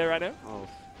tension in the air right now. Oh.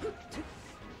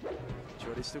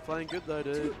 Jordy's still playing good though,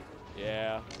 dude.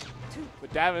 Yeah.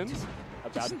 But Davin's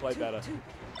about to play better.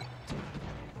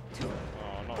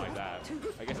 Oh, not like that.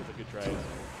 I guess it's a good trade.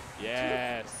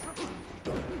 Yes.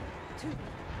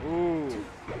 Ooh.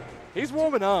 He's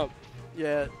warming up.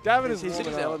 Yeah, Davin is he's in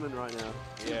his warming up. element right now.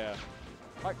 Yeah.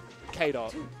 Like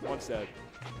K-Dot once said.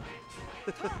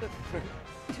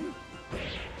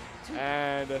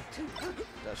 And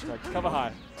cover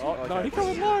high. Oh, Okay. no, he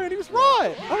covered low and he was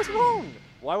right. I was wrong.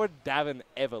 Why would Davin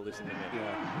ever listen to me?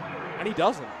 Yeah, And he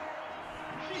doesn't.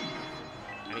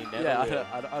 And he never yeah will.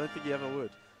 I don't think he ever would.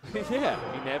 Yeah,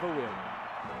 he never will.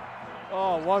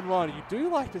 Oh, 1-1. You do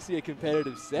like to see a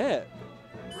competitive set.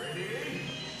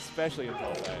 Especially in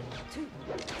top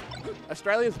 8.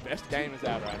 Australia's best game is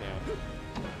out right now.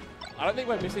 I don't think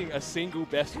we're missing a single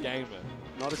best gamer.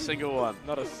 Not a single one.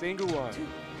 Not a single one.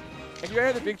 If you're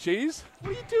out of the big cheese,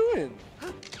 what are you doing?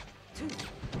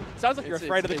 Sounds like you're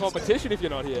afraid of the competition if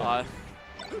you're not here.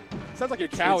 Sounds like you're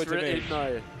a coward to me.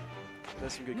 No,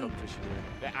 there's some good competition here.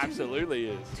 There absolutely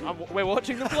is. We're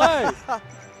watching them play.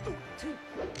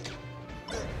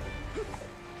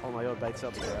 Oh my God, baits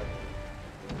up the grab.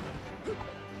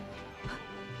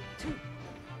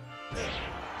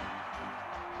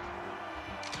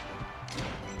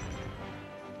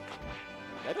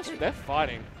 They're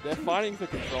fighting. They're fighting for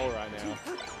control right now.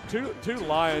 Two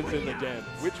lions in the den.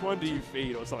 Which one do you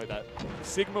feed or something like that?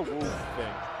 Sigma wolf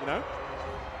thing. You know?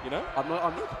 You know? I'm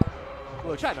not.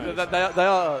 Look, Chat knows. they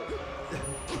are.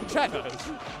 Chat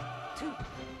knows.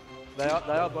 They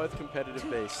are both competitive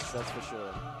beasts. That's for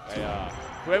sure. They are.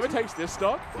 Whoever takes this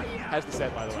stock has the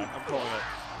set, by the way. I'm calling it.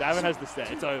 Davin has the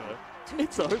set. It's over.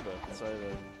 It's over. It's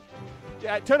over.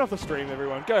 Yeah, turn off the stream,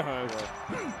 everyone. Go home.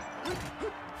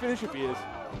 Finish your beers.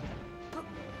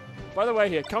 By the way,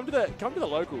 here, come to the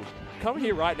local. Come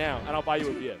here right now, and I'll buy you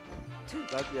a beer.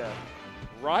 Yeah.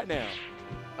 Right now.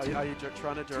 Are you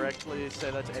trying to directly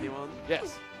say that to anyone?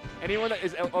 Yes. Anyone that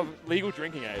is of legal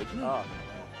drinking age. Oh.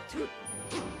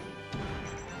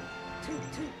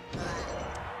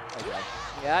 Okay.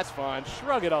 Yeah, that's fine.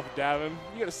 Shrug it off, Davin.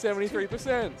 You got a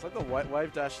 73%. It's like the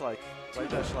wave dash high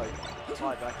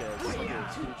back air. It's like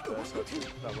a huge burst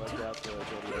that worked out for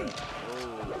Jordy.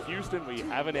 Oh, Houston, we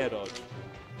have an air dodge.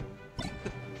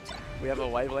 We have a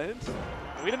waveland.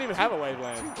 We didn't even have a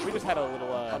waveland. We just had a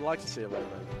little. I'd like to see a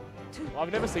waveland. Well,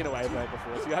 I've never seen a waveland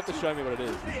before, so you have to show me what it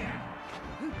is.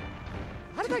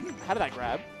 How did that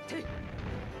grab?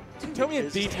 Tell me in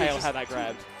detail how that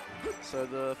grabbed. So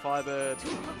the Firebird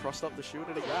crossed up the shield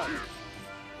and it grabbed.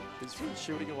 He's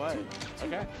shielding away.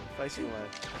 Okay. Facing away.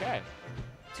 Okay.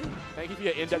 Thank you for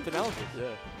your in-depth analysis.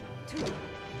 Yeah.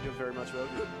 You're very much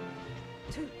welcome.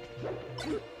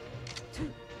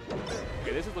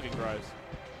 Okay, this is looking gross.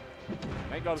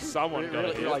 Thank God someone got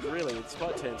it. Really, it's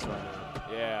quite tense right now.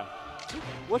 Yeah.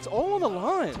 What's all on the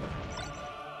line?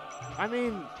 I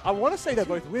mean, I want to say they're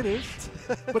both winners,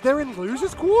 but they're in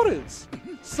losers' quarters.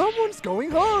 Someone's going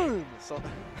home.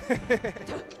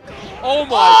 Oh my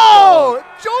God!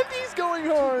 Jonty's going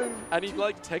home. And he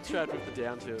tech trapped with the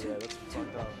down tilt there. That's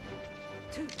fucked up.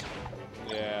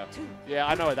 Yeah. Yeah,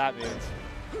 I know what that means.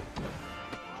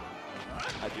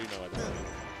 I do know what that means.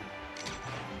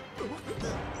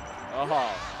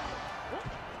 Oh.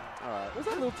 Alright. What's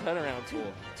that little turnaround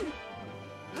for?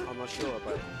 I'm not sure,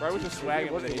 but Bro was just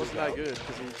swagging with it. It wasn't that good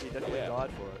because he definitely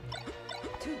died for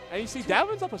it. And you see,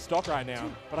 Davin's up a stock right now,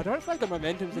 but I don't feel like the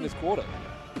momentum's in his quarter.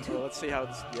 Well, let's see how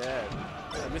it's. Yeah.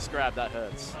 A misgrab, that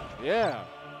hurts. Yeah.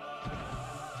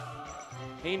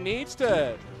 He needs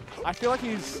to. I feel like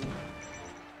he's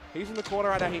in the corner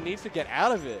right now. He needs to get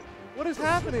out of it. What is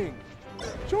happening?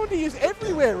 Jonty is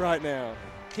everywhere right now.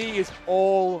 He is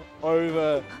all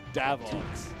over Davox.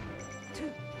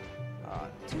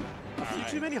 A few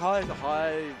too many high.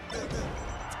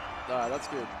 That's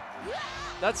good.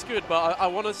 That's good, but I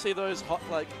want to see those hot,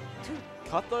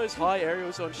 cut those high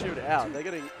aerials on shield out. They're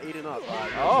getting eaten up.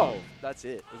 Oh. That's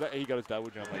it. Was that, he got his double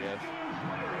jump, I guess.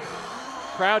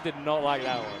 Crowd did not like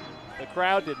that one. The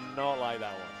crowd did not like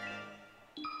that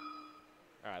one.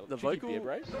 All right, The cheeky vocal- beer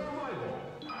break.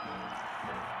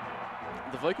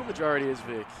 The vocal majority is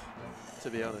Vic, to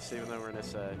be honest, even though we're in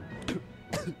SA.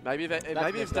 maybe if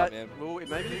messed up, man.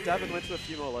 maybe if Davin went to a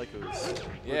few more locals.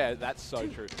 Yeah, that's so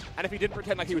true. And if he didn't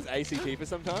pretend like he was ACT for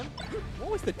some time,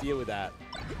 what was the deal with that?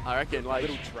 I reckon, like,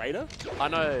 Little traitor? I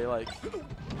know, like,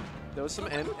 there was some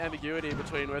ambiguity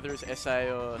between whether it's SA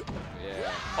or...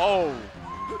 Yeah. Oh!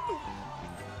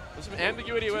 There's some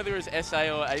ambiguity whether it was SA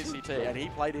or ACT, and he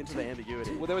played into the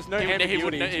ambiguity. Well, there was no He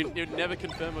ambiguity. would never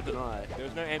confirm or deny. There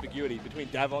was no ambiguity between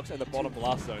Davox and the bottom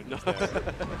blast zone. No.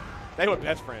 They were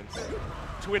best friends.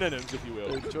 Twinanums, if you will.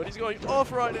 Dude, Jordy's going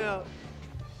off right now.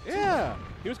 Yeah.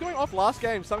 He was going off last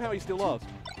game. Somehow he still lost.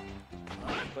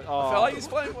 But, oh, I felt like he's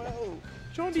playing well.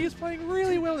 John D is playing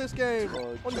really well this game.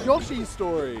 Oh, On Yoshi's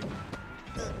story.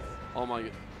 Oh my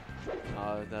god.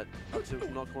 No, that up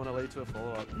to not going to lead to a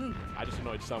follow-up. I just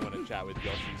annoyed someone in chat with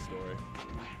Yoshi's story.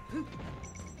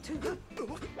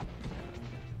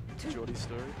 Jordy's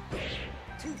story.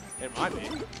 It might be.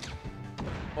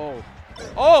 Oh.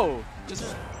 Oh!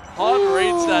 Just hard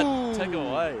reads that take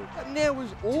away. That nair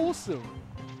was awesome.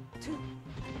 Dude.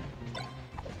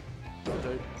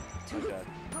 Okay.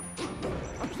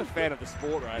 I'm just a fan of the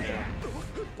sport right now.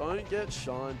 Don't get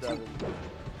shined, Davin.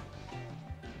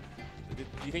 Do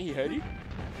you think he heard you?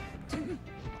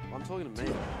 I'm talking to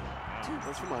me.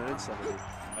 That's for my own sanity.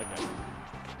 Okay.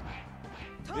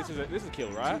 This is a kill,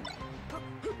 right?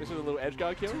 This is a little edge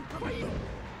guard kill?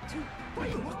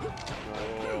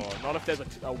 Oh, not if there's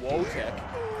a wall tech.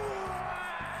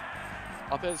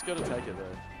 Up air's got to take it,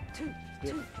 though.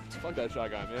 Yeah. Fuck that Shy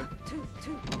Guy, man. Fuck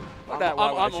I'm, that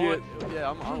white I'm shit. always, yeah,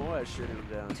 I'm always shooting him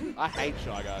down. I hate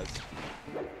Shy Guys.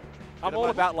 I'm Get all him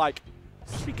about, like,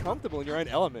 just be comfortable in your own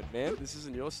element, man. This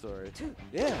isn't your story.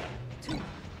 Yeah.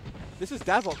 This is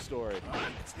Davok's story.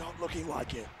 It's not looking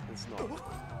like it. It's not.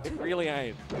 It really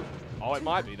ain't. Oh, it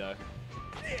might be, though.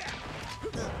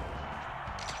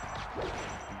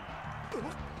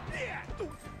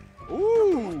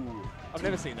 Ooh! I've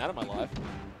never seen that in my life.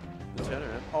 The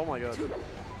turnaround. Oh my god.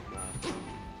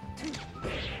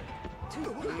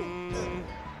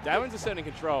 Darwin's asserting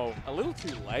control a little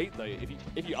too late, though,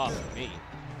 if you ask me.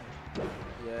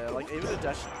 Yeah, like even the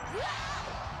dash.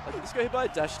 Like just go hit by a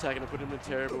dash attack and put him in a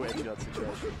terrible edge guard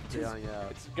situation. Yeah.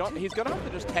 He's gonna have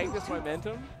to just take this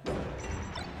momentum.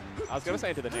 I was gonna say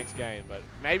into the next game, but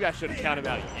maybe I shouldn't count him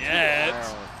out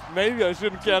yet. Maybe I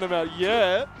shouldn't count him out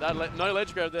yet. That no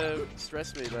ledge grab there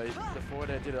stressed me, but the forward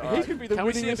air did it. He could be the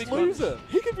winningest loser.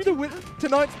 He could be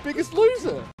tonight's biggest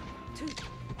loser.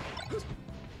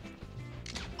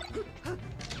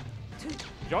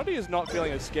 John D is not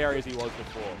feeling as scary as he was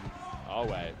before. Oh,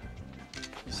 wait.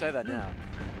 You say that now.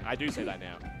 I do say that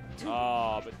now.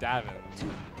 Oh, but Davin.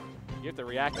 You have to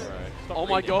react, bro. Stop Oh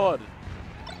my reading. god.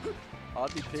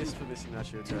 I'd be pissed for missing that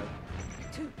shield grab.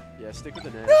 Yeah, stick with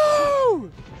the nair. No!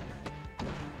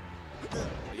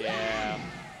 Yeah.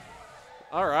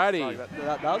 Alrighty.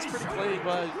 That was pretty clean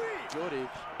by Jordy.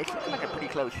 It's looking like a pretty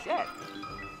close set.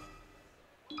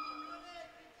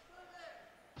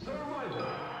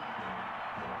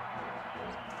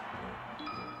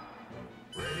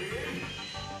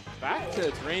 Back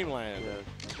to Dreamland. Yeah.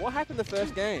 What happened the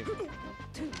first game?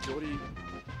 Jordy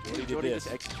did this.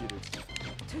 was executed.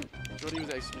 Jordy was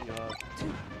executing hard.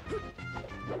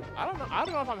 I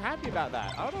don't know if I'm happy about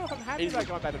that. I don't know if I'm happy about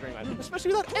going back to Dreamland.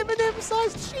 Especially with that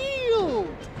Eminem-sized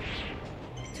shield!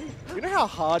 You know how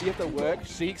hard you have to work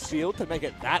Sheik's shield to make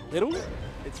it that little?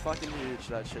 It's fucking huge,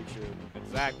 that shake shield.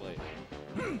 Exactly.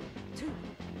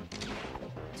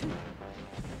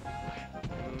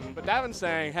 But Davin's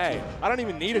saying, hey, I don't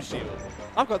even need a shield.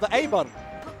 I've got the A button.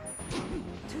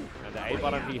 And the A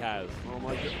button he has. Oh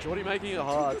my god, Jordy making it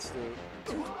hard still.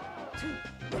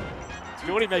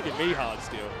 Jordy making me hard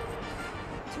still.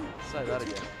 Say that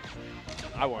again.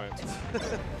 I won't.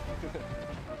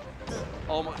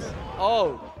 Oh my.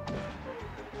 Oh!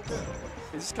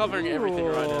 He's just covering everything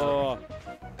right now.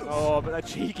 Oh, but that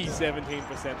cheeky 17%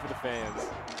 for the fans.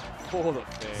 For the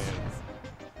fans.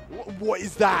 What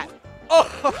is that?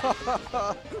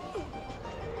 Oh!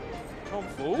 Tom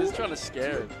Fool? Just trying to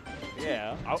scare him.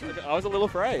 Yeah, I was a little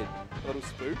afraid. A little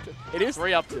spooked. It is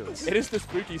 3 up tilts. It is the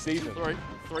spooky season.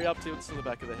 Three up tilts to the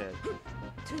back of the head.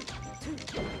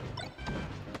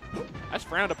 That's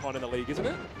frowned upon in the league, isn't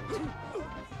it?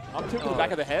 Up tilt to the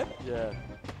back of the head? Yeah.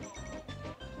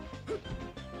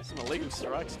 There's some illegal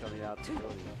strikes coming out.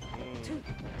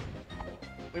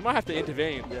 We might have to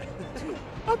intervene. Yeah.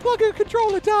 Unplug a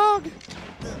controller, dog!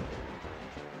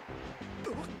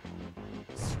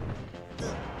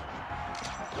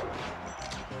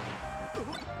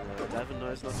 Davin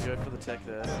knows not to go for the tech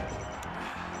there. I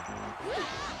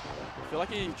feel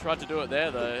like he tried to do it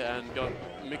there, though, and got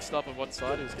mixed up of what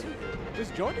side he was going to do.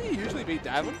 Does John D usually beat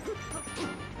Davin?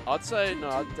 I'd say, no,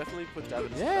 I'd definitely put Davin.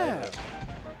 Yeah.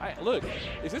 Hey, look,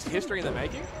 is this history in the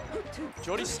making?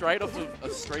 Jordy's straight off of a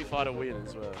Street Fighter win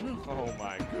as well. Oh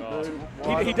my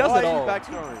god. He does it all. Back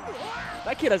throwing?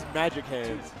 That kid has magic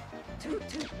hands.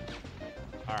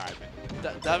 Alright, man.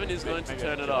 Davin is going to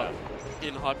turn it up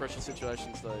in high pressure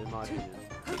situations, though, in my opinion.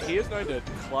 He is going to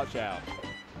clutch out.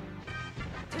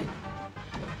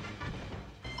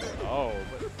 Oh,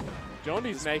 but John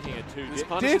D's making it too This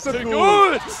punish is too difficult.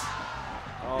 good!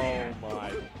 Oh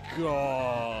my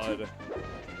god.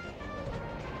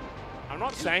 I'm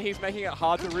not saying he's making it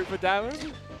hard to root for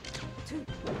Davin.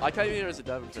 I came here as a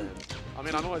Davin fan. I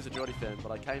mean, I'm always a Jordy fan,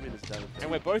 but I came in as a Davin fan.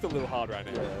 And we're both a little hard right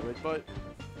now. Yeah, we're both...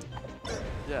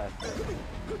 Yeah.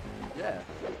 Yeah.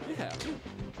 Yeah.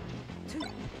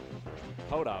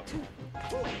 Hold up.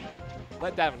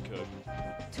 Let Davin cook.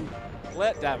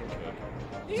 Let Davin cook.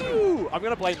 Ew! I'm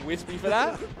going to blame Wispy for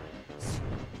that.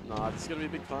 Nah, this is going to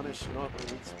be a big punish. Not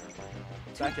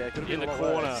back air. Could have In been the a lot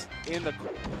corner. worse. In the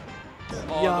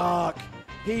Oh, Yuck.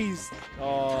 He's...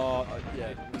 Oh,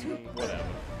 yeah. Whatever.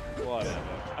 Whatever.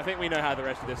 I think we know how the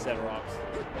rest of this set rocks.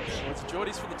 Well, it's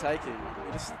Jordy's for the taking.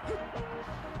 He just...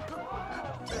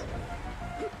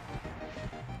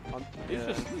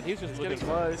 He's just getting looking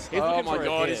close. He's Oh looking my for a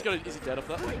god, hit. is he dead off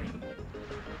that?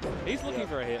 He's looking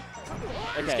for a hit.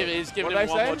 He's giving What him did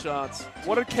I one say? more chance.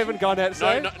 What did Kevin Garnett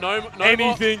say? No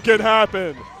Anything can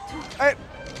happen. Hey,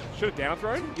 should have down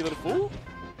thrown, you little fool.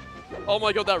 Oh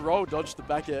my god, that roll dodged the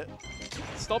back air.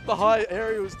 Stop the high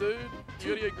aerials, dude. You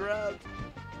gotta get grabbed.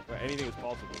 Well, anything is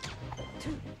possible.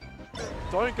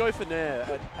 Don't go for Nair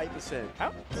at 8%.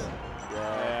 How?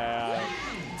 Yeah.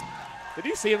 Did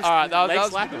you see him Alright, that leg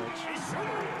was slapping?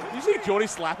 Did you see Jordy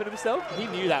slapping himself? He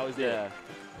knew that was Yeah.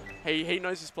 it. He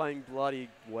knows he's playing bloody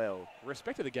well.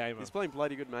 Respect to the gamer. He's playing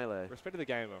bloody good melee. Respect to the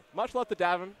gamer. Much love to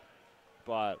Davin,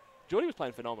 but Jordy was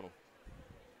playing phenomenal.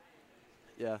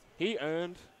 Yeah. He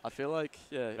earned I feel like,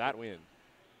 yeah. that win.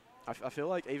 I feel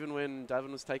like even when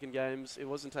Davin was taking games, it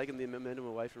wasn't taking the momentum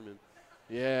away from him.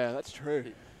 Yeah, that's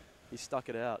true. He stuck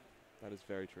it out. That is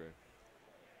very true.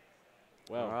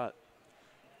 Well, All right.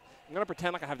 I'm going to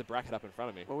pretend like I have the bracket up in front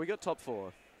of me. Well, we got top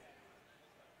 4.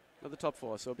 Not the top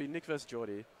 4. So it'll be Nick versus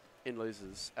Jordy in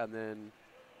losers. And then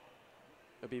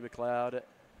it'll be McLeod.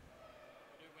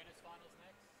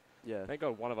 Yeah. Thank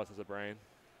God one of us has a brain.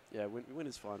 Yeah,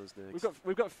 winners finals next.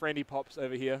 We've got Friendy Pops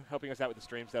over here helping us out with the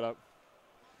stream setup.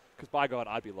 Because by God,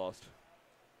 I'd be lost.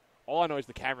 All I know is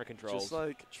the camera controls. Just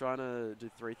like trying to do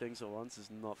 3 things at once is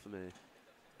not for me.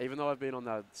 Even though I've been on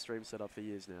that stream setup for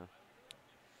years now.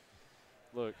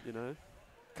 Look, You know?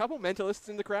 couple mentalists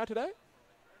in the crowd today.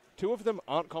 2 of them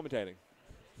aren't commentating.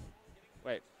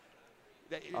 Wait.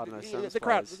 I don't know, Samus The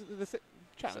crowd, players. the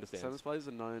chat understands. Samus players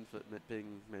are known for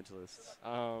being mentalists.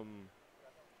 All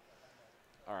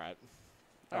right.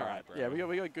 All right, bro. Yeah, we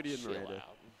got Goody and Chill Miranda.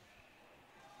 out.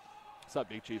 What's up,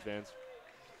 Big Chief fans?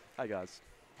 Hey guys.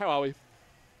 How are we?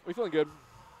 We feeling good?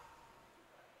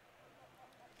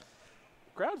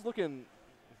 Crowd's looking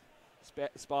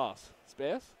sparse.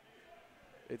 Sparse?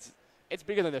 It's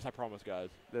bigger than this, I promise, guys.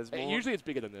 There's more. Usually it's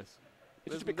bigger than this.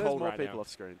 It's just a bit there's cold more right people now. off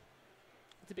screen.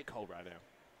 It's a bit cold right now.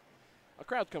 Our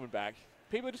crowd's coming back.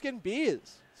 People are just getting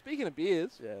beers. Speaking of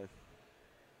beers, Yeah.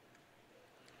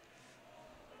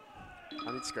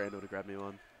 I need Scrandle to grab me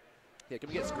one. yeah, can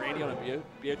we get Scrandy on a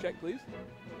beer check, please?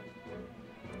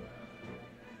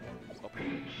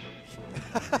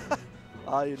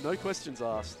 No questions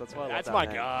asked. That's why I love That's that my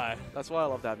man. guy. That's why I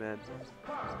love that man.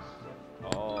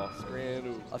 Oh,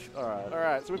 Scrandle. All right. All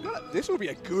right, so we've got. This will be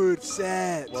a good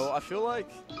set. Well, I feel like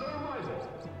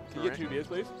can you get 2 beers,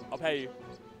 please? I'll pay you.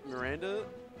 Miranda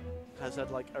has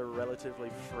had like a relatively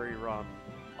free run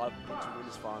up to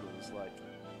winners finals. Like,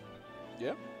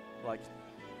 Yeah. like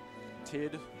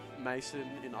Tid, Mason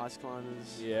in Ice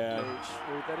Climbers. Yeah. Peach.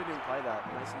 Well, they didn't even play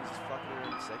that. Mason was just fucking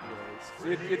around in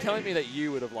secondaries. You're telling me that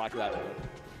you would have liked that one?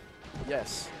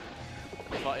 Yes.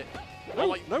 But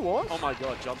No, no what? oh my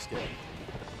god, jump scare.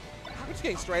 I'm just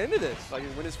getting straight into this. Like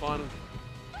in winners finals.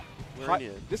 We're in Hi-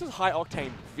 here. this is high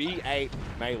octane V8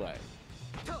 melee.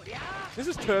 This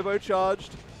is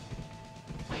turbocharged,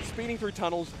 speeding through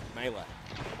tunnels melee.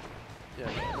 Yeah,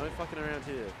 no fucking around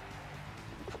here.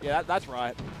 Yeah, that's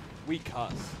right. We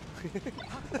cuss.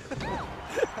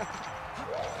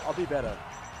 I'll be better.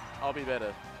 I'll be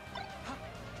better.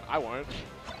 I won't.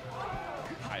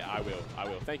 I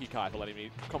will. Thank you, Kai, for letting me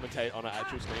commentate on an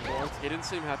actual stream for once. He didn't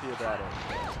seem happy about it,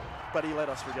 but he let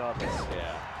us regardless.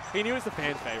 Yeah. He knew it was the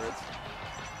fan favorites.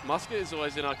 Muscat is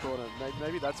always in our corner.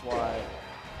 Maybe that's why.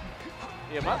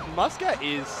 Yeah, Muscat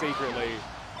is secretly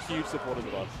huge supporters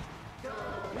of us.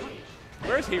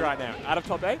 Where is he right now? Out of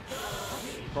top 8?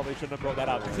 Probably shouldn't have brought that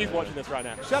up because he's watching this right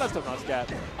now. Shout out to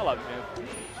Muscat. I love you, man.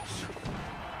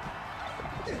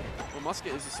 Well,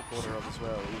 Muscat is a supporter of as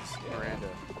well. He's Miranda.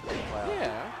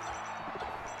 Yeah.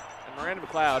 And Miranda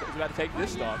McLeod is about to take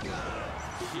this stock.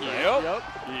 Yep.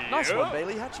 Nice one,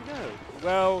 Bailey. How'd you know?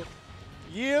 Well,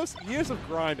 years of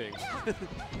grinding.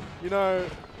 You know,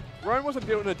 Rome wasn't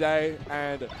built in a day,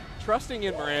 and trusting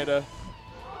in Miranda,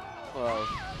 well,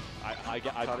 I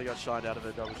Kind of got shined out of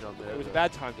a double jump there. it was a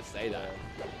bad time to say that.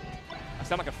 I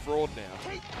sound like a fraud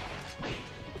now.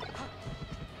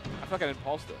 I feel like an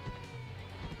imposter.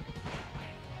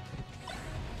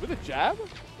 With a jab?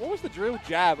 What was the drill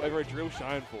jab over a drill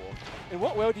shine for? In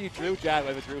what world do you drill jab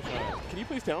over drill shine? Can you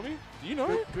please tell me? Do you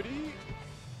know? Goody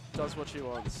does what she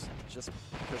wants, just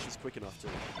because she's quick enough to.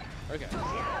 Okay.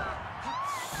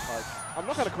 Like, I'm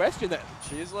not going to question that.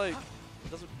 she is like,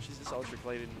 she's just ultra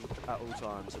clean at all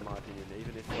times, in my opinion.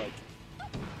 Even if like,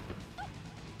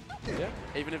 Yeah.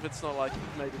 even if it's not like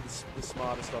maybe the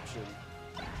smartest option.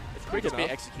 It's Quick quick be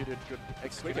enough. executed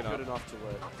Quick good enough. enough to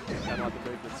work, and like the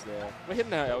movements there. We're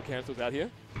hitting our L cancels out here.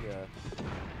 Yeah.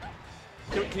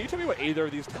 Can you tell me what either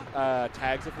of these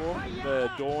tags are for? The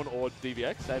Dawn or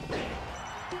DVX? Same thing.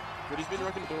 Goody's been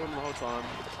rocking Dawn the whole time.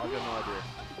 I've got no idea.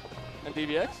 And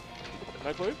DVX?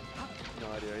 No clue?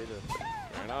 No idea either.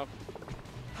 Fair enough.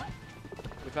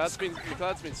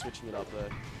 McLeod's been switching it up though.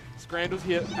 Scrandal's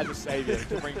here as a savior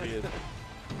to bring beers.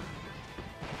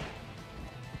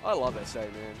 I love SA,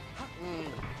 man.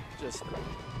 Just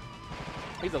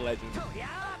He's a legend.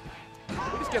 We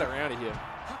just get around here.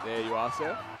 There you are,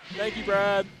 sir. Thank you,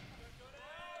 Brad.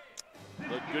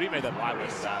 Look, Goody made that light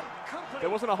with that. There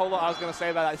wasn't a whole lot I was going to say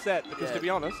about that set, because Yeah. to be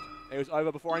honest, it was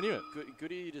over before I knew it.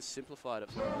 Goody just simplified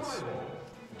it for us.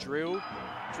 Drill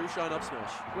shine up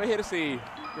smash. We're here to see.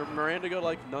 Miranda got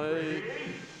like no good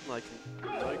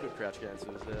crouch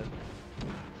cancels there.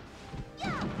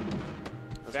 That's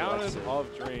what I like to Fountain see. of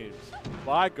Dreams.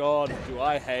 By God, do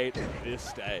I hate this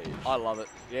stage. I love it.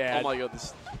 Yeah. Oh my God,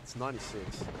 it's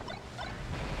 96.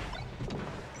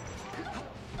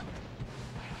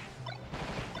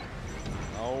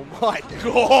 Oh my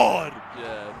God!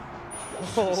 Yeah.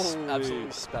 Holy. Just absolutely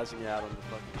spazzing out on the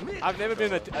fucking. I've never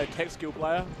been a tech skill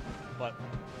player, but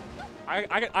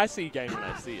I see game when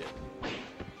I see it.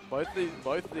 Both these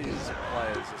players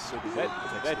are super They're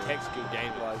good. tech skill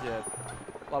game. Like, yeah.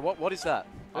 Like what is that?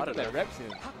 I don't know. Their reps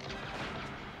in.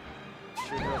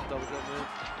 Should drop double jump move.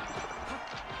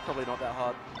 Probably not that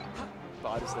hard, but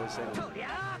I just don't see it.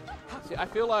 See, I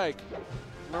feel like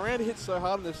Miranda hits so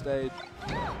hard on this stage,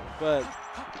 but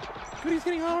Goody's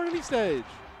hitting hard on any stage.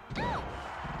 See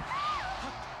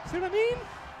what I mean?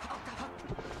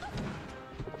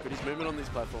 But his movement on these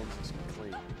platforms is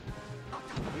clean.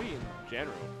 Goody in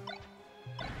general.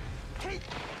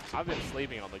 I've been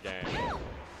sleeping on the game.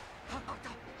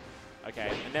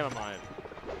 Okay, never mind.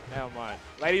 Never mind.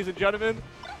 Ladies and gentlemen,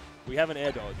 we have an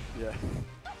air dodge. Yeah.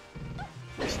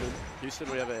 Houston,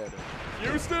 we have an air dodge.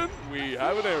 Houston, we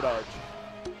have an air dodge.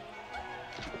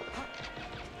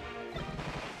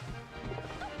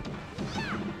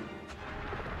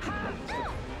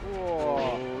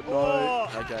 Oh,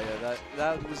 no. Okay, yeah,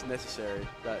 that was necessary,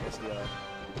 that SDI.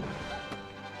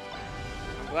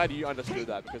 I'm glad you understood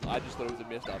that because I just thought it was a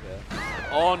missed up air.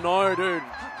 Oh no, dude.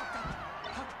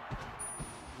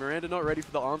 Miranda not ready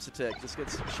for the arms attack. Just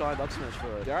gets shined up smash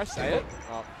for it. Dare I say it?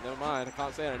 Oh, never mind. I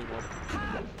can't say it anymore.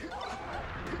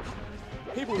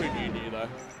 People who knew though.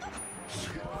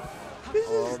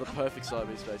 Oh, the perfect side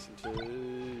B spacing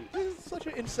too. This is such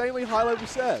an insanely high level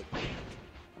set.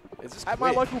 It's just At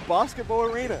my quick. local basketball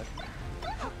arena.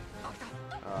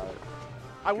 Alright.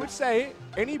 I would say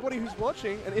anybody who's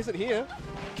watching and isn't here,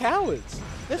 cowards.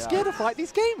 They're scared to fight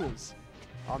these gamers.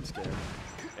 I'm scared.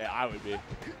 Yeah, I would be.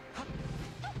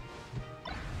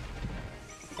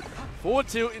 Forward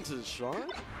tilt into the shrine.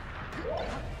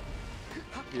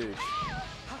 Huge.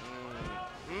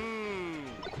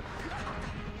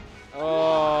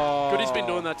 Oh. Goody's been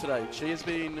doing that today. She's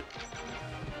been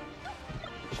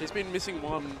missing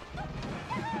one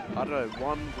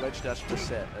ledge dash per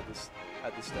set at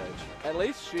this stage. At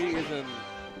least she isn't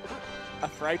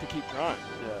afraid to keep trying.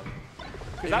 Yeah.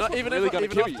 That's what's really gonna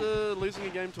kill you. after losing a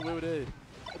game to Will D.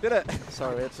 Did it?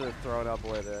 Sorry, we had to throw in our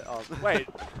boy there. Wait,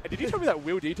 did you tell me that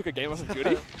Will D took a game off of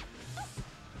Goody?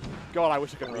 God, I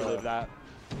wish I could relive that.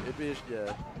 It'd be,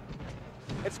 yeah.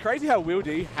 It's crazy how Will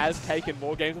D has taken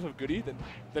more games off of Goody than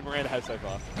Miranda has so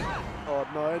far. Oh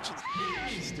no,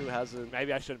 she still hasn't.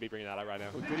 Maybe I shouldn't be bringing that up right now.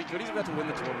 Well, Goody's about to win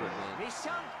the tournament, man.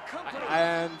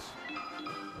 And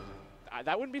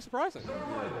that wouldn't be surprising.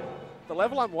 The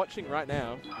level I'm watching right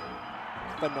now,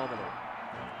 phenomenal.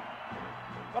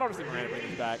 But honestly, Miranda brings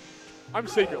this back. I'm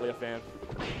secretly a fan.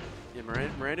 Yeah,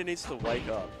 Miranda needs to wake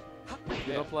up.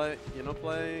 You're not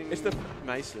playing. It's the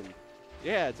Mason.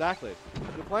 Yeah, exactly.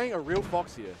 You're playing a real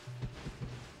Fox here.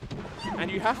 And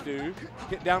you have to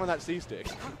get down on that C stick.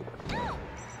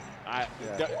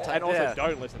 And also,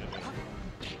 don't listen to me.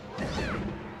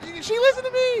 She listened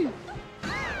to me!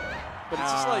 But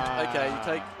it's just like,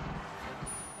 okay,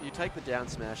 you take the down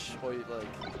smash, or you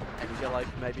and you get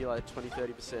maybe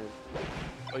 20-30%,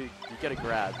 or you get a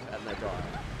grab and they die.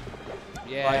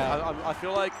 Yeah. I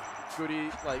feel like Goody,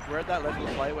 we're at that level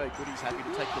of play where Goody's happy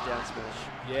to take the down smash.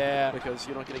 Yeah. Because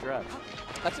you're not getting grabbed.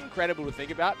 That's incredible to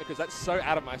think about because that's so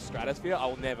out of my stratosphere.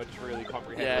 I'll never truly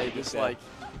comprehend. Yeah, you're just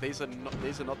these are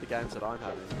not the games that I'm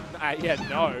having.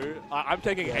 I'm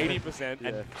taking 80%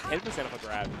 and 10% off a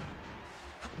grab.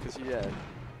 Because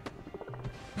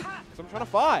I'm trying to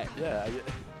fight. Yeah.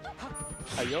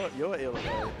 You're ill.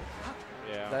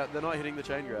 Yeah. They're not hitting the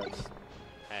chain grabs.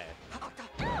 Hey.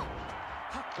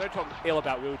 Don't talk ill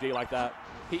about Will D like that.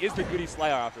 He is the Goody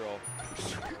Slayer after all.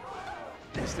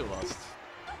 He still lost.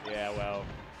 Yeah, well.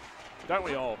 Don't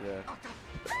we all? Yeah.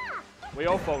 We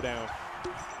all fall down.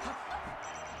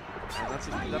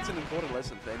 And that's an important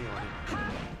lesson for anyone.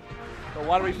 But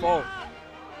why do we fall?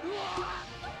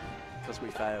 Because we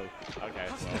failed. Okay,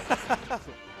 well.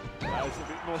 That was a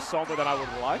bit more somber than I would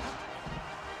have liked.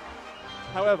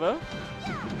 However.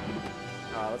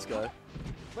 Alright, let's go.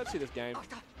 Let's see this game.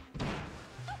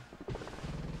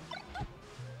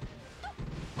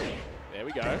 There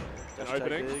we go. An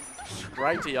opening.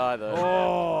 Great DI though.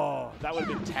 Oh, that would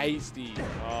have been tasty.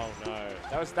 Oh no.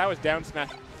 That was down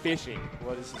smash fishing.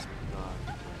 What is this? No.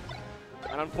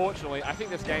 And unfortunately, I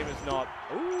think this game is not.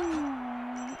 Ooh.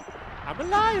 I'm a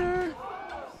liar.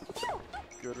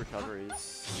 Good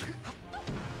recoveries.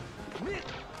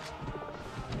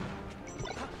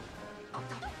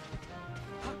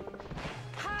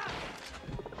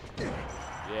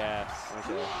 Yes.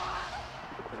 Okay.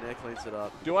 And there cleans it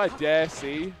up. Do I dare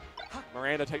see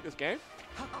Miranda take this game?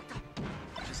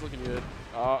 She's looking good.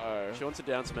 Uh-oh. She wants a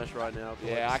down smash right now.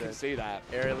 Yeah, I can see that.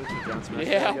 Aerial into a down smash.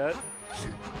 Yeah. There you go.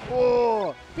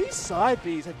 Oh, these side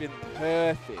Bs have been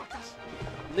perfect.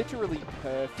 Literally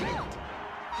perfect.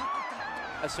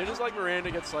 As soon as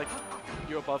Miranda gets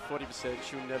you above 40%,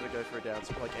 she'll never go for a down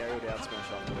aerial down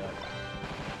smash after that.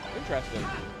 Interesting.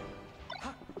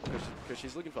 Because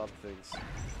she's looking for other things.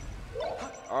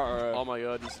 Uh-oh. Oh my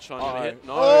god, he's trying to hit.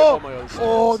 No. Oh, my god.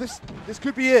 Oh, this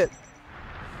could be it.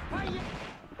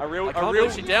 A real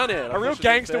she down here. A real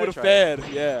gangster would have fared.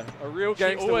 Yeah. A real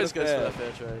gangster always would have goes for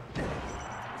that fair trade.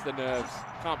 It's the nerves.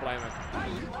 Can't blame her.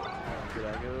 Good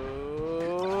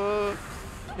angle.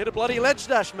 Hit a bloody ledge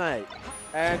dash, mate.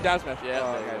 And down smash. Yeah.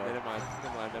 Oh, okay. Never mind.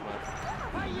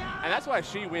 And that's why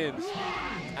she wins,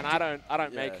 and I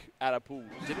don't make out of pool.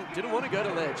 Didn't want to go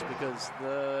to ledge because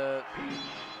the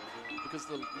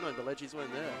ledges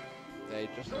weren't there. They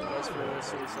just goes for a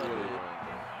suicide lead.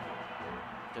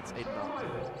 Gets eaten up.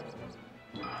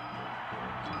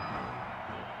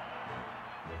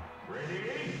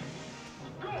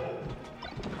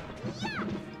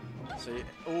 See,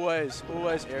 always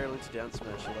aerial into down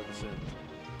smash, 11%.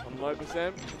 On low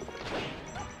percent.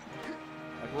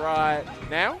 Right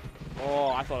now?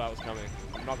 Oh, I thought that was coming.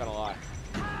 I'm not gonna lie.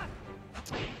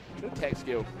 Good tech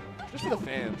skill. Just for the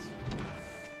fans.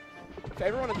 For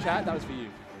everyone in chat, that was for you.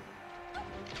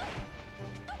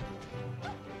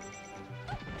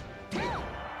 God,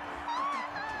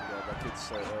 that kid's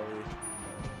so early.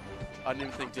 I didn't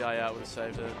even think DI out would have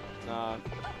saved it. Nah.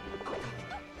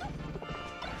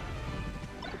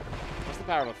 That's the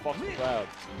power of a Fox McLeod.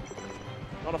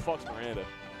 Not a Fox Miranda.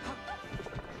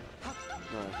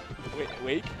 No.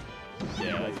 Weak?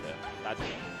 Yeah, that's it. That's it.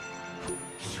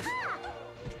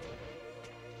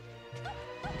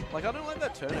 I don't like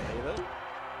that turnip either.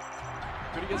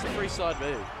 But he gets a free side B.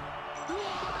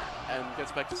 And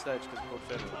gets back to stage because of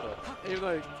Woodville. But even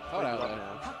though Hold up out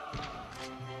now.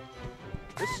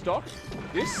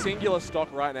 This singular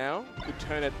stock right now could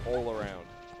turn it all around.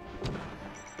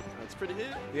 That's pretty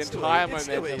hit. The entire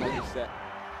momentum of the set.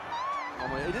 Oh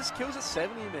my, it just kills at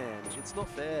 70, man. It's not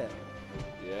fair.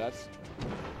 Yeah, that's...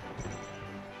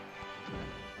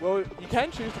 Well, you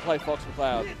can choose to play Fox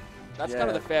McLeod. That's kind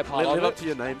of the fair part of it. Live up to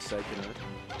your namesake, you know.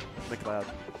 McLeod.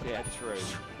 Yeah, true.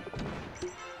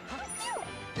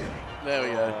 There we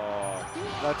go.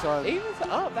 That time. Evens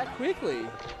up that quickly.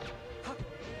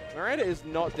 Miranda is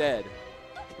not dead.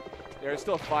 There is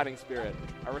still a fighting spirit.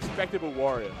 A respectable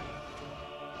warrior.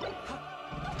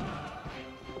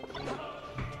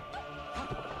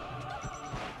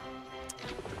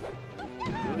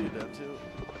 Really down too.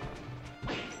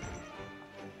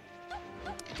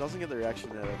 Doesn't get the reaction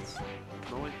there. That's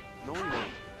no one.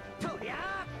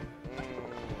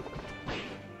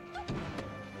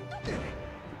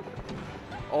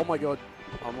 Oh my god.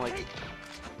 I'm like.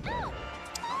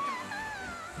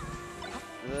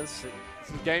 That's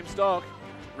This is game stock.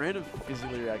 random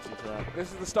physical reaction to that.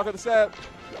 This is the stock of the set.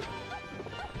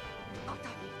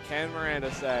 Can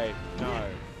Miranda say, no,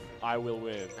 I will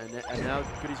win? And now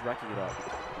Goody's racking it up.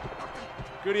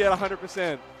 Goody at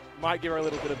 100%. Might give her a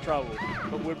little bit of trouble.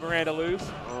 But would Miranda lose?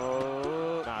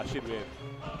 Oh. Nah, she'd win.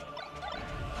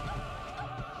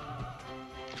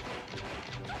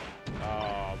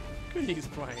 Oh, Goody's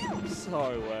playing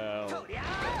so well.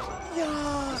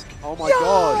 Oh my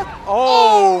god.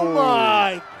 Oh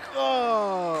my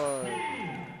god.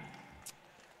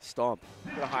 Stomp.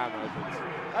 Got a high on opens.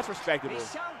 That's respectable.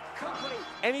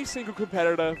 Any single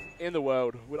competitor in the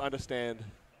world would understand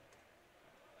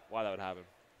why that would happen.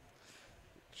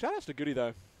 Shout outs to Goody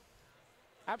though.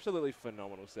 Absolutely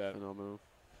phenomenal set. Phenomenal.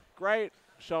 Great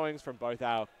showings from both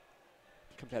our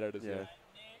competitors. Yeah.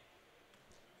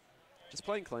 Just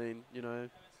playing clean, you know,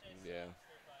 Yeah.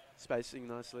 spacing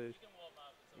nicely.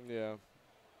 Yeah.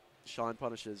 Shine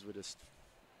punishes were just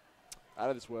Out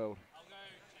of this world.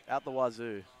 out the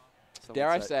wazoo. Some Dare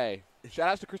would I say, shout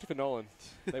outs to Christopher Nolan.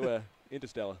 They were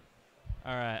interstellar.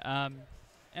 All right.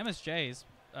 MSJ's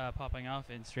popping off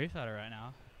in Street Fighter right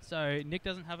now. So Nick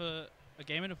doesn't have a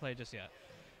gamer to play just yet.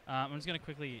 I'm just going to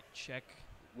quickly check.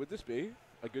 Would this be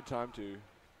a good time to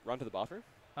run to the bathroom?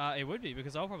 It would be,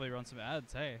 because I'll probably run some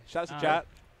ads, hey. Shout outs to chat.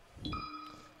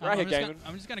 Right here, gaming.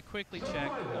 I'm just going to quickly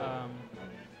check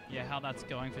how that's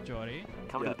going for Geordie.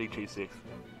 Come to the Big G6.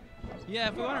 Yeah,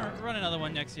 if we want to run another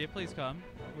one next year, please come.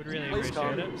 We'd really Please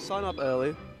appreciate come. it. Sign up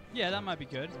early. Yeah, that might be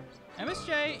good.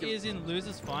 MSJ is in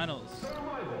losers finals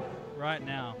right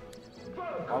now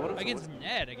I would've against thought-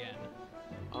 Ned again.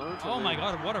 I would've Oh thought- my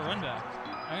god, what a run back.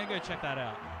 I'm going to go check that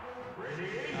out.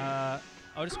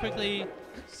 I'll just quickly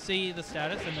see the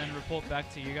status and then report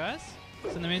back to you guys. So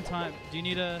in the meantime, do you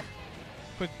need a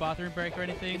quick bathroom break or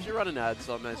anything? If you're running ads,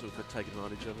 I may as well take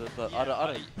advantage of it. But Yeah, I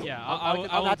don't. yeah, I'm will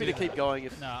happy do to keep that. going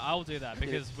if. No, I'll do that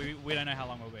because we don't know how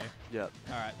long we'll be. Yeah.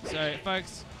 Alright, so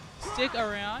folks, stick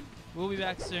around. We'll be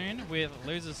back soon with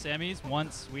losers semis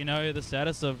once we know the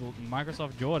status of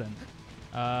Microsoft Jordan.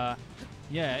 Yeah,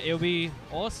 it'll be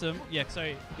awesome. Yeah,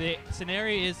 so the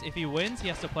scenario is if he wins, he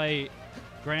has to play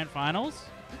grand finals.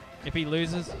 If he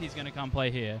loses, he's going to come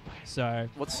play here. So,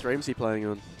 What stream's he playing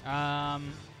on?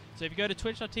 so if you go to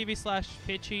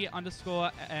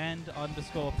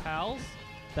twitch.tv/pitchy_and_pals,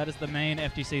 that is the main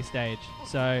FTC stage.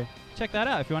 So check that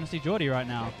out if you want to see Geordie right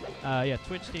now. Yeah,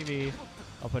 Twitch TV.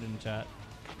 I'll put it in chat.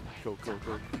 Cool.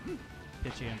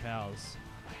 Pitchy and pals.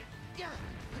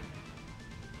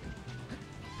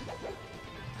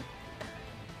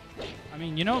 I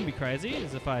mean, you know what would be crazy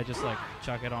is if I just like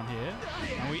chuck it on here,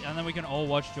 and then we can all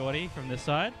watch Geordie from this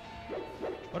side.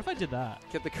 What if I did that?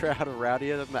 Get the crowd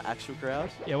rowdier than the actual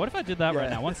crowd. Yeah, what if I did that right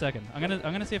Yeah. now? 1 second. I'm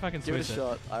gonna see if I can Give switch it a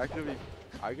shot. I reckon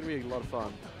it'll be a lot of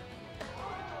fun.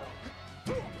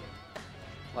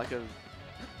 Like a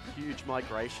huge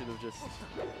migration of just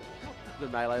the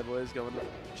Melee boys going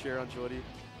to cheer on Geordie.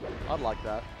 I'd like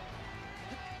that.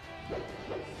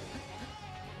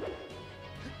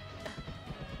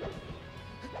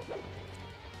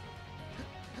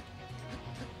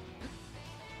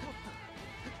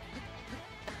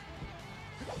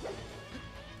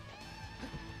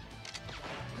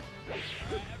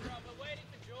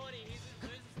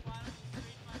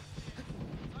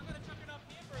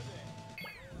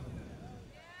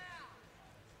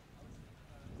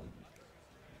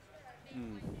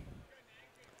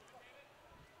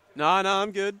 No,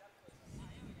 I'm good.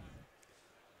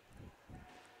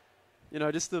 You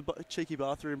know, just the cheeky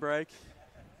bathroom break.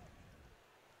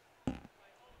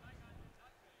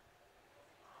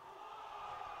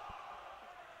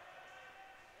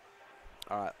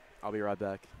 All right, I'll be right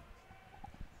back.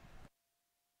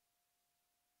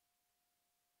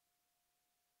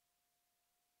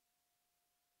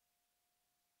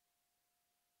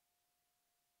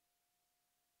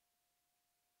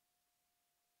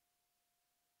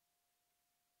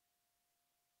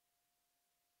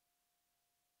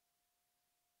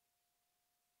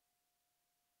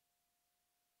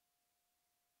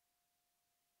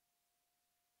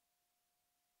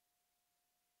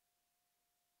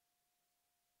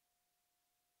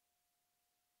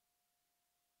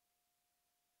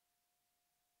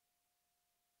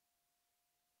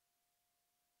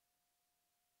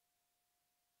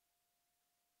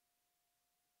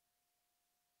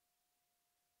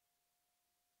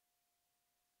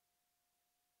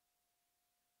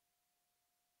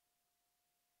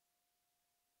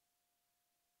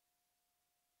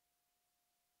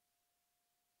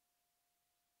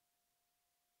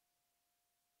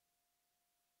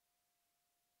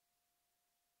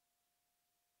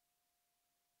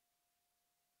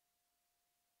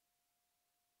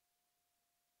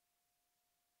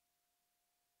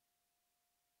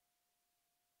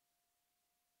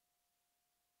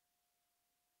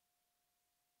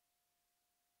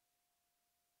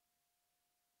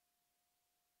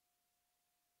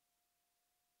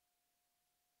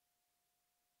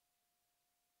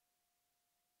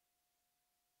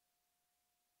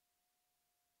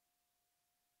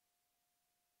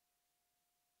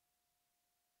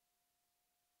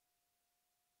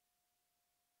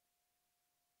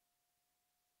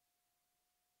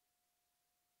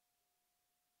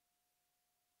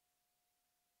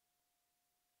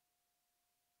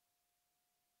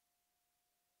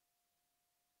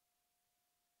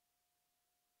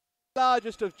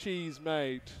 largest of cheese,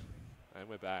 mate. And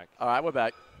we're back. All right, we're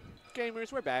back.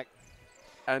 Gamers, we're back.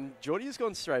 And Geordie has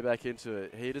gone straight back into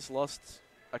it. He just lost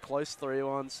a close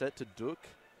 3-1 set to Duke.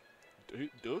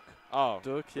 Duke? Oh.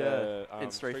 Duke, yeah,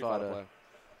 in Street Fighter. player.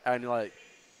 And, like,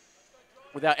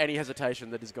 without any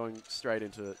hesitation, that is going straight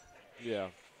into it. Yeah.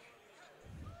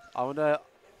 I wonder,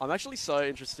 I'm actually so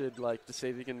interested, like, to see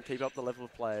if he can keep up the level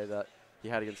of play that he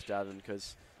had against Davin,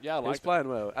 because Yeah, I he was like playing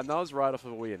well. And that was right off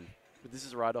of a win. But this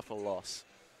is right off a loss.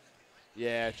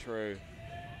 Yeah, true.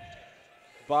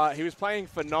 But he was playing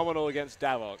phenomenal against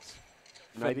Davox.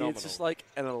 Maybe it's just like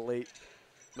an elite.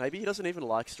 Maybe he doesn't even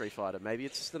like Street Fighter. Maybe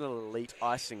it's just an elite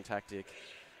icing tactic.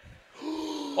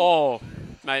 Oh,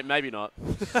 maybe not.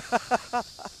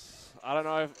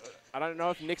 I don't know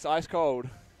if Nick's ice cold.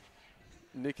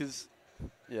 Nick is,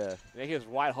 yeah, Nick is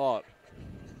white hot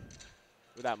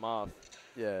with that mask.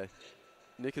 yeah.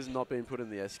 Nick has not been put in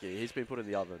the esky. He's been put in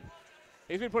the oven.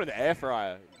 He's been put in the air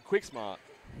fryer. Quick smart.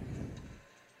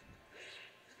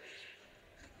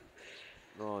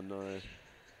 Oh no.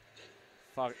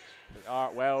 Fuck. All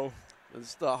right, well. This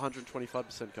is the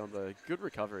 125% combo. Good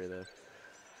recovery there.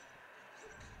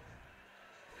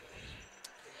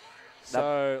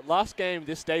 So, last game,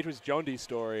 this stage was John D's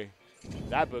story.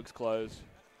 That book's closed.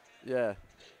 Yeah.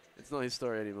 It's not his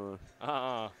story anymore.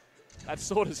 That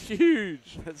sword is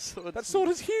huge. That sword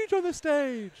is huge on the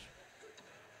stage.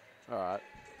 Alright.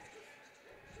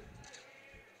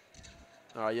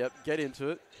 Alright, yep. Get into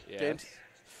it. Yes.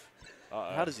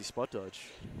 How does he spot dodge?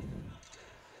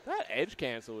 That edge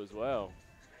cancel as well.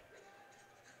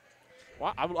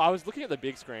 Why, I was looking at the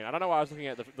big screen. I don't know why I was looking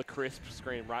at the crisp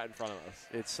screen right in front of us.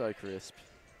 It's so crisp.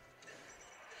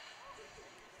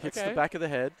 Hits Okay. the back of the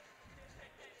head.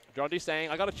 John D saying,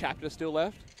 I got a chapter still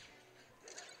left.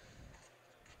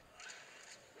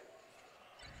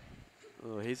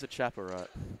 Oh, he's a chapper, right?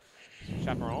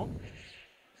 Chaperon.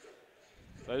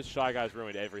 Those Shy Guys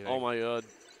ruined everything. Oh my god.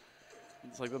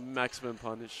 It's like the maximum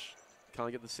punish.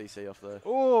 Can't get the CC off there.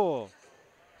 Oh.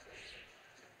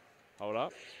 Hold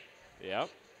up. Yep.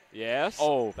 Yes.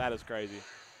 Oh. That is crazy.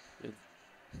 It-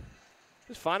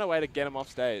 Just find a way to get him off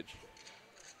stage.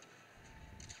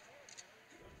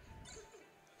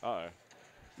 Uh-oh.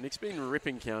 Nick's been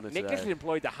ripping counter Nick today. just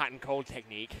employed the hot and cold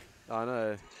technique. I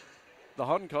know. The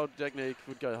hot and cold technique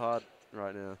would go hard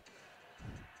right now.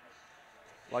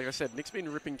 Like I said, Nick's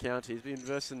been ripping counter. He's been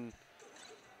versing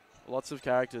lots of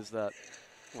characters that,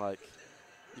 like,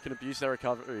 you can abuse their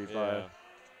recovery by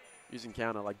using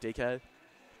counter, like DK,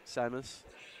 Samus.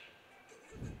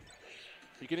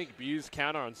 You can abuse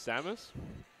counter on Samus?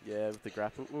 Yeah, with the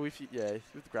grapple. Well, with the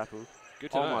grapple.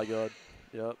 Good to Oh know. my god.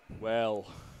 Yep. Well.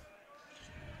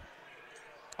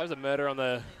 That was a murder on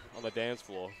the dance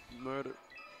floor. Murder.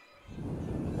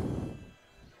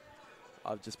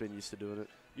 I've just been used to doing it.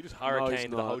 You just No, he's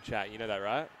hurricaned the not. whole chat. You know that,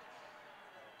 right?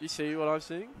 You see what I'm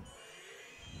seeing?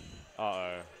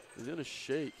 Uh-oh. He's in a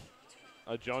shake.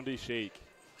 A John D. Sheik.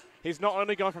 He's not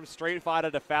only gone from Street Fighter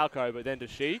to Falco, but then to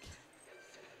Sheik.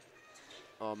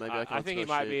 Oh, maybe I can't I think he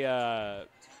spell might Sheik.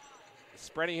 be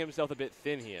spreading himself a bit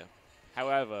thin here.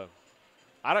 However,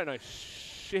 I don't know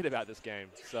shit about this game,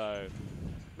 so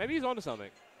maybe he's onto something.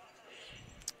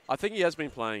 I think he has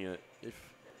been playing it.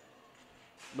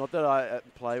 Not that I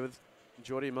play with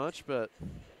Geordie much, but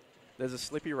there's a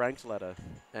slippy ranked ladder,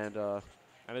 and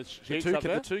And it's the Sheik's up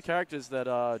there? two characters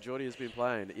that Geordie has been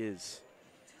playing is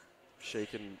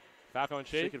Sheik and Falco and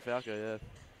Sheik? Sheik and Falco, yeah.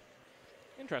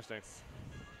 Interesting.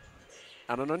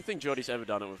 And I don't think Geordie's ever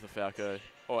done it with the Falco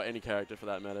or any character for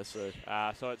that matter. So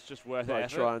So it's just worth the like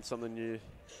effort. trying something new.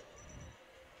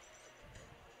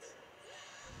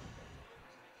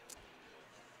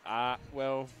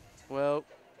 Well,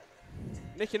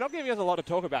 Nick, you're not giving us a lot to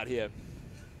talk about here.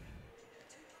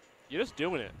 You're just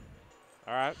doing it.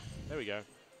 All right, there we go.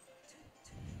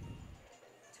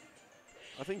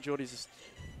 I think Geordie's just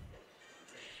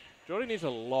Jordy needs a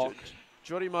lock.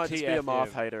 Geordie might just be a TFM.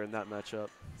 Marth hater in that matchup.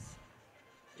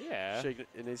 Yeah. Sheik,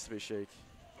 it needs to be Sheik.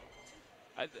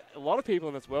 A lot of people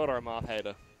in this world are a Marth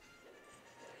hater.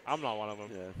 I'm not one of them.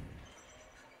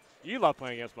 Yeah, You love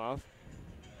playing against Marth.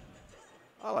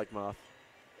 I like Marth,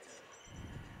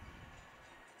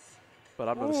 but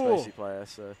I'm not a Ooh. spacey player,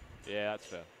 so. Yeah, that's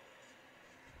fair.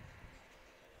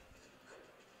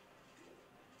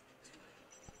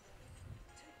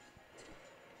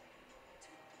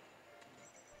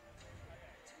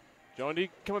 John D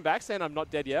coming back saying I'm not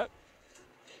dead yet.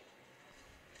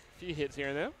 A few hits here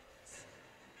and there.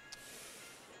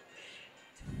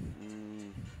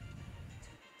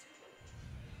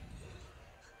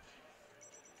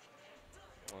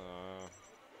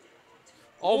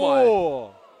 Oh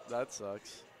my! That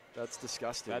sucks. That's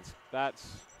disgusting.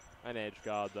 That's an edge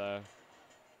guard though.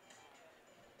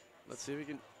 Let's see if we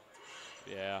can.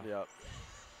 Yeah. Yep.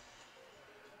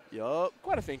 Yup.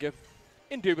 Quite a thinker.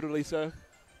 Indubitably so.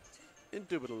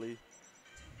 Indubitably.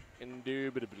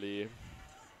 Indubitably.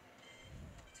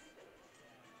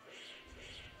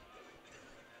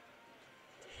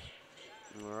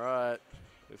 All right.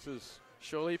 This is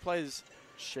Surely he plays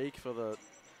Sheik for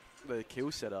the kill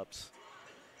setups.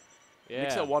 yeah.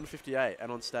 Nick's at 158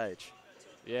 and on stage.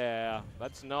 Yeah.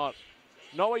 That's not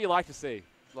what you like to see.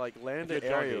 Like land If at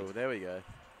you're aerial. Johnny. There we go.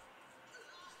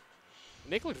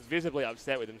 Nick looks visibly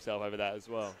upset with himself over that as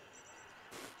well.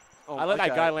 Oh, I let that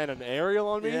okay. guy land an aerial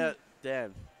on me. Yeah.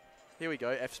 Damn. Here we go.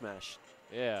 F smash.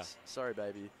 Yeah. Sorry,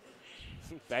 baby.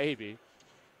 Baby.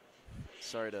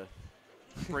 Sorry to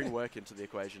bring work into the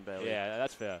equation, Bailey. Yeah,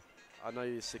 that's fair. I know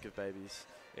you're sick of babies.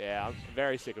 Yeah, I'm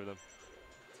very sick of them.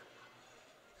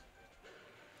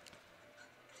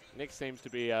 Nick seems to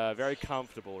be very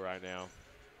comfortable right now.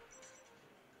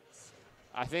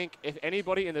 I think if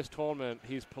anybody in this tournament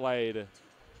he's played,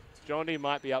 Johnny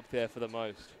might be up there for the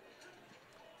most.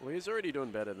 Well, he's already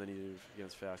doing better than he did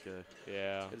against Falco.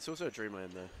 Yeah. It's also a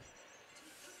Dreamland,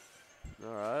 though.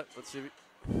 All right, let's see.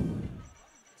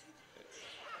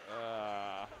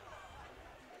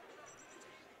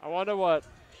 I wonder what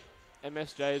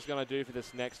MSJ is going to do for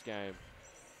this next game.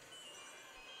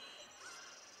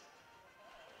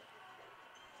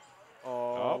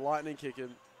 Oh, lightning kick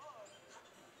him.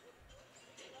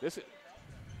 This is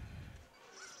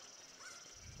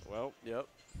well, Yep.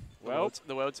 well,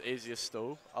 The world's easiest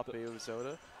stool, up B with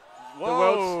Zelda. the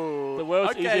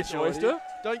world's Okay, easiest Jordy. oyster.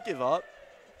 Don't give up.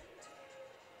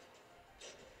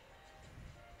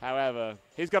 However,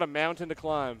 he's got a mountain to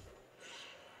climb,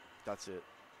 That's it.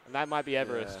 and that might be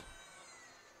Everest.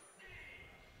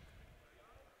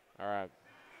 Yeah. All right.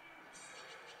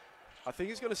 I think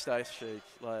he's going to stay Sheik.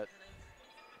 Like,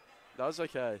 that was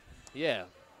okay. Yeah,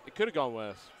 it could have gone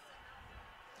worse.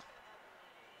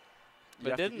 You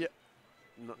But have to- didn't.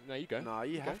 No, No, you go. nah,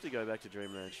 you Okay. have to go back to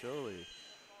Dreamland, surely.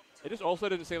 It just also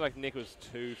didn't seem like Nick was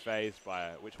too phased by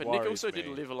it, which But Nick worries also me.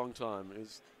 didn't live a long time. It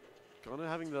was kind of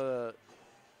having the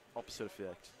opposite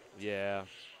effect. Yeah.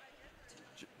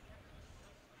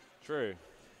 True.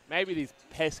 Maybe these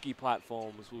pesky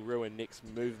platforms will ruin Nick's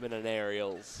movement and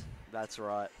aerials. That's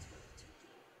right.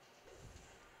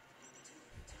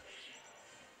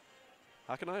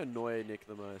 How can I annoy Nick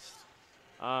the most?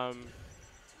 I'm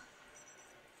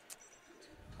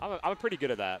pretty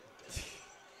good at that.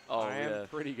 Oh, I am yeah.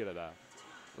 pretty good at that.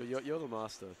 Well, you're the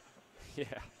master. Yeah.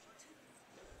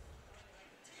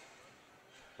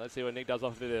 Let's see what Nick does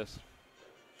after this.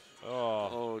 Oh.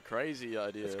 Oh, crazy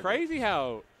idea. It's crazy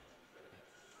how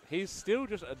he's still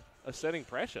just asserting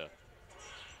pressure.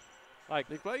 Like,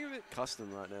 Nick playing a bit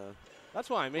custom right now. that's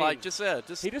what I mean. Like, just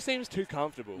he just seems too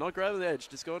comfortable. not grabbing the edge.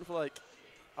 Just going for, like,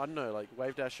 I don't know, like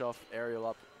wave dash off, aerial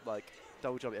up, like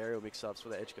double jump aerial mix-ups for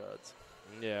the edge guards.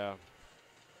 Yeah.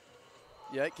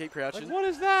 Yeah, keep crouching. Like, what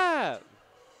is that?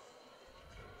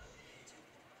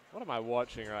 What am I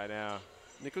watching right now?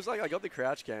 Nick was like, I got the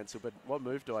crouch cancel, but what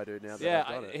move do I do now that Yeah,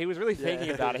 I've done it? he was really thinking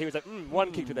Yeah. about it. He was like,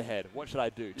 one kick to the head. What should I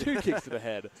do? 2 kicks to the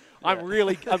head. I'm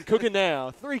cooking now.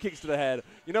 3 kicks to the head.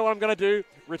 You know what I'm going to do?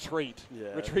 Retreat. Yeah.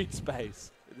 Retreat space.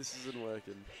 This isn't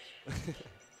working.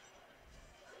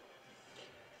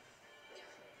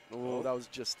 Oh, that was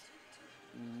just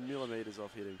millimeters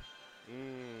off hitting.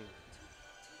 Mm.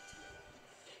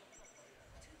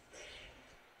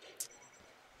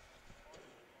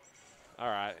 All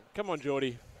right. Come on,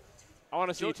 Geordie. I want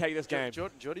to see you take this game.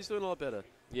 Jordy's doing a lot better.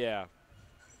 Yeah.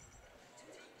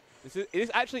 This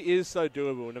actually is so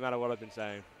doable, no matter what I've been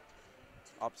saying.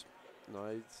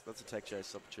 No, that's a tech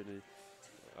chase opportunity.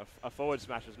 A forward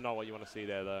smash is not what you want to see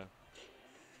there, though.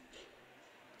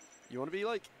 You want to be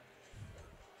like,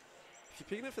 if you're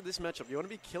picking it for this matchup, you want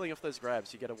to be killing off those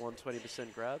grabs. You get a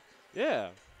 120% grab. Yeah.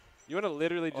 You want to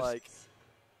literally just Like,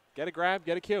 get a grab,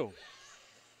 get a kill.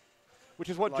 Which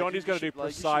is what like Johnny's you going to do should- like,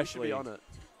 you should precisely be on it.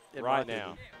 in right my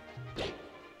now. opinion.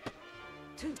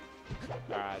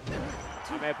 All right.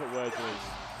 I may have put words in his.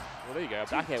 Well, there you go.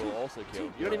 Back air will also kill.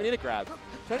 You don't even need a grab.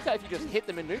 Turns out if you just hit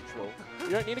them in neutral, you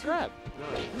don't need a grab.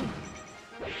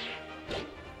 No.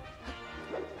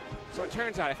 So it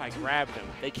turns out if I grab them,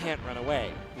 they can't run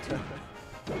away.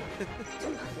 And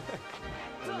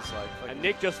it's like, And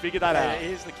Nick just figured that out.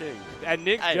 he's the king. And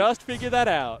Nick Hey. just figured that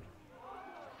out.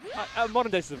 A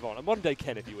modern day savant, a modern day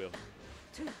Ken, if you will.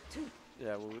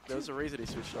 Yeah, well, there was a reason he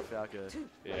switched off Falco.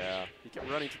 Yeah. He kept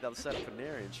running to the other side of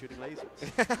Canary and shooting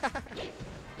lasers.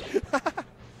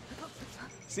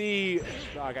 See,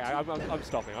 okay, I'm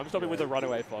stopping. I'm stopping with the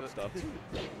runaway Fox stuff.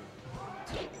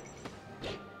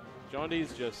 John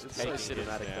D's just It's so taking hits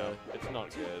cinematic, now. though. It's not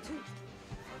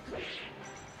good.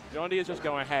 John D is just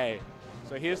going, hey.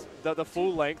 So here's the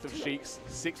full length of Sheik's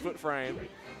 6-foot frame.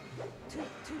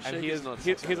 And Sheik is not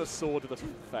here's a sword to the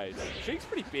face. Sheik's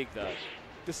pretty big, though.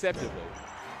 Deceptively.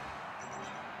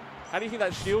 How do you think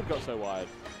that shield got so wide?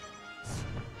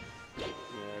 Yeah,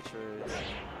 true.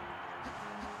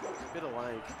 Bit of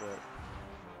length,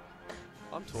 but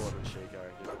I'm taller than Sheik,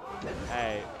 I reckon.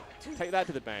 Hey, take that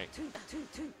to the bank.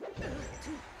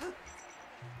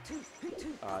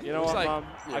 You know what, like, Mum?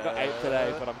 I got 8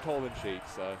 today, but I'm taller than Sheik,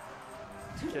 so.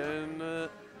 Can... okay.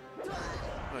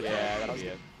 Yeah, that'll be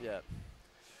it. Yeah.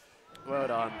 Well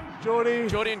done. Geordie.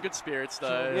 Geordie in good spirits,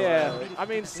 though. Yeah, Like, I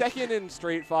mean, second in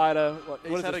Street Fighter. What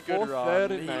he's is had it, a good fourth, run.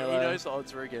 third in He Melee. knows the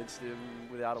odds were against him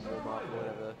without a warm-up or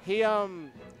whatever. He,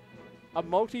 a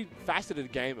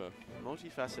multifaceted gamer.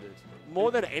 Multifaceted.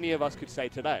 More than any of us could say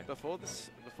today. Before this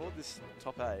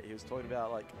top 8, he was talking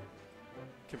about, like,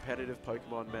 competitive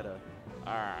Pokemon meta.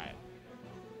 Alright.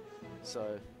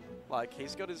 So, like,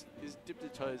 he's got his dipped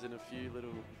his toes in a few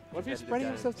little. What if he's competitive spreading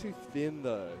games. himself too thin,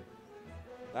 though?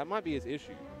 That might be his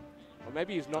issue. Or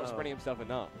maybe he's not Oh. spreading himself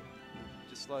enough.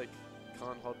 Just, like,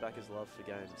 can't hold back his love for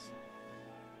games.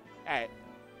 Hey,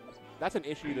 that's an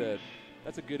issue to...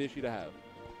 That's a good issue to have.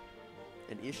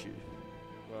 An issue?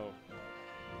 Well,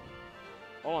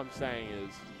 all I'm saying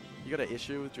is... You got an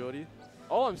issue with Geordie?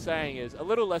 All I'm saying is a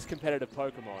little less competitive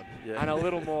Pokemon Yeah. and a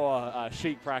little more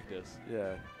Sheik practice.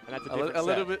 Yeah. And that's a A different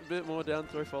little set. bit more down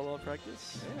throw follow-up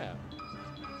practice. Yeah.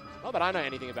 Not that I know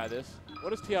anything about this.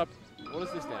 What is TR... What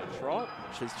is this now? Trot?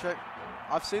 She's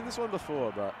I've seen this one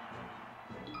before, but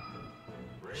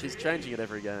she's changing it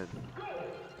every game.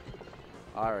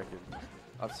 I reckon.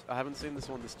 I haven't seen this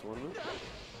one this tournament,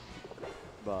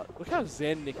 but Look how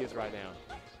zen Nick is right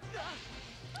now.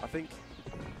 I think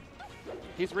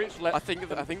He's reached I think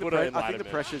the Enlightenment.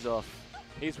 pressure's off.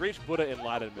 He's reached Buddha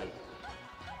Enlightenment.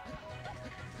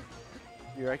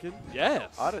 You reckon?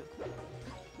 Yes. I don't.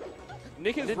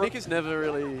 Nick is Nick has never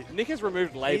really. Nick has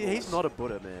removed labels. He's not a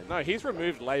Buddha, man. No, he's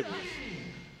removed labels.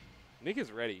 Nick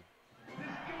is ready.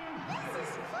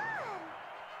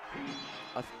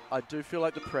 I do feel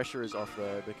like the pressure is off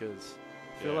though, because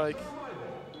I feel Yeah. like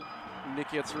Nick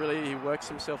gets he works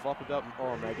himself up about,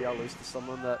 oh, maybe I'll lose to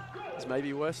someone that is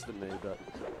maybe worse than me, but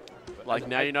like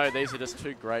now you know these are just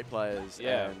two great players.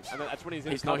 Yeah, and and that's when he's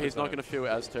in he's not comfort going to feel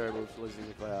as terrible for losing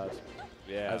the Cloud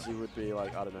Yeah, as he would be,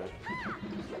 like, I don't know.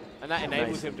 and that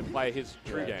enables him Mason. to play his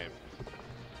true Yeah. game.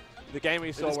 The game we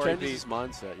It saw just where he changes beat his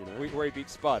mindset, you know. where he beat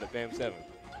Spud at BAM 7.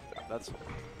 That's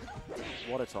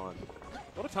what a time.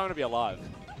 What a time to be alive.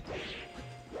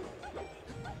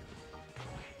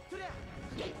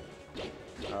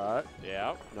 All right,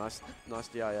 Yeah, nice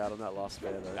DI out on that last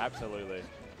fair though. absolutely.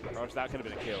 Or else that could have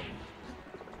been a kill.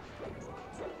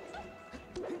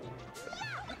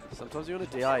 Sometimes you want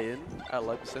to DI in at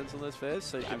low percents on those fairs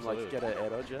so you can Absolutely. like get an air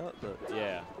dodge out, but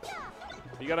Yeah.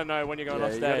 You got to know when you're going Yeah,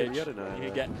 off you gotta- stage. you gotta know, You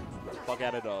yeah. can get fuck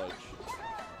out of dodge.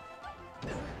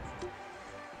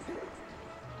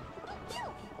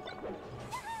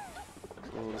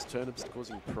 oh, this turnip's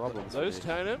causing problems. Those for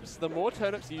me. turnips, the more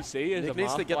turnips you see as Nick a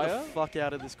needs to math get player. the fuck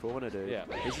out of this corner, dude. Yeah.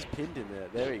 He's just pinned in there.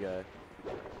 There we go.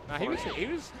 Nah, he was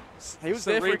He was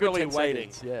there for a good cerebrally 10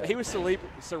 waiting. seconds, yeah. He was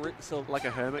Like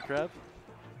a hermit crab.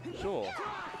 sure.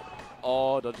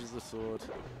 Oh, dodges the sword.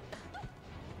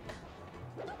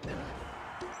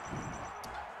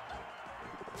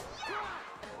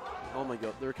 Oh my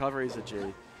god, the recovery's a G.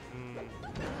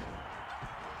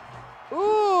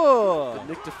 Ooh! The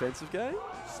Nick defensive game?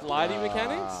 Sliding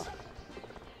mechanics?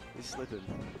 He's slipping.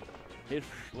 He's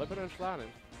slipping and sliding.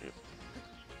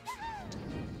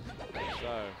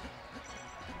 So,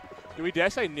 do we dare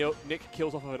say Nick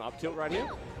kills off of an up tilt right here?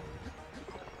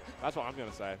 That's what I'm going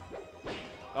to say.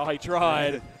 Oh, he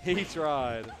tried. He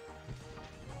tried.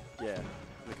 Yeah.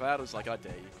 The Cloud was like, I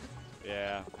dare you.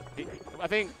 Yeah. I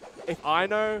think if I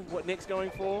know what Nick's going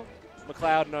for,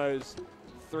 McLeod knows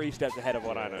 3 steps ahead of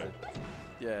what I know.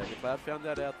 Yeah, the Cloud found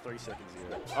that out 3 seconds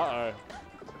ago. Uh-oh.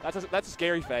 That's a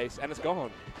scary face, and it's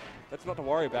gone. That's not to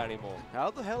worry about anymore.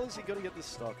 How the hell is he going to get this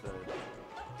stock,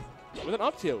 though? With an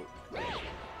up tilt.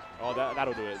 Oh,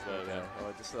 that'll do it, though. Yeah.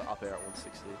 Oh, just the up air at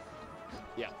 160.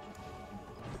 Yeah.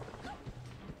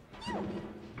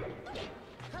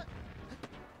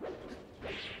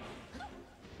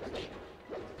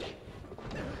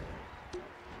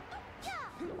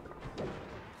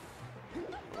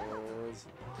 Pause.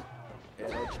 Air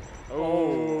dodge.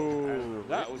 Oh, And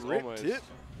that was ripped almost it.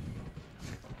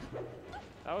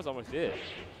 That was almost it.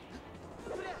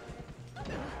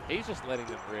 He's just letting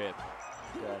them rip.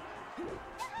 Yeah.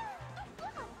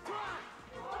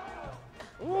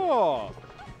 Oh,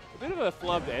 a bit of a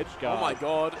flubbed edge guard. Oh my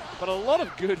god. But a lot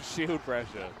of good shield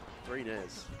pressure. 3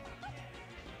 nairs.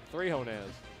 3 whole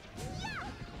nairs.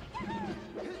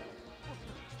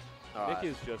 Nick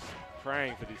is just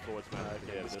praying for these forward smash.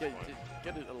 Okay, let's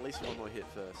get it at least one more hit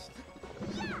first.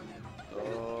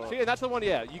 Oh. See, that's the one,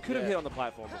 yeah, you could have hit on the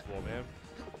platform before, man.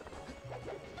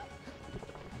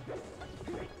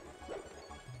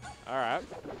 All right.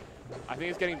 I think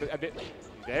it's getting a bit...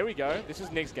 There we go. This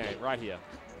is Nick's game right here.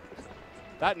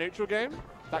 That neutral game,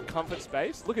 that comfort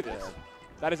space, look at this.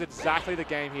 That is exactly the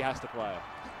game he has to play.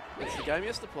 It's the game he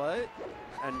has to play,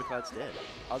 and McLeod's dead.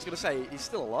 I was going to say, he's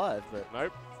still alive, but...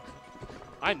 Nope.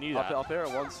 I knew that. Up there at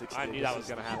 160. I knew that was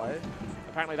going to happen.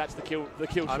 Apparently that's the kill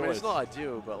choice. I mean, it's not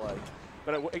ideal, but like...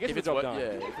 But it gets the job done. Yeah,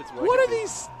 if it's working. What are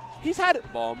these? He's had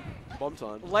Bomb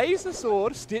time. Laser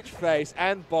Sword, Stitch Face,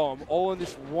 and Bomb all in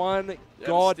this one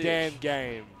goddamn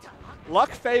game.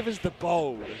 Luck favors the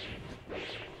bold.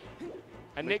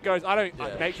 And Nick goes, I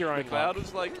don't make your own McLeod luck.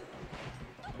 was like...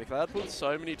 McLeod pulled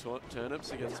so many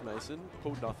turnips against Mason,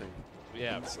 pulled nothing.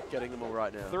 Yeah. He's getting them all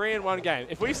right now. 3 in 1 game.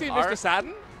 If we see Mr.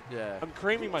 Saturn, yeah, I'm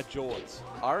creaming my jaws.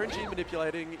 RNG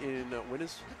manipulating in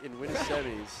winners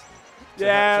semis.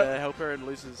 To help her in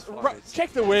losers finals.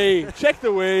 Check the Wii. Check the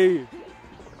Wii.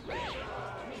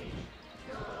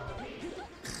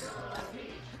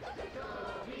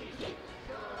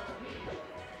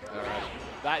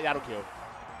 Alright. That'll kill.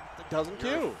 That doesn't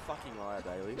kill. Fucking liar,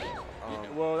 Daly.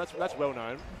 Well, that's well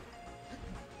known.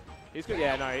 He's good.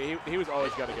 Yeah, no, he was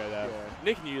always going to go there. Yeah.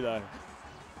 Nick knew though.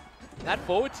 That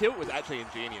forward tilt was actually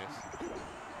ingenious.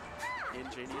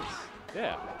 Ingenious?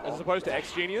 Yeah, as opposed to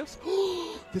X-Genius.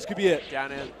 This could be it.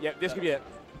 Down air. Yep, this could be it.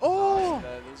 Oh!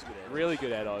 That was good air. Really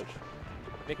good air dodge.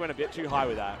 Nick went a bit too high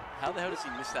with that. How the hell does he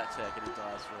miss that tech and he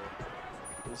dies for it?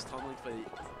 He was tumbling for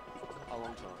a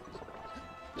long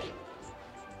time.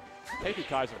 KP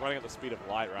Kaiza running at the speed of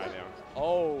light right now.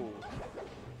 Oh!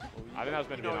 I think that was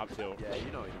meant to be an up tilt. Yeah,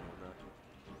 you know he didn't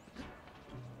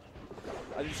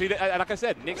want See, like I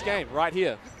said, Nick's game right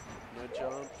here. that. No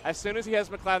jump. As soon as he has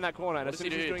McLeod in that corner, and as soon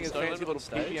as he's doing his Just fancy don't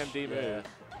little let him on PPMD move.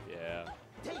 Yeah.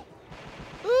 Yeah.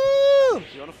 Do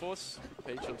you want to force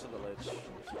Peach onto the ledge if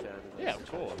you can? Yeah,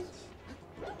 of course.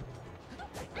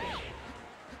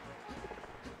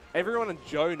 Everyone and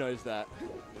Joe knows that. Yeah.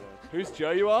 Who's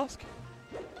Joe, you ask?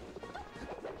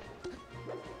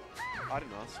 I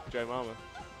didn't ask. Joe Mama.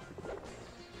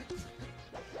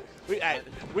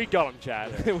 We got him,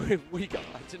 Chad. Yeah. we got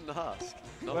him. I didn't ask.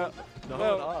 No Well,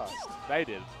 one asked. They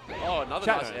did. Oh, another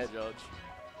Chat nice knows. air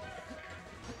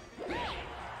dodge.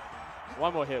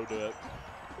 One more hit will do it.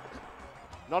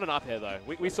 Not an up air, though.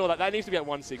 We saw that. That needs to be at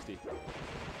 160.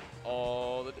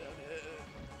 Oh, the down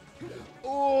air.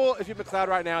 Oh, if you're McLeod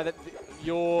right now,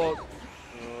 you're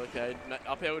Oh, okay. No,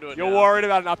 up air will do it you're now. worried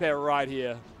about an up air right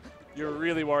here. You're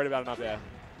really worried about an up air.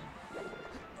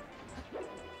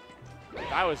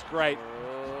 That was great.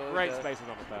 Great Okay. spacing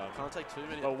on McLeod. Can't take too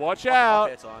many. But watch Up out.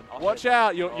 air time. Up Watch air time.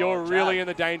 out. You're Oh, really jab. in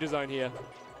the danger zone here.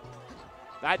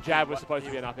 That jab was supposed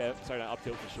to be an up air. Sorry, no, up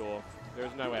tilt for sure. There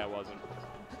was no way it wasn't.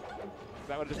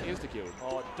 That would have just insta-killed.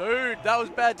 Oh, dude, that was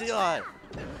bad DI.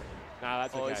 Nah,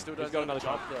 that's Oh, okay. he still He's doesn't got another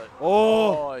shot. though.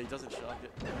 Oh! Oh, he doesn't shark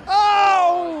it.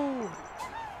 Oh!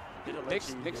 Hit a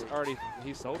Nick's ledgy. already,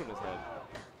 he's sold in his head.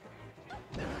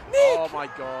 Oh my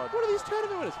god. What are these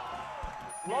tournament winners?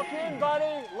 Lock in,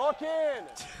 buddy! Lock in!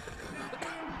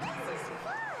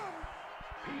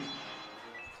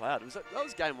 Cloud, that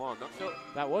was game one.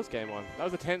 That was game one. That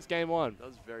was a tense game one. That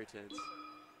was very tense.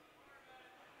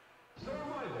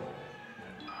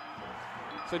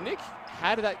 So Nick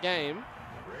had that game,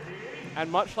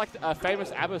 and much like a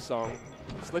famous ABBA song,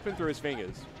 slipping through his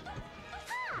fingers.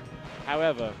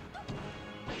 However,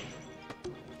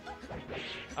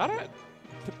 I don't,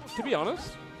 to be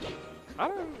honest, I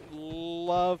don't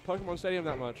love Pokemon Stadium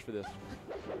that much for this.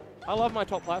 I love my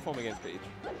top platform against Peach.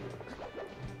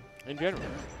 In general.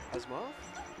 As well?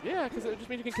 Yeah, because it just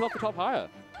means you can kill off the top higher.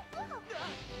 That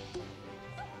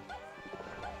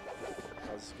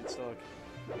was good stock.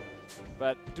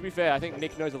 But to be fair, I think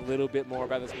Nick knows a little bit more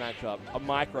about this matchup, a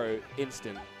micro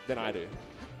instant, than I do.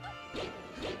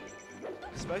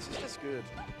 Space is just good.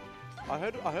 I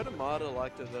heard Amada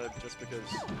liked it though, just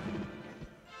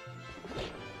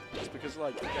because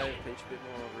like it gave Peach a bit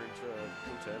more room to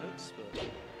pull turnips, but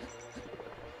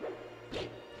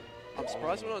I'm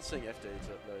surprised we're not seeing FD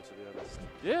though, to be honest.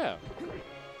 Yeah.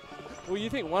 Well, you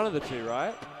think one of the two,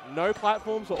 right? No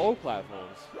platforms or all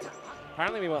platforms?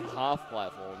 Apparently we want half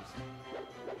platforms.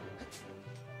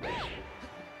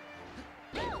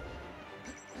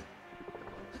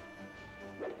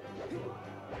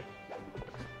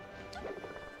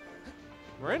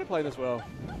 Miranda played this well.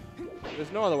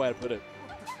 There's no other way to put it.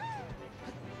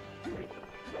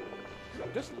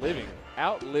 Just living,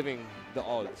 outliving the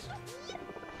odds.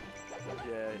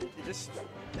 Yeah, you just...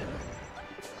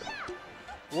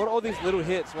 What are all these little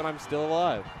hits when I'm still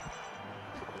alive?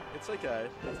 It's okay.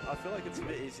 I feel like it's a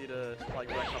bit easy to like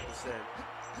rack up percent.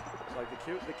 Like the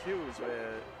kill is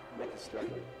where Nick is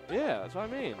struggling. Yeah, that's what I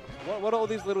mean. What are all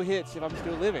these little hits if I'm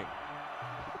still living?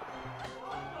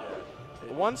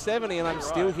 Yeah. 170 and I'm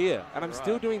still here, and I'm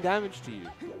still doing damage to you.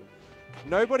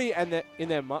 Nobody in their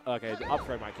okay, the up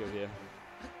throw might kill here.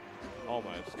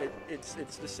 Almost.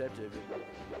 It's deceptive.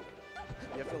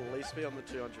 You have to at least be on the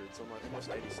 200s on like almost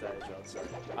 80 stage, I'd say.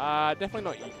 Definitely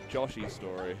not Joshy's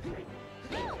story.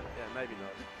 Yeah, maybe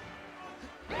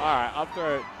not. All right, up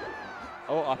throw.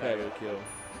 Oh, up air will kill.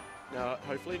 Now,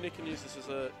 hopefully Nick can use this as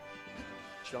a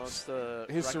chance to...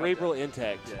 His rack cerebral up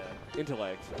intellect.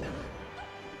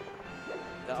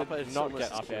 the up air To not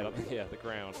get up air, yeah, the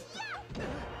ground.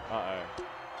 Uh-oh.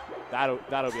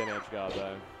 That'll be an edge guard,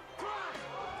 though.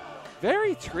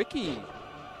 Very tricky.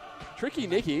 Tricky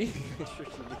Nicky.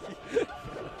 Tricky Nicky.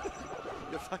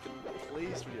 You're fucking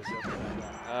pleased with yourself.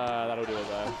 That'll do it,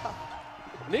 though.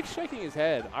 Nick's shaking his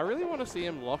head. I really want to see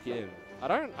him lock in.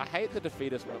 I hate the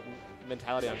defeatist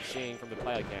mentality I'm seeing from the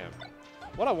player cam.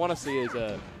 What I want to see is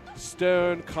a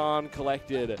stern, calm,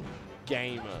 collected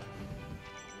gamer.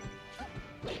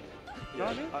 You know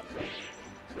what I mean?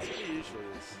 That's what he usually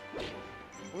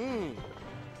is.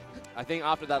 I think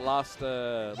after that last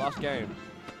game,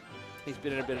 he's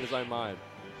been in a bit of his own mind.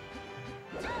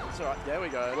 It's alright, there we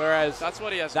go. Whereas that's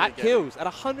what he has that kills at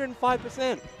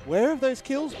 105%. Where have those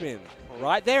kills been?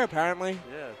 Right there, apparently.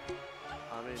 Yeah.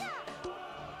 I mean...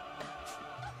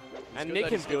 And Nick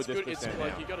can build this It's percent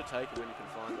like now. you got to take it when you can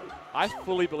find it. I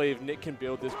fully believe Nick can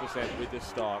build this percent with this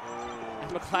stock.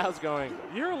 And McLeod's going,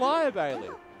 you're a liar, Bailey.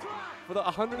 For the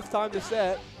 100th time this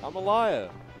set, I'm a liar.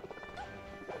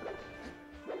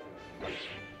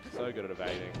 So good at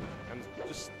evading. And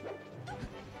just...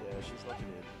 Yeah, she's locking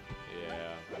in.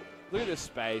 Yeah. Look at this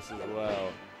space as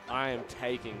well. I am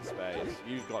taking space.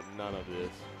 You've got none of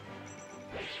this.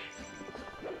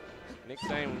 Nick's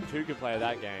saying 2 can play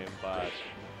that game, but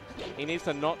he needs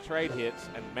to not trade hits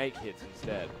and make hits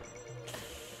instead.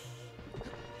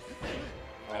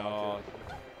 Oh,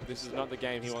 this is not the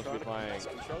game he wants to be playing.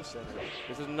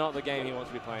 This is not the game he wants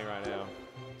to be playing right now.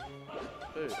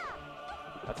 Who?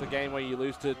 That's a game where you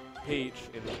lose to Peach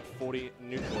in 40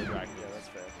 neutral dragons. Yeah, that's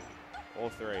fair. All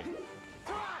 3.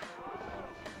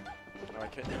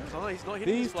 Okay, he's not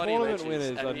hitting These his bloody tournament ledges,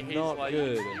 winners and are he's not like,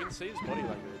 good. You can see his body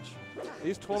language.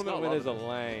 These tournament winners are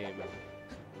lame.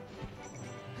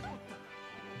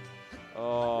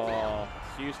 Oh,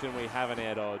 Houston, we have an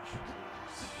air dodge.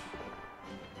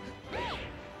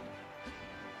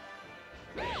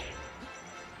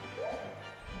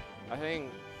 I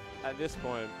think at this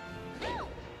point,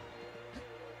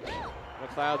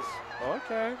 McLeod's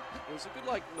okay. It was a good,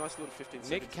 like, nice little 15 seconds.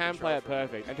 Nick can play it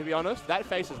perfect, and to be honest, that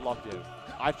face is locked in.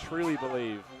 I truly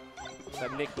believe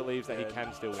that Nick believes that he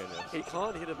can still win this. He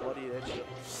can't hit a bloody edge.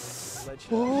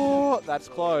 Oh, that's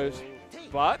close.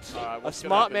 But a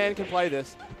smart man can play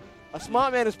this. A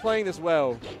smart man is playing this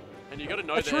well. And you got to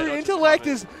know a true intellect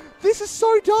is. This is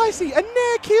so dicey, and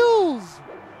Nair kills.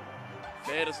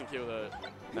 Nair doesn't kill though.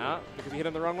 Nah, because he hit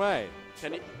him the wrong way.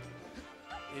 Can he?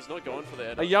 He's not going for the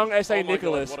air. A young S.A. Oh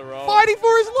Nicholas God, what a roll. fighting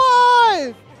for his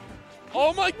life.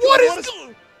 Oh my God!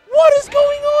 What is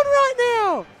going on right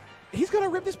now? He's gonna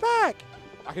rip this back.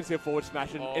 I can see a forward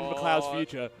smash in McLeod's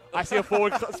future. I see a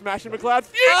forward smash in McLeod's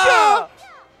future. Ah!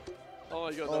 Oh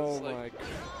my God! That Oh was my like. God.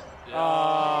 Yeah.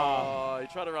 Oh, he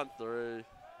tried to run through.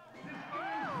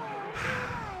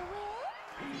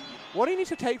 What he needs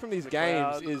to take from these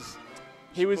games is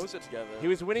he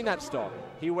was winning that stock.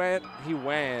 He won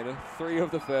 3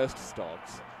 of the first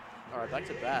stocks. All right, back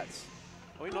to bats.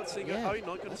 Are we not seeing? Yeah. Are we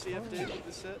not going to see FD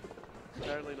this set?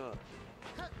 Apparently not.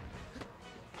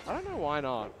 I don't know why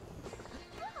not.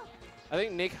 I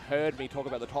think Nick heard me talk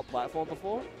about the top platform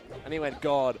before, and he went,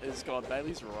 God. It's God.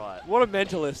 Bailey's right. What a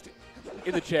mentalist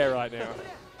in the chair right now.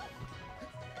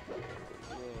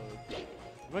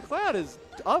 McLeod is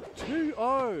up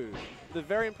 2-0. The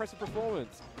very impressive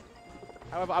performance.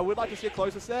 However, I would like to see a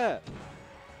closer set.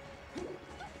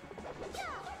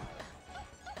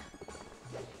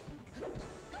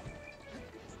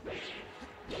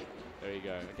 There you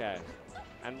go. Okay.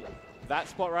 And that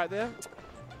spot right there,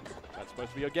 that's supposed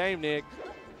to be your game, Nick.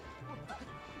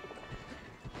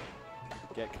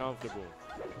 Get comfortable.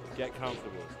 Get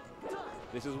comfortable.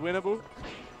 This is winnable.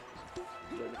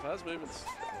 Yeah, McLeod's movements.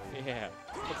 Yeah.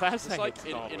 McLeod's It's like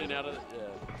in and out of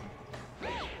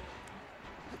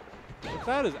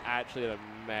McLeod is actually an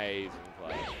amazing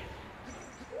player.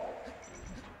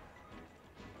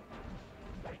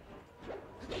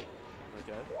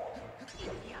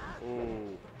 Okay.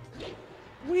 Ooh.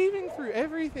 Weaving through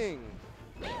everything.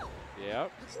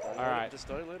 Yep. All right. Just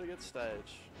don't let it get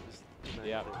stage. Just make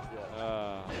Yep. it,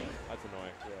 yeah. That's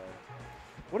annoying. Yeah.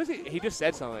 What is he? He just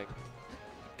said something.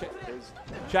 There's-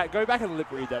 Chat, go back and lip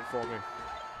read that for me.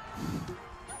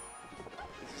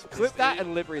 it's just Clip that pissed.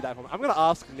 and lip read that for me. I'm going to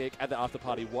ask Nick at the after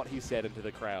party what he said into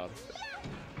the crowd.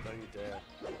 Don't you dare.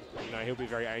 No, he'll be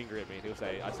very angry at me. He'll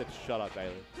say, I said, shut up,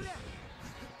 Bailey.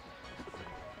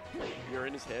 You're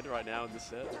in his head right now in this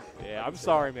set. Yeah, I'm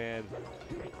sorry, man.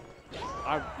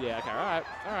 Yeah, okay,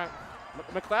 all right.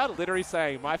 McLeod literally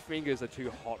saying, my fingers are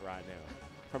too hot right now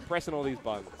from pressing all these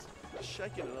buttons.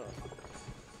 Shaking it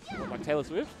up. What, like Taylor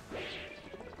Swift?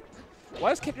 Why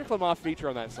does Kendrick Lamar feature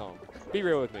on that song? Be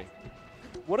real with me.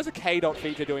 What is a K-Dot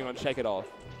feature doing on Shake It Off?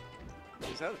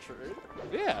 Is that true?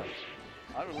 Yeah.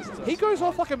 I haven't listened to that He song. goes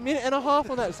off like a minute and a half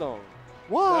on that song.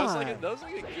 Why? That was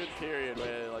like a good period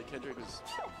where like Kendrick was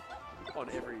on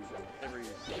every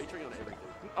featuring on everything.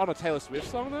 On a Taylor Swift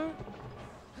song, though?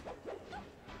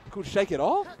 Called Shake It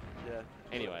Off? Yeah.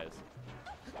 Anyways.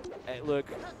 Hey, look.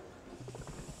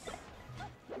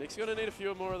 Nick's gonna need a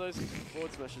few more of those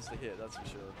forward smashes to hit, that's for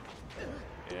sure.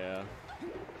 Yeah.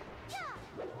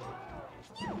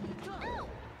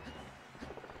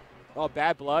 Oh,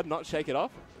 bad blood, not Shake It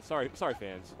Off? Sorry,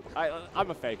 fans. I'm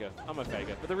a faker.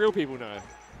 But the real people know.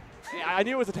 I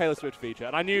knew it was a Taylor Swift feature,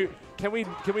 and I knew. Can we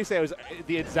say it was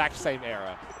the exact same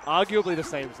era? Arguably the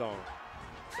same song.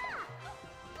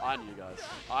 I knew, guys.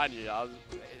 I knew.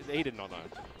 He did not know.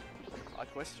 I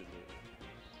questioned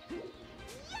it.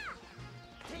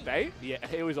 Bait? Yeah,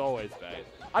 it was always bait.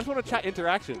 I just want to chat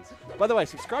interactions. By the way,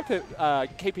 subscribe to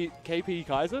KP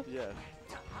Kaiza Yeah.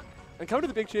 and come to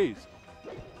the Big Cheese.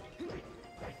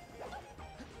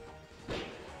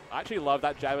 I actually love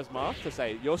that Jabba's mask to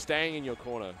say, you're staying in your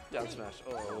corner. Down smash.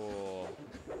 Oh. Oh.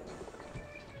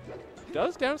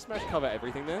 Does down smash cover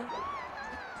everything there?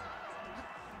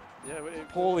 Yeah.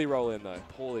 Poorly roll in, though.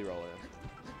 Poorly roll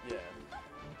in. Yeah.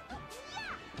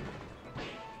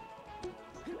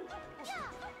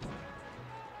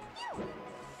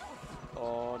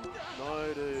 Oh,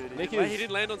 no, dude. Nick He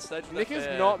didn't land on stage. with Nick that is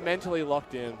fair. not mentally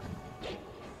locked in.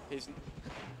 He's.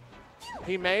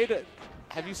 He made...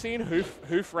 Have you seen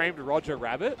Who Framed Roger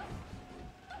Rabbit?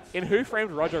 In Who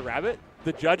Framed Roger Rabbit,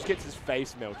 the judge gets his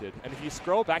face melted. And if you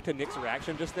scroll back to Nick's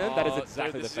reaction just then, that is Oh,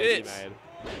 exactly dude, the this face is he made.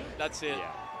 That's it.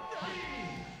 Yeah.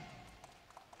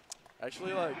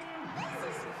 Actually, like.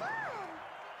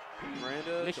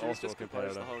 Miranda, Nick's she was also just a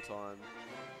composed the competitor. whole time.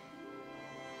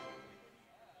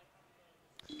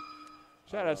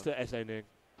 Shout outs to SA Nick.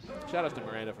 Shout outs to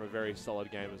Miranda for a very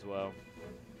solid game as well.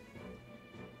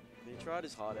 He tried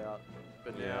his heart out,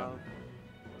 but Yeah.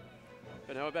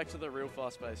 now we're back to the real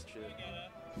fast-paced shit.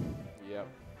 Yep.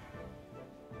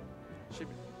 Should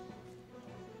be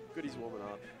good. He's warming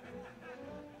up.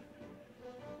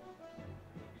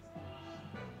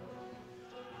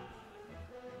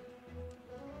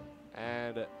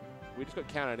 And we just got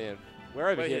counted in. We're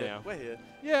over here now. We're here.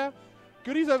 Yeah.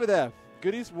 Goody's over there.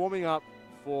 Goody's warming up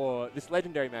for this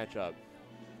legendary matchup.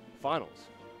 Finals.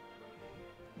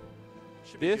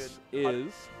 Should be This good.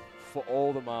 is for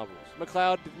all the marbles.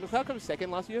 McLeod, did McLeod come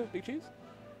second last year, Big Cheese?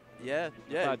 Yeah.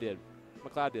 McLeod did.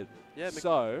 McLeod did. Yeah.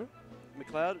 So,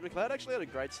 McLeod actually had a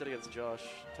great set against Josh,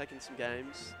 taking some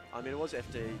games. I mean, it was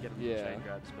FD, getting yeah. chain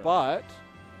grabs, But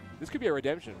this could be a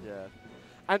redemption. yeah.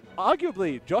 And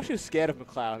arguably, Josh is scared of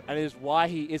McLeod, and it is why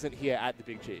he isn't here at the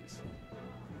Big Cheese.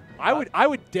 I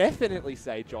would definitely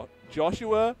say,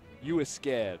 Joshua, you were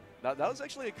scared. That was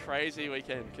actually a crazy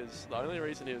weekend because the only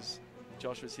reason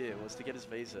Josh was here was to get his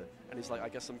visa, and he's like, I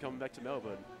guess I'm coming back to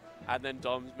Melbourne. And then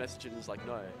Dom messaged him and was like,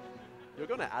 no, you're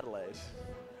going to Adelaide.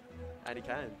 And he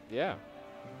came. Yeah.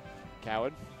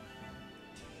 Coward.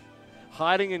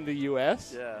 Hiding in the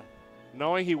US, Yeah.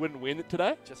 knowing he wouldn't win it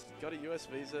today. Just got a US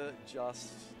visa just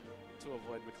to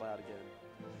avoid McLeod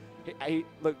again.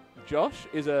 Look, Josh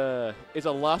is a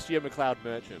last year McLeod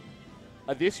merchant.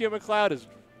 This year McLeod is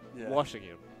Yeah. washing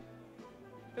him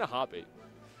in a heartbeat.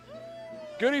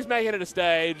 Goody's making it a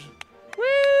stage.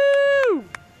 Woo!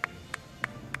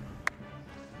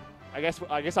 I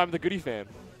guess I'm the Goody fan.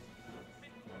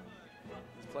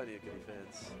 There's plenty of Goody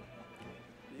fans.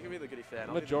 You can be the Goody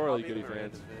fan. Majority I'll be the Goody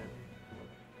Miranda fans.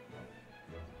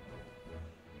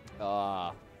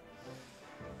 fan.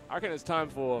 I reckon it's time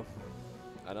for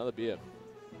another beer.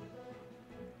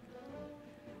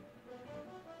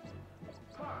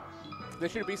 There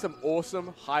should be some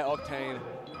awesome high-octane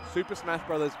Super Smash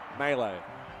Bros. Melee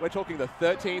We're talking the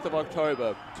 13th of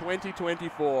October,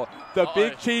 2024. The Uh-oh.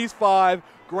 Big Cheese 5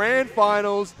 Grand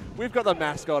Finals. We've got the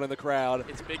mascot in the crowd.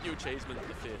 It's Big U Cheeseman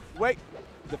the 5th. Wait,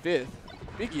 the 5th?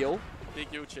 Big Eel? Big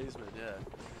U Cheeseman, yeah.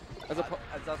 As a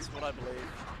That's what I believe.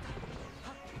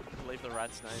 I believe the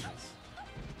rat's name is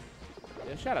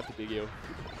yeah, shout out to Big Eel.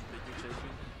 Big U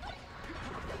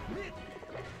Cheeseman.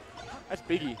 That's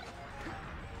Biggie.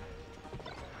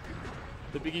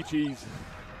 The Biggie Cheese.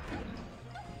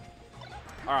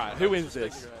 All right, who wins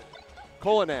this?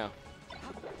 Call it now.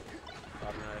 I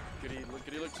don't know.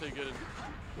 Goody looked too good.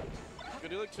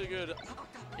 Goody looked too good.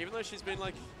 Even though she's been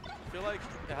like, I feel like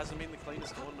it hasn't been the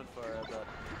cleanest tournament for her,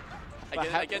 but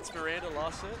against Miranda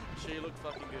last set, she looked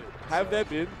fucking good. Have there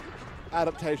been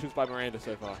adaptations by Miranda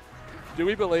so far? Do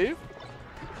we believe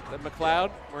that McLeod,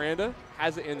 Miranda,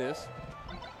 has it in this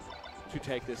to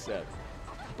take this set?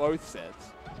 Both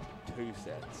sets. 2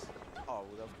 sets. Oh,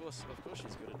 well, of course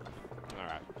she's good enough. All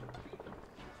right.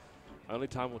 Only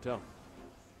time will tell.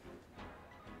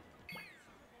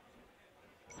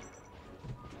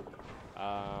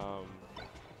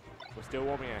 We're still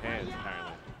warming our hands,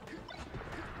 apparently.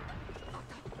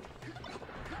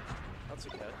 That's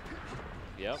okay.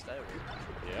 Yep. Stay away.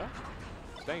 Yeah.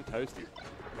 Staying toasty.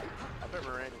 I bet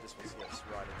Miranda just wants to get us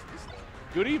right into this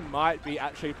though. Goody might be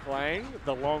actually playing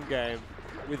the long game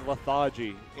with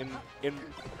lethargy in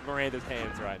Miranda's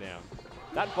hands right now.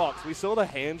 That box, we saw the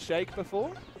handshake before.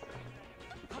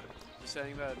 You're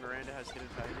saying that Miranda has hidden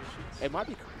pain issues? It might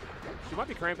be, she might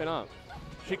be cramping up.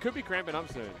 She could be cramping up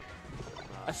soon.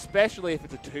 Especially if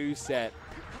it's a 2-set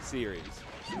series.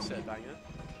 2-set banger?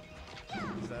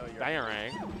 Is that what you're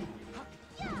Bangarang.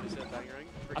 2-set bangering?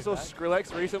 I saw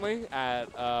Skrillex recently at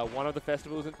one of the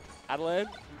festivals in Adelaide,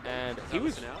 and he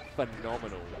was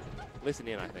phenomenal. Listen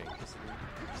in, I think.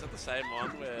 Is that the same one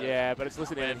where... Yeah, but it's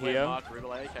listen in when here. Mark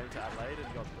Riboulet came to Adelaide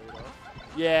and got booed off?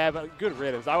 Yeah, but good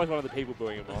riddance. I was one of the people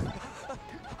booing him off.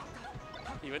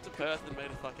 He went to Perth and made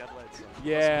a fuck Adelaide song.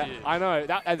 Yeah, I know.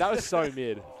 That was so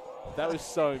mid. That was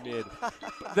so mid.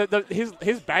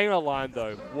 His banger line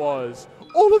though was,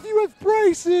 "All of you have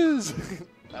braces."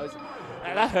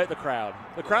 that hurt the crowd.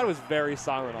 The crowd was very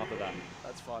silent after that.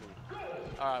 That's funny.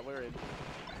 All right, we're in.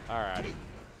 All right,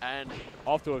 and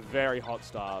off to a very hot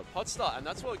start. Hot start, and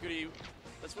that's what Goody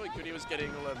was getting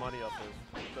all her money off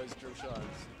of, those drill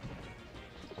shines.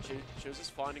 She was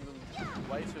just finding them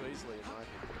way too easily, in my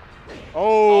opinion.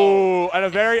 Oh, and a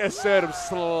very assertive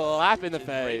slap in the She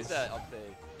face. reads that up there.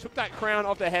 Took that crown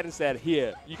off their head and said,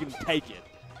 "Here, you can take it."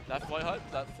 That float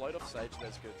off stage,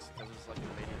 that's good because it's like an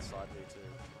immediate side B too.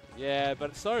 Yeah, but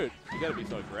it's you gotta be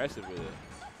so aggressive with it.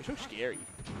 It's so scary.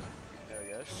 There we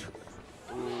go.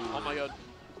 Ooh. Oh my god.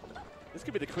 This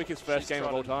could be the quickest first game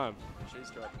of all time.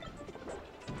 She's dropped.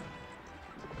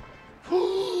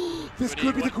 This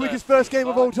could be the quickest first game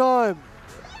of all time.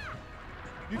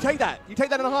 You take that. You take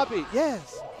that in a heartbeat.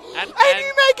 Yes. And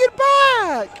you make it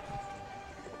back.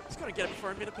 He's got to get it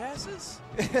before a minute passes.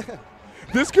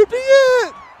 This could be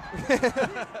it.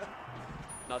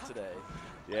 Not today.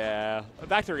 Yeah.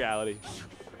 Back to reality.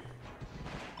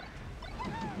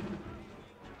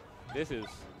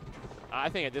 I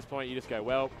think at this point you just go,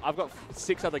 well, I've got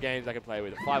 6 other games I can play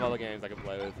with, 5 other games I can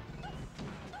play with.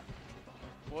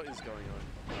 What is going on?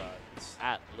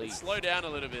 At least. Slow down a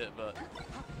little bit,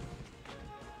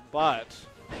 But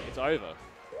it's over.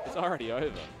 It's already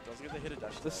over. Doesn't get the hit a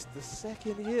dash. The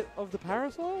second hit of the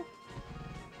parasol?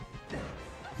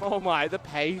 Oh my, the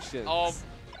patience. Oh.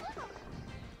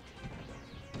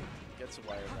 Gets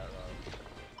away with that,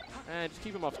 right? And just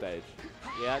keep him off stage.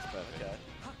 Yeah, that's perfect. Okay.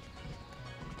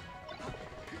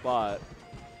 But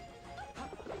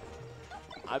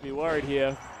I'd be worried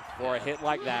here for a hit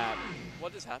like that.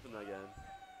 What just happened again?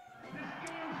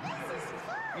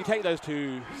 You take those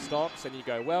 2 stocks and you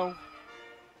go, well,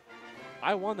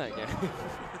 I won that game.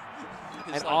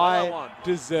 And like, well, I won.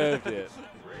 Deserved it.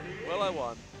 Well, I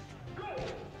won.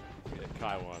 Yeah,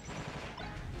 Kai won.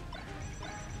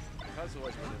 Kai's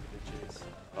always winning with the cheese.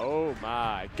 Oh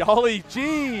my, golly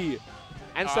gee!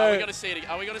 And so are we gonna see it?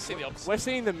 Are we gonna see the opposite? We're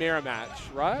seeing the mirror match,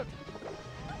 right?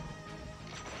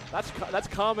 That's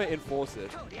Karma Enforced.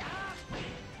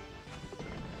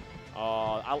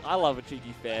 Oh, I love a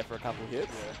cheeky fair for a couple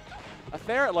hits. Yeah. A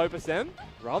fair at low percent,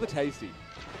 rather tasty.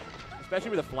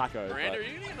 Especially with a Flacco. Miranda, are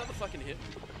you gonna get another fucking hit?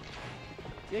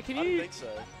 Yeah, can I you? don't think so.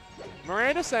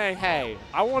 Miranda saying, hey,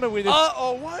 I want to win this.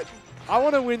 Oh, what? I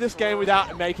want to win this game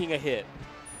without making a hit.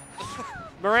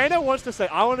 Miranda wants to say,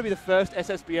 I want to be the first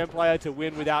SSBM player to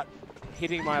win without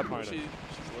hitting my opponent. She's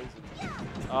losing.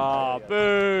 Oh,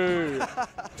 boo.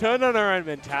 Turn on her own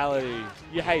mentality.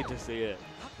 You hate to see it.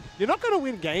 You're not going to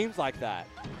win games like that.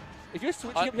 If you're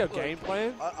switching up your game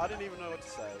plan, I didn't even know what to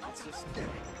say. It's just...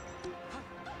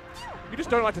 you just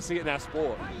don't like to see it in our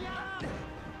sport.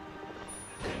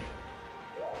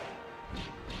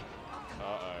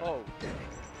 Uh-oh. Oh.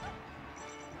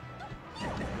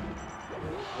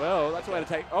 Well, that's a way to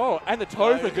take... Oh, and the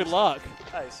toes are good luck.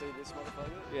 Hey, see this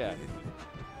motherfucker? Yeah.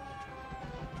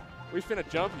 We finna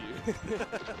jump you.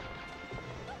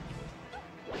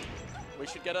 We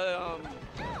should get a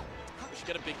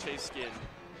big cheese skin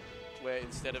where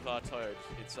instead of Toad,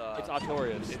 it's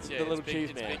Artorias. It's the little big, cheese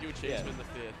it's man. Big Cheeseman Yeah. the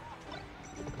fifth.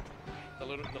 The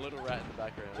little rat in the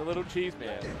background. The little cheese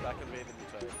man. Back of me than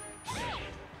the Toad.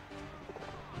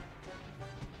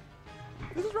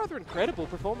 This is rather incredible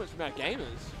performance from our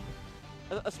gamers.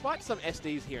 Despite some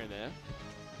SDs here and there.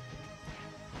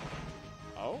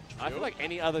 Oh, I feel like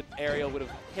any other aerial would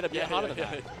have hit a bit harder than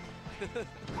that.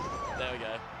 There we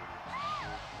go.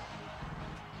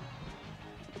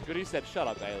 Goody said, shut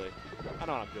up, Bailey. I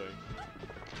know what I'm doing.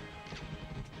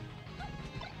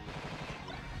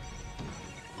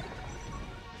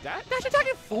 Dash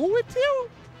attacking forward too?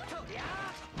 I've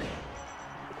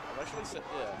actually seen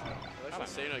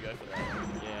Sino go for that.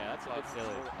 Yeah, that's a bit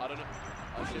silly. I don't know.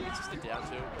 I assume it's just a down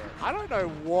tilt, but... I don't know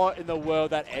what in the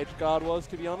world that edge guard was,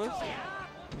 to be honest.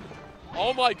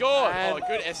 Oh my god! And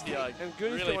good SDI. And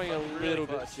Goody's really going a little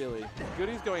bit silly.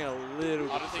 Goody's going a little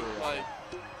bit I don't think, silly. like...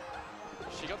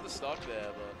 She got the stock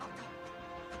there,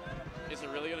 but... Is it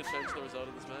really going to change the result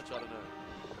of this match? I don't know.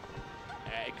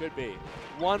 Yeah, it could be.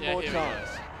 One more here chance.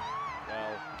 we go.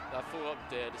 Well, that full up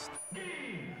there just...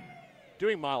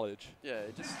 Doing mileage. Yeah,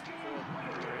 it just full up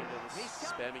Miranda just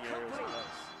spamming aerials at once.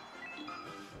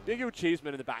 Big old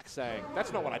Cheeseman in the back saying,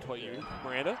 that's not what I taught you,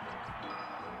 Miranda.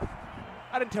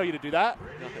 I didn't tell you to do that.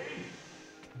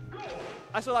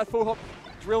 I saw that full hop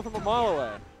drill from a mile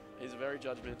away. He's a very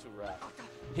judgmental rat.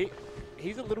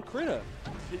 He's a little critter.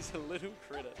 He's a little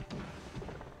critter.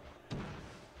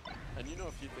 And you know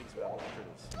a few things about little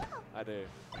critters. I do.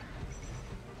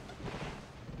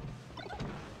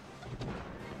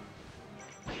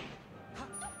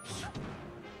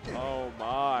 Oh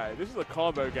my, this is a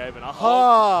combo game and a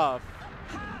half.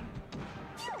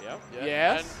 Yep. Yeah,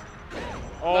 Yes.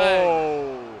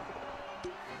 Oh.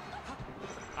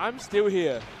 I'm still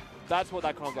here. That's what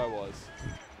that combo was.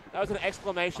 That was an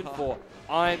exclamation for,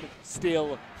 I'm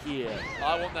still here.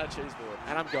 I want that cheese board.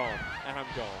 And I'm gone. And I'm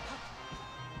gone.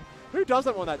 Who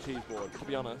doesn't want that cheese board, to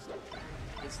be honest?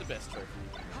 It's the best trophy.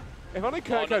 If only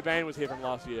Kurt Cobain was here from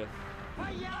last year.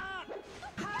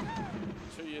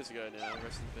 2 years ago now,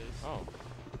 rest in peace. Oh.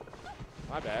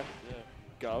 My bad. Yeah.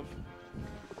 Gov.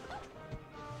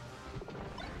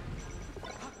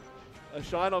 A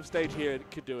shine off stage here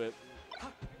could do it.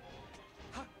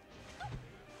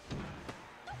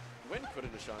 When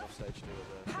couldn't a shine off stage do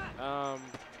it though?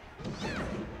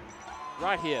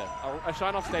 Right here. A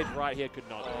shine off stage right here could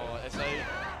not. Oh, SA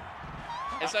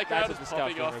That's crowd a is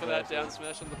popping disgusting off for that reversal. down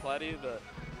smash on the platy.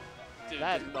 Did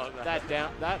not matter. That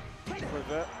down, that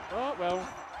revert. Oh, well.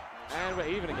 And we're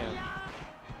even again.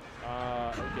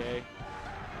 Okay.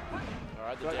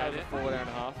 Alright, the Got down over air. forward air and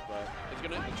a half, but. Is it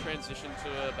going to transition to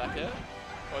a back air?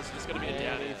 Or is it just going to be a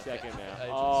down Any air? second for now. ages?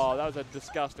 Oh, that was a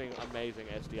disgusting, amazing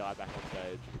SDI back on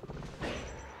stage.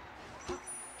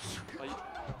 Oh,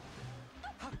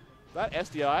 That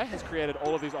SDI has created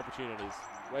all of these opportunities.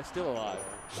 We're still alive.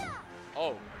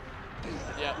 Oh.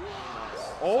 Yeah. Nice.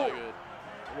 Oh. So good.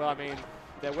 Well, I mean,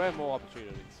 there were more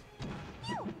opportunities.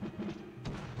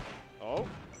 Oh.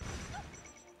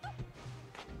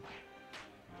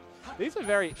 These are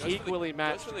very equally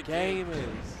matched for the gamers.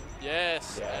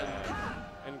 Yes. Yeah.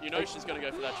 And you know she's going to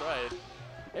go for that trade.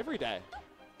 Every day.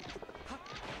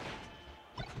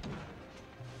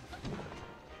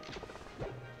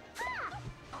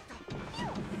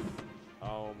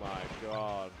 Oh my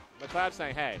god. McLeod's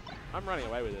saying, hey, I'm running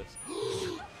away with this.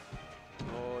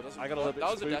 Oh, I got a little bit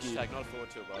That was a dash spooky. attack, not a forward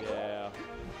tilt, by the way. Yeah.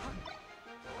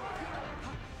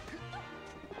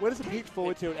 When is a peach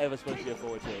forward tilt ever supposed to be a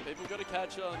forward tilt? People got to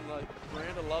catch on. Like,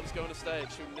 Miranda loves going to stage.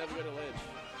 She'll never go to ledge.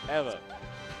 Ever.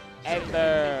 Keep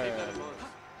that in Ever.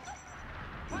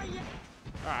 mind.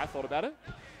 Alright, I thought about it.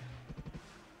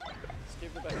 Just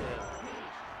keep it back there.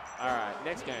 Alright,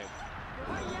 next game.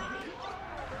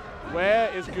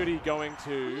 Where is Goody going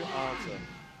to answer?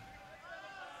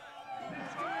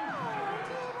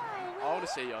 I want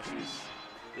to see Yoshi's.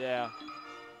 Yeah.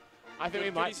 I think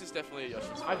we might. Goodies is definitely a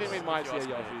Yoshi's. I think we choice, might if see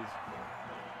you a ask me. Yoshi's.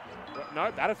 What?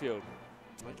 No, Battlefield.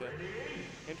 Okay.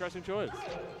 Interesting choice.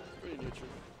 Pretty neutral.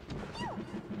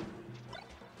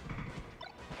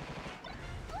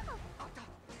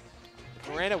 If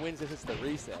Miranda wins this, it's the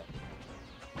reset.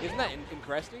 Isn't that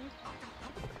interesting?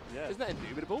 Yeah. Isn't that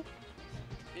indubitable?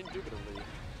 Indubitably.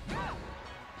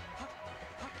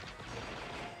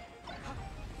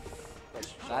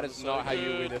 That is not how you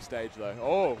win this stage, though.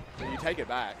 Oh, you take it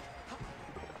back.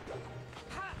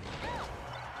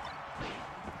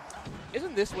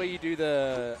 Isn't this where you do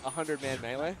the 100-man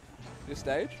melee? This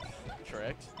stage?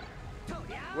 Correct.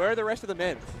 Where are the rest of the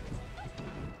men?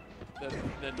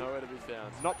 They're nowhere to be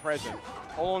found. Not present.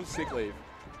 All on sick leave.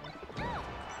 0-man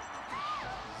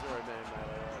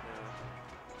melee right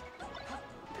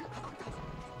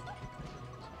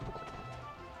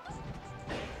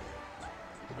now.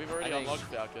 We've already unlocked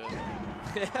Falcon.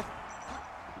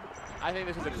 I think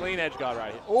this is a clean edge guard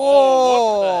right here.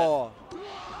 Oh!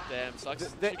 Damn, sucks.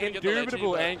 The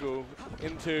indubitable angle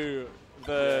into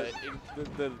the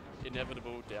the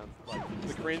inevitable down, like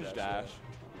the cringe dash.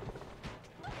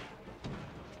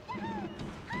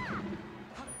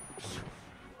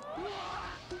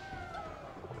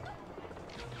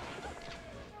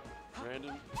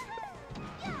 Brandon,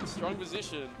 strong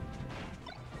position.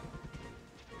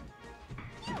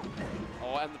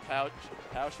 Oh, and the power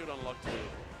shield unlocked too.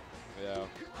 Yeah.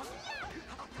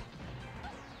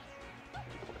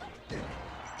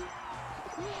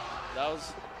 That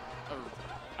was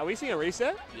Are we seeing a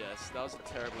reset? yes, that was a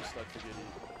terrible stuck for Giddy.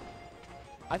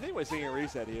 I think we're seeing a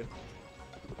reset here.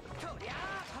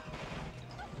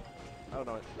 I don't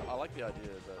know. I like the idea,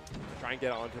 but Try and get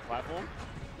it onto the platform.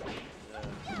 yeah.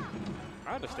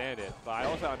 I understand it, but I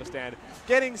also understand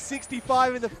getting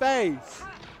 65 in the face.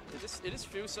 It just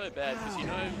feels so bad because you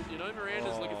know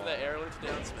Miranda's looking for that aerial into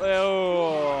down smash.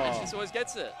 Oh. And she just always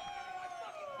gets it.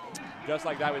 Just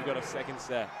like that, we've got a second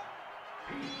set.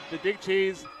 The big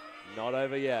cheese, not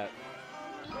over yet.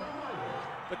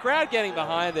 The crowd getting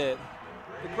behind it.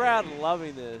 The crowd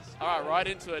loving this. All right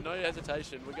into it. No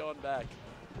hesitation. We're going back.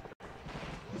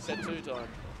 Set 2 time.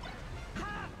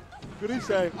 Good as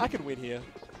saying, I can win here.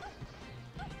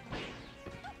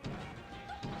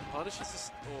 Punish is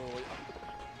just.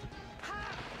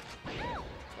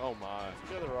 Oh my.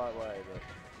 Go the right way, but.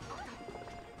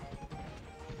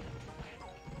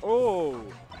 Oh.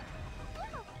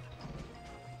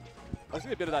 I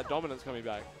see a bit of that dominance coming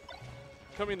back.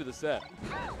 Coming into the set.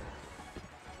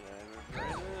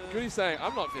 Good as saying,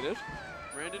 I'm not finished.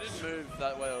 Miranda didn't move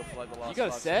that way for like the last. You got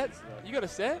a 5 set? seconds, though. You got a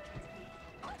set?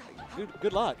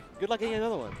 Good luck. Good luck getting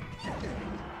another one.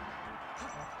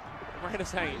 Miranda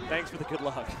saying, thanks for the good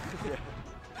luck.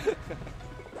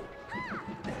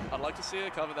 I'd like to see her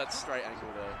cover that straight ankle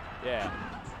there. Yeah.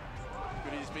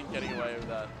 Goody's been getting away with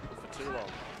that for too long.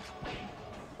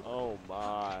 Oh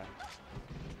my.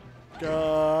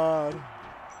 God.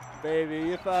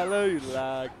 Baby, if I love you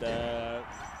like that.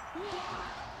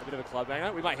 A bit of a club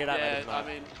banger. We might hear that later Yeah, tonight. I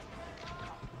mean,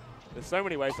 There's so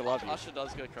many ways to love you. Usher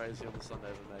does go crazy on the Sunday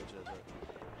of a major,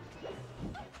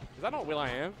 but Is that not Will I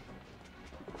Am?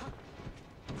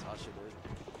 it's Usher,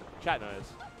 dude. Chat knows.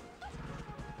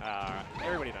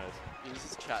 Everybody knows. Yeah, this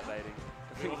is chat baiting.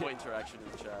 We want more interaction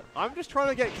in the chat. I'm just trying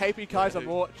to get KP Kaiza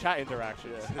more chat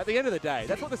interactions. Yeah. At the end of the day,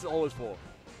 that's what this is always for.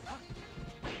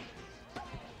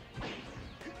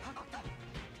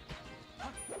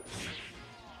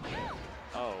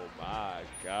 Oh my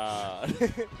God.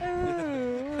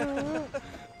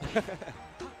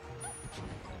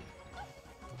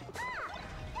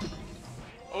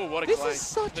 Oh, what a This clank. is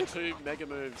such the a- 2 mega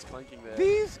moves clanking there.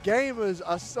 These gamers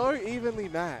are so evenly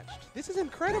matched. This is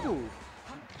incredible.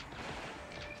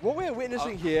 What we're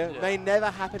witnessing here yeah. may never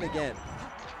happen again.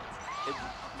 It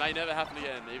may never happen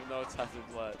again, even though it's happened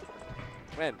like,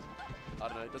 When? I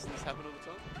don't know, doesn't this happen all the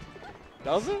time?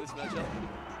 Does it? This matchup?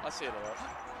 I see it a lot.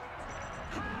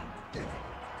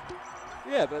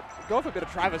 Yeah, but go for a bit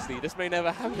of travesty. This may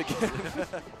never happen again.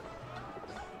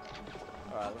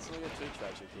 Alright, let's not get too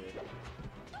tragic here.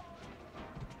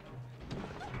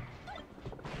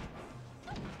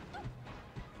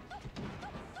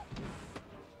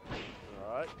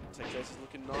 Alright, Tech Chase is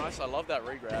looking nice. I love that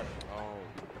regrab. Oh.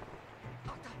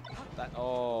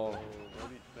 Oh.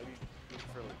 Maybe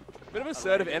for a Bit of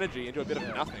assertive energy into a bit of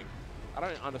nothing. I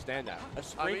don't understand that. A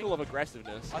sprinkle of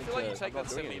aggressiveness. I feel like you into take not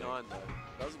that doing 79 anything. though.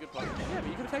 That was a good play. Yeah, but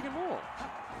you could have taken more.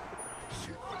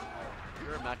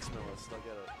 You're a maximalist, I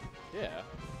get it.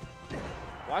 Yeah.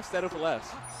 Why settle for less?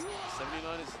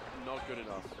 79 is not good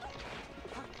enough.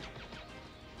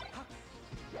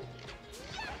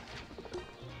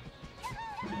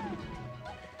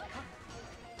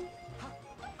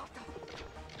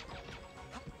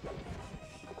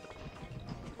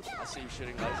 I see you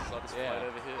shooting lasers, I'll just Yeah. fight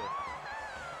over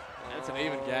here. It's an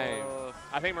even game.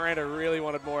 I think Miranda really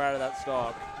wanted more out of that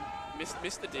stock.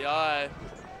 Missed the DI.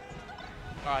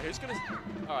 Alright, who's gonna...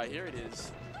 Alright, here it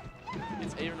is.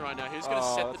 It's even right now. Who's going to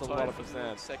set that's the a tone lot of for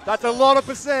percent. the second That's a set? lot of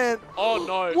percent. Oh,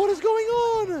 no. What is going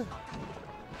on?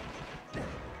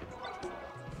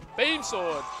 Beam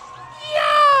sword.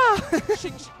 Yeah!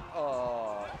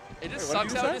 Oh. It just Wait,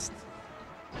 what sucks did how you it just...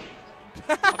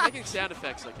 I'm making sound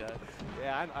effects, okay?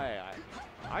 Yeah,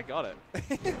 I got it.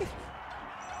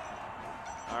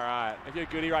 All right, if you're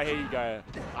Goody right here, you go,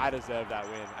 I deserve that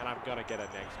win, and I'm going to get it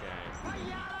next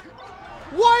game.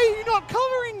 Why are you not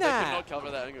covering They could that? not cover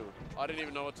that angle. I didn't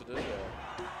even know what to do there.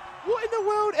 What in the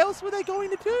world else were they going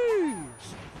to do?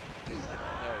 There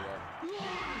we go.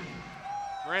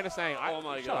 Miranda's saying, Oh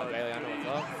my shut up, God. Bailey, I know what's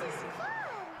up.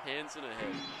 Hands in her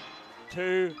head.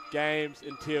 2 games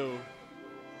until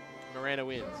Miranda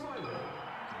wins.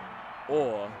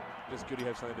 Or does Goody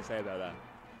have something to say about that?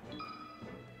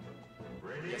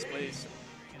 Yes, please.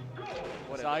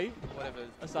 Whatever. Asahi? Whatever.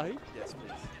 Asahi? Yes,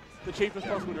 please. The cheapest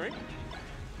possible drink?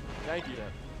 Thank you.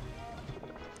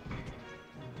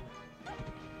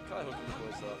 Can't hook the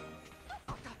boys up.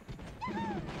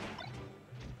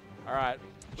 All right.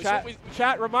 We Chat, should-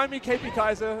 chat, remind me, KP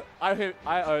Kaiza, I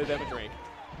owe them a drink.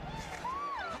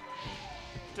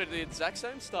 Dude, the exact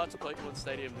same start to Pokemon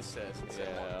Stadium this set.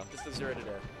 Yeah. Just the 0 to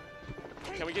death.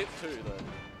 Can we get 2 though?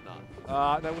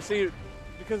 No. No, we'll see,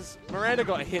 because Miranda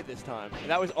got a hit this time, and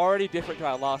that was already different to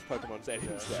our last Pokemon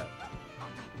Stadium set.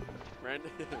 Random.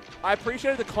 I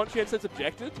appreciated the conscientious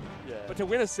objected, Yeah. but to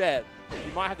win a set,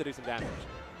 you might have to do some damage.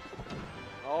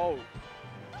 Oh.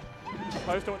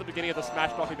 Opposed to what the beginning of the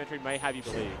Smash documentary may have you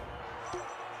believe.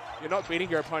 You're not beating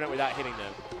your opponent without hitting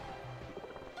them.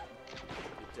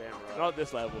 You're damn right. Not at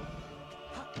this level.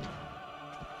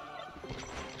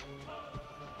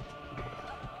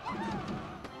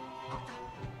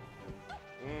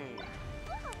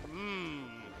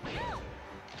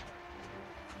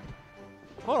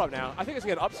 Hold up now. I think it's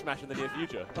going to up smash in the near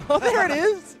future. Oh, there it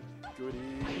is. Goody.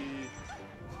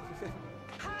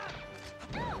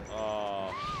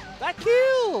 Oh, that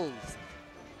kills.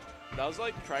 That was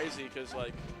like crazy because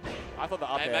like I thought the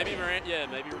up air. maybe Miranda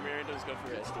was going for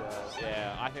SDRs.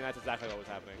 Yeah, I think that's exactly what was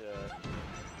happening. Yeah.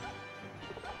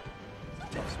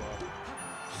 Tough spot.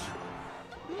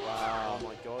 Wow. Oh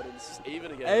my god, it's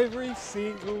even again. Every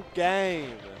single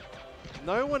game.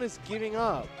 No one is giving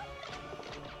up.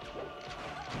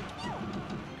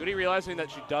 Goody realizing that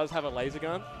she does have a laser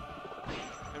gun.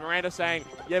 And Miranda saying,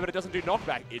 yeah, but it doesn't do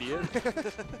knockback, idiot.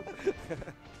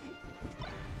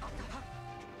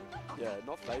 Yeah,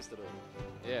 not phased at all.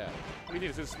 Yeah. What do you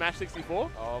think? Is it Smash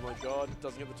 64? Oh my god,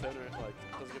 doesn't get the turner, like,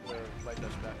 doesn't get the late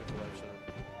dash back into late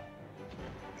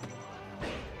turn.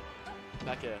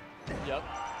 Back air. Yep.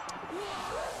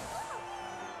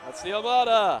 That's the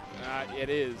Armada! It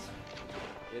is.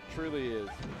 It truly is.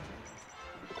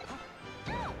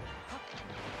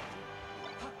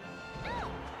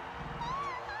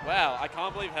 Wow, I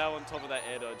can't believe how on top of that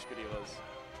air dodge Goody was.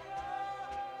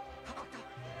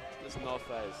 Just not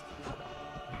phased.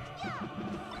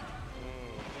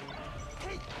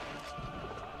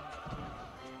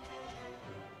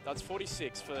 That's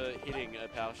 46 for hitting a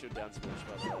power shield down smash,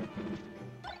 by the way.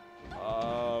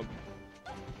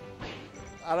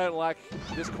 I don't like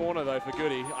this corner, though, for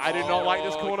Goody. I do not like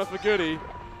this corner for Goody.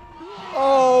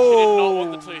 Oh, She did not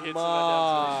want the 2 hits in that my.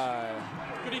 down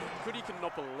smash. Goody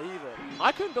cannot believe it.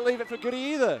 I couldn't believe it for Goody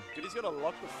either. Goody's got to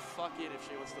lock the fuck in if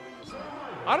she wants to win this one.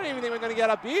 I don't even think we're going to get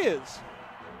our beers.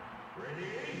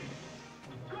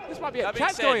 This might be a That being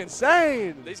chat's said, going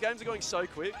insane. These games are going so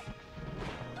quick.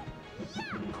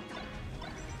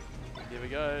 Here we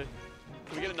go.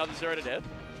 Can we get another 0 to death?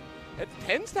 It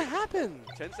tends to happen.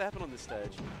 Tends to happen on this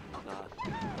stage. Nah.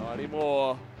 Not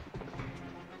anymore.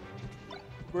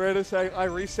 Miranda's saying, I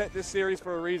reset this series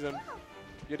for a reason.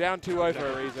 You're down 2-0 for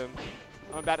a reason.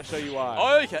 I'm about to show you why.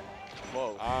 Oh, okay.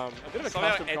 Whoa. A bit of a Somehow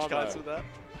custom edge combo. cards with that.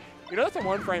 You know that's a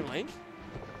 1 frame link?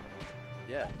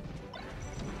 Yeah.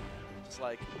 Just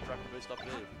like drop the boost up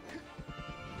mid.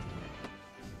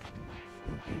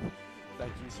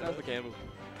 Thank you, sir. That's the gamble.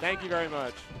 Thank you very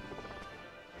much.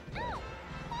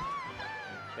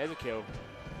 There's a kill.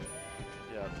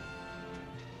 Yeah.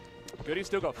 Goody's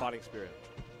still got fighting spirit.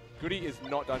 Goody is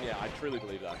not done yet. I truly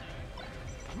believe that.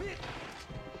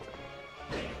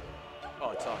 Oh,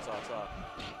 it's up.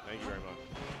 Thank you very much.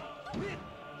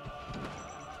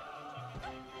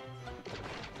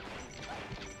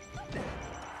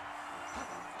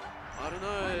 I don't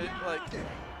know, like,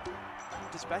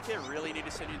 does back air really need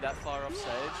to send you that far off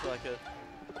stage? Like the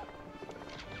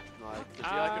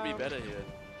DI could be better here.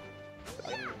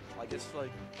 I guess, like,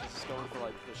 just going for,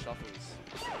 like, the shuffles.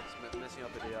 Just messing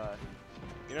up the DI.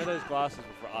 You know those glasses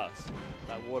were for us.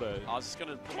 That water. I was just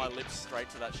going to put my lips straight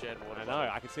to that shared water. I know,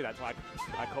 I can see that. That's why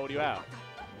I called you out.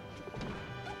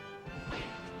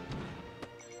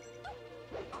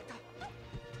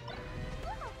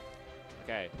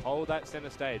 Okay, hold that center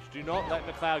stage. Do not let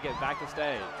McLeod get back to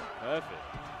stage. Perfect.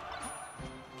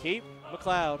 Keep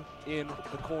McLeod in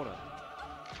the corner.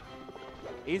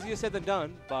 Easier said than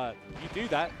done, but you do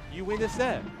that, you win the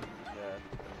set. Yeah.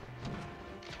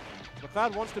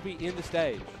 McLeod wants to be in the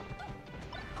stage.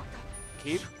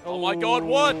 Keep. Oh my God,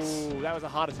 what? That was a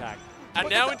heart attack. And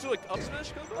now into an up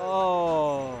smash combo?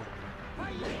 Oh.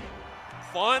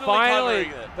 Finally Finally,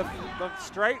 covering it. the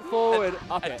straightforward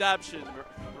up air. Adaption.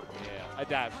 Yeah,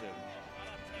 adaption.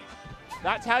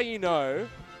 That's how you know.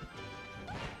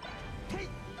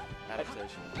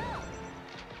 Adaptation.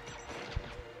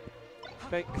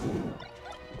 Thank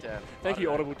Damn.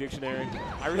 you, Audible Dictionary.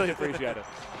 I really appreciate it.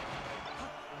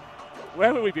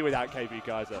 Where would we be without KB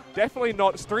Kaiza? Definitely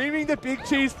not streaming the Big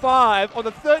Cheese 5 on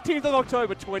the 13th of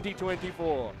October,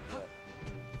 2024.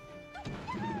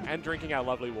 And drinking our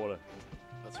lovely water.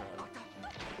 That's right.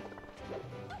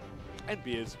 And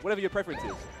beers, whatever your preference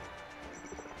is.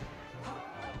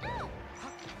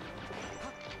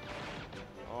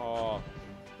 Oh,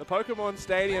 the Pokemon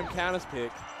Stadium counters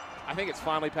pick. I think it's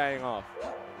finally paying off.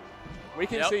 We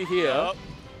can see here,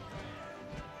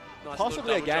 Nice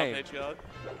possibly a little double game. jump edge guard.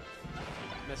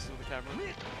 Messes with the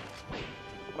camera.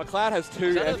 McLeod has 2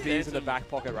 Is that a FDs in the phantom? back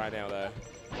pocket right now, though.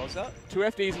 What was that? 2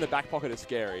 FDs in the back pocket is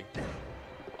scary.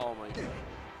 Oh my God.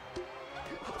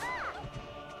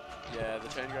 Yeah, the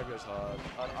chain grab goes hard.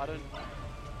 I don't.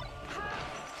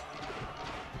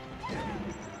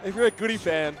 If you're a Goody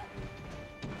fan,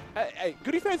 hey,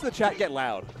 Goody fans in the chat, get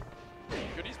loud.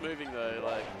 Goody's moving though,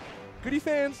 like. Goody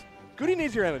fans, Goody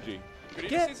needs your energy. Goody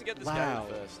Get just needs to get this loud.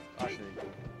 game first, I think.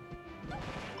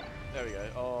 There we go.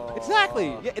 Oh.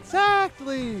 Exactly. Yeah,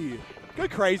 exactly. Go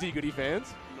crazy, Goody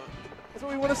fans. No. That's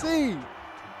what we want to see.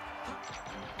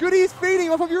 Goody's feeding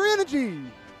off of your energy.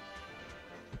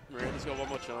 Miranda's got one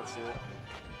more chance here.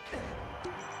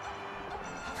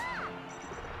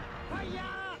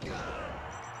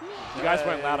 You guys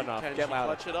weren't loud enough. Can Get she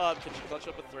louder. clutch it up? Can she clutch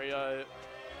up a 3-0?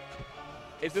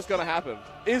 Is this going to happen?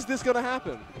 Is this going to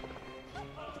happen?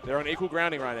 They're on equal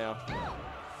grounding right now.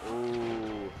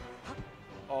 Ooh.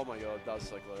 Oh my God, that was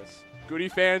so close. Goody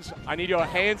fans, I need your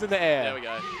hands in the air. There we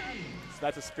go. So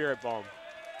that's a spirit bomb.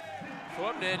 For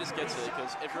what Miranda just gets it,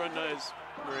 because everyone knows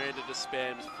Miranda just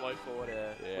spams float forward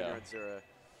air when you're at 0.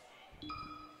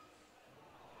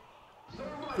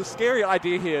 The scary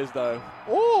idea here is, though,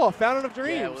 oh, Fountain of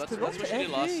Dreams. Yeah, well, that's to what not she to did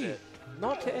last FD. set.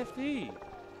 Not to FD.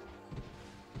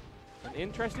 An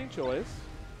interesting choice.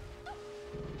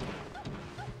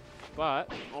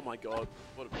 But Oh my God.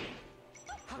 What a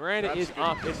Miranda Perhaps is a good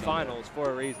up in decision. finals for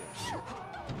a reason.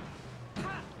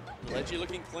 Leggy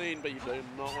looking clean, but you do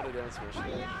not want to down smash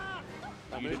there.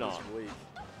 That You move do is not. weak.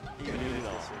 Even You if do it's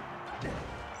not. missing.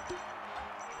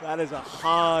 That is a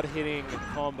hard-hitting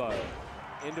combo.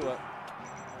 Into it.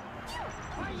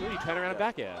 Really turn around and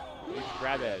back air. Use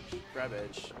grab edge Grab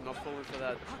edge. I'm not falling for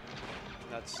that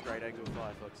straight angle 5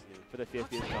 bucks again. for the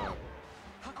 50th time.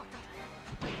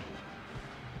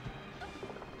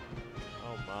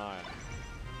 Oh my.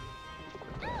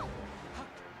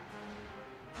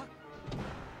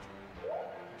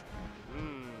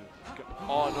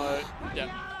 Oh no.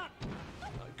 Yeah.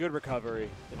 Good recovery.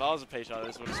 If I was a Peach, I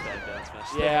just would have spammed down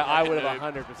smash. Yeah, I would Noob.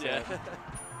 have 100%. Yeah.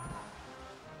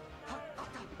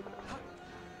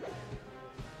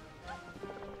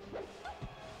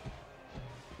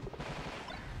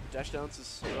 Dash downs is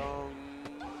strong.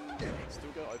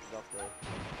 Still got open up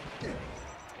though.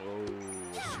 Oh.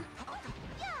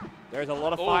 There's a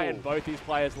lot of fight in Oh. both these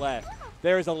players left.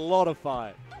 There is a lot of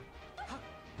fight.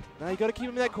 Now you got to keep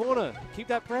him in that corner. Keep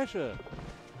that pressure.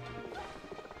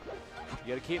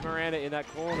 You got to keep Miranda in that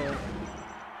corner.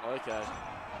 Okay.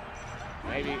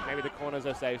 Maybe the corner's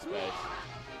a safe space.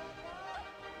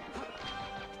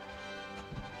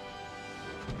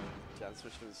 Down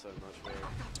switch doing so much better.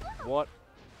 What?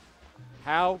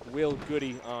 How will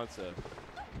Goody answer?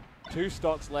 2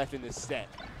 stocks left in this set.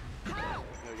 There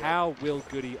we go. How will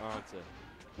Goody answer?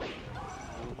 Will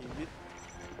he hit?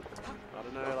 I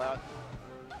don't know, like.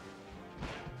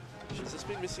 She's just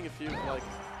been missing a few, like.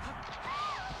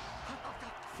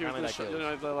 Few of Only the, that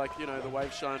kills. the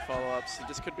wave shine follow-ups. It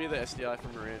just could be the SDI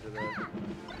from Miranda there.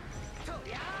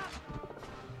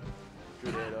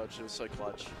 Good air dodge, it was so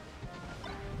clutch.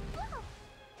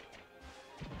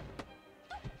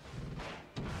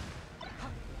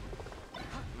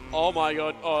 Oh my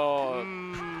God, oh.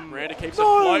 Miranda keeps it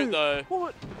afloat though.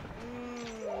 What?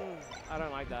 I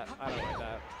don't like that. I don't like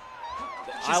that.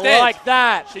 She's I dead. like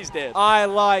that. She's dead. I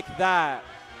like that.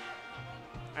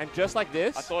 And just like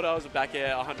this, I thought I was a back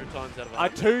air 100 times out of a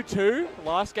 100. 2-2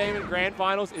 last game in grand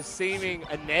finals is seeming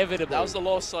inevitable. That was the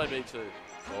lost side B2.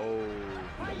 Oh.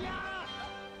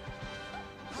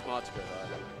 smart to go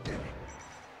high.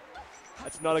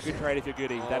 That's not a good trade if you're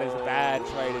Goody. That is a bad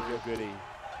trade if you're Goody.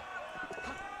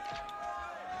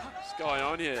 What's going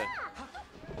on here?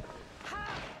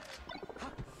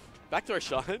 Back to a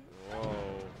shine. Whoa.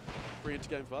 Bring it to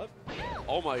game 5.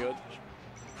 Oh my god.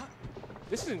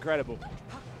 This is incredible.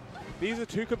 These are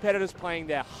two competitors playing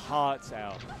their hearts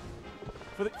out.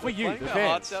 For you, Playing the their fans.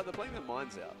 hearts out, they're playing their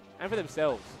minds out. And for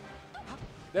themselves.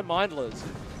 They're mindless.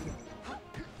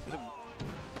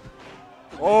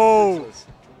 Oh!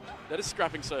 That is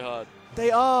scrapping so hard. They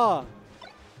are!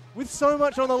 With so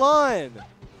much on the line!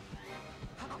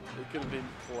 It could have been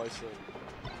closer.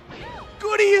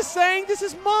 Goody is saying this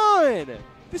is mine!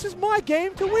 This is my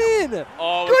game to win!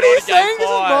 Oh, Goody is saying this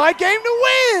is my game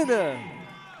to win!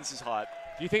 This is hype.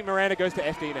 Do you think Miranda goes to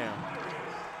FD now?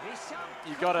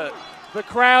 You gotta. The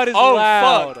crowd is Oh,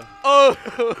 loud. fuck. Oh,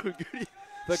 Goody.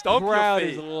 The Stomp your crowd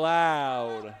feet. is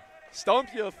loud.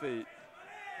 Stomp your feet.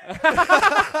 That's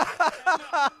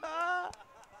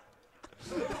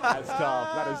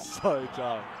tough. That is so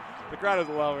tough. The crowd is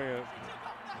loving it.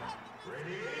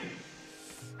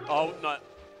 Oh, no.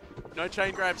 No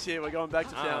chain grabs here. We're going back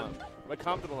to Fountain. We're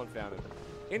comfortable on Fountain.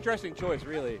 Interesting choice,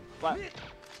 really. But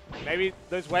maybe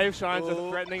those wave shines are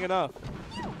threatening enough.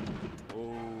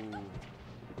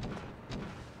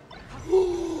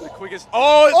 The quickest.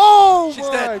 Oh! She's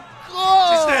dead.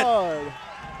 God! She's dead.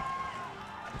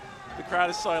 The crowd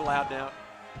is so loud now.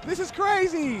 This is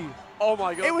crazy. Oh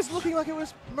my god. It was looking like it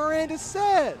was Miranda's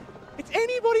set. It's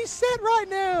anybody's set right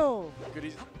now.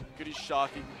 Goody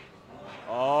sharking.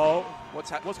 Oh.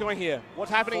 What's going here?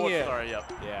 What's happening here? Sorry,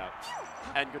 yep. Yeah.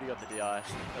 And Goody got the DI.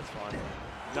 That's fine.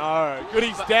 No.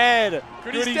 Goody's dead.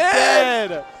 Goody's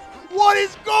dead. What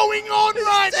is going on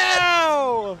right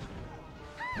now?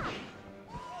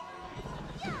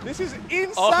 This is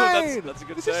insane. Oh, that's a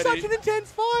good This is 30. such an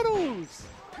intense finals.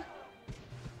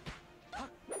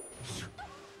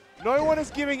 No one is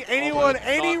giving anyone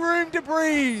any room to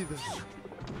breathe.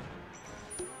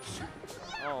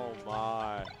 Oh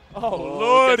my. Oh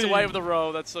lord. Gets away with the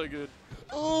roll. That's so good.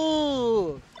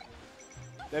 Ooh.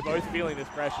 They're both feeling this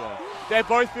pressure. They're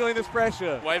both feeling this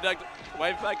pressure. Wave back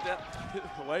down.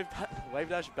 wave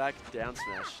dash back down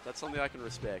smash. That's something I can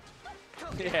respect.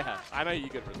 Yeah, I know you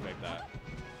can respect that.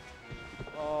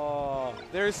 Oh,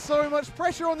 there is so much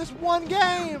pressure on this one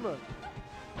game.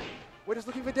 We're just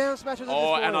looking for down smashes. At this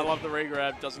point. And I love the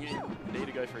regrab. Doesn't need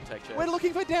to go for a tech check.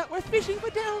 We're fishing for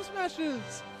down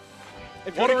smashes.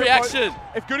 What a reaction!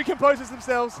 If Goody composes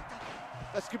themselves,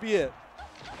 that could be it.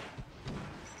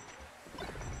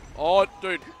 Oh,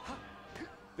 dude.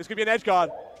 This could be an edge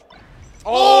guard.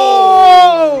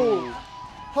 Oh!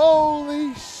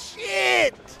 Holy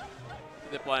shit!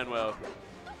 They're playing well.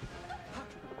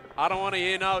 I don't want to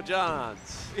hear no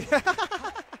Johns.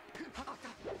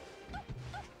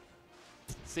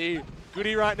 See,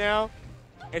 Goody right now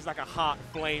is like a hot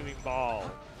flaming ball.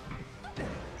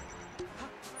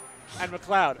 And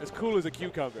McLeod, as cool as a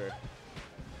cucumber.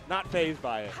 Not phased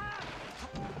by it.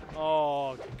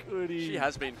 Oh, Goody. She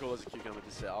has been cool as a cucumber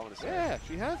this set, I want to say. Yeah,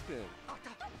 she has been.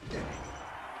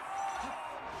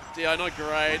 DI not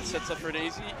great, sets up for an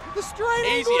easy. The straight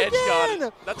Easy angle edge again.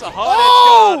 guard. That's a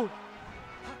hard edge guard.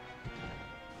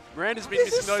 Miranda's been This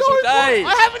missing is those so all day.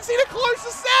 I haven't seen a closer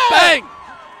set. Bang!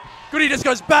 Goody just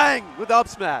goes bang with the up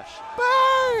smash.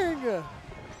 Bang!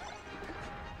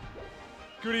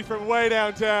 Goody from way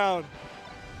downtown.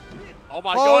 Oh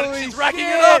my Holy god, she's racking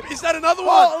shit. it up. Is that another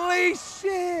one? Holy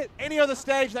shit! Any other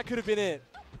stage, that could have been it.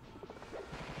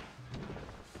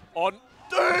 On,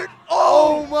 dude!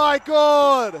 Oh my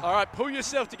god! All right, pull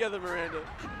yourself together, Miranda.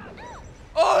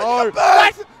 Oh, Oh,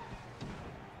 back!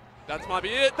 That might be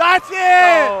it. That's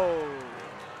it!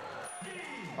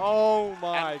 Oh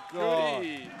my And god.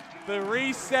 Goody. The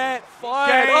reset.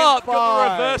 Fired Game up. Got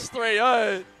five. the reverse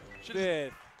 3-0.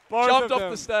 Did. Both Jumped of off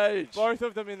them, the stage. Both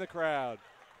of them in the crowd.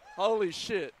 Holy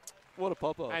shit. What a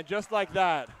pop-up. And just like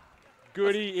that,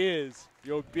 Goody is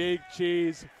your Big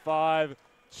Cheese 5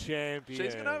 champion.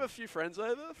 She's going to have a few friends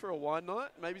over for a wine night.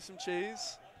 Maybe some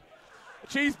cheese. A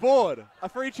cheese board. A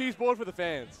free cheese board for the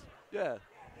fans. Yeah.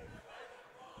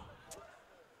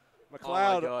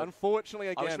 McLeod, God. unfortunately,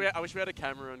 again, I wish we had a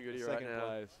camera on Goody right second now.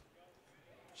 place.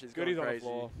 She's Goody's going on the crazy.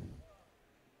 floor.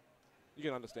 You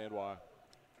can understand why.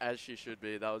 As she should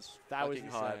be. That was That was fucking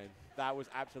insane. hype. That was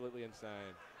absolutely insane.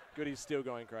 Goody's still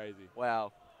going crazy.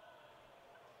 Wow.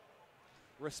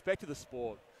 Respect to the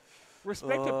sport.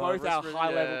 Respect to both our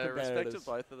high-level competitors. Respect to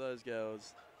both of those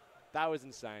girls. That was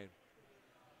insane.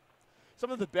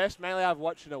 Some of the best Melee I've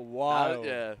watched in a while.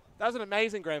 Yeah. That was an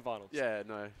amazing grand finals. Yeah,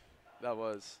 no. That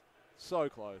was. So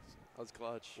close. That was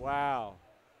clutch. Wow.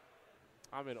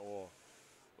 I'm in awe.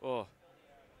 Oh, All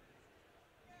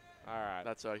right.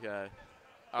 that's okay.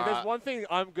 If there's one thing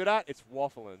I'm good at, it's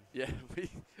waffling. Yeah,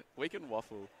 we can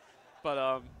waffle,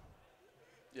 but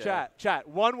yeah. Chat.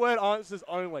 One word answers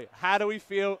only. How do we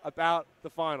feel about the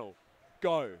final?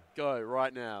 Go. Go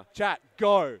right now. Chat,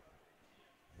 go.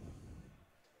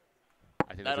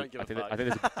 I They don't give a fuck. I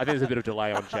think there's a bit of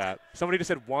delay on chat. Somebody just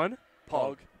said one.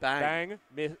 Pog. Bang.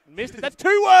 Missed it. That's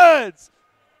 2 words.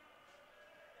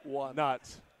 One.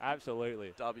 Nuts.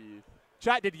 Absolutely. W.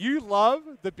 Chat, did you love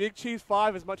the Big Cheese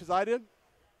 5 as much as I did?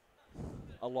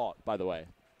 A lot, by the way.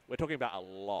 We're talking about a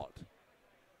lot.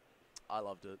 I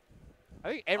loved it. I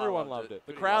think everyone loved it.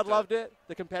 The Pretty crowd loved loved it.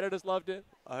 The competitors loved it.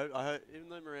 I hope, even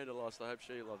though Miranda lost, I hope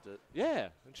she loved it. Yeah,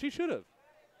 and she should have.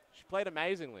 She played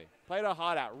amazingly. Played her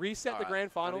heart out. Reset the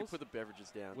grand Let me finals. put the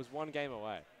beverages down. Was 1 game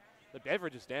away. The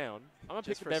beverage is down. I'm going to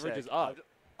pick Just the for a beverages sec. up.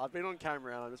 I've been on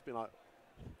camera and I've just been like...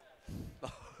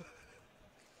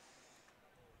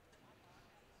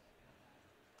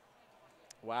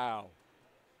 Wow.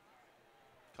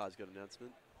 Kai's got an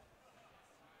announcement.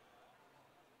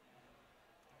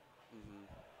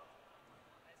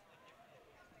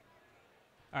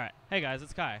 All right. Hey, guys,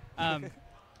 it's Kai.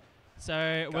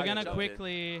 So we're going to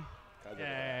quickly...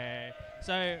 Yay.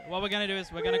 So what we're going to do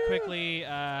is we're going to quickly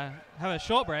have a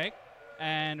short break,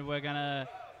 and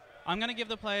I'm going to give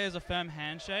the players a firm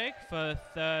handshake for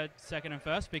 3rd, 2nd, and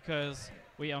 1st because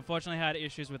we unfortunately had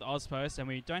issues with Ozpost, and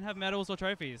we don't have medals or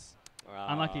trophies.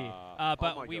 Unlucky.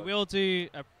 But we will do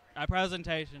a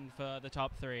presentation for the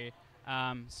top 3.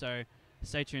 So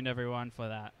stay tuned, everyone, for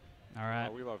that. All right.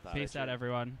 Oh, we love that. Peace out,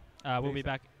 everyone. We'll be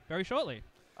back very shortly.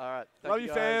 All right. Love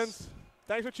you, fans.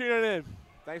 Thanks for tuning in.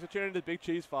 Thanks for tuning in to Big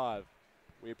Cheese 5.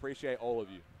 We appreciate all of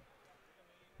you.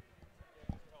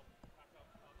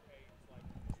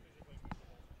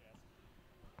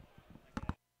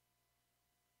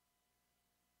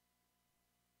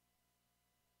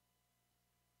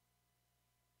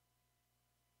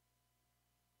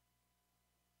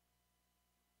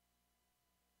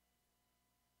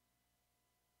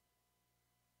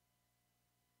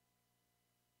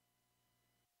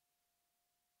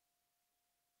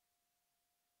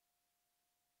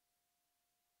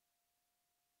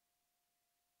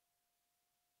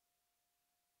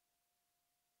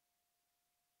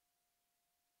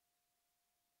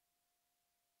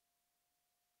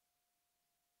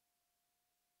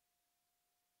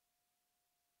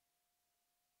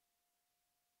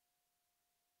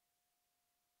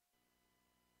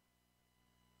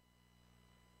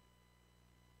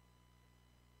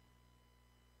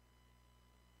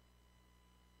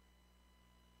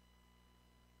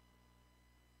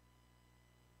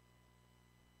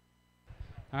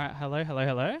 All right. Hello.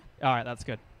 All right. That's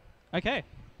good. Okay.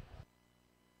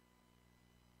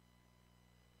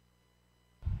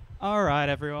 All right,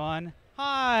 everyone.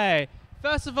 Hi.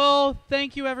 First of all,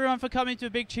 thank you, everyone, for coming to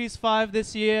Big Cheese 5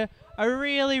 this year. I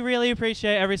really, really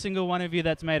appreciate every single one of you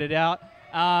that's made it out.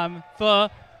 For,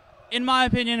 in my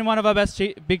opinion, one of our best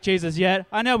Big Cheeses yet.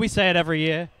 I know we say it every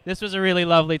year. This was a really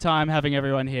lovely time having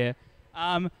everyone here.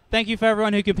 Thank you for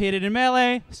everyone who competed in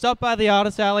Melee, stopped by the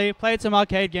Artist Alley, played some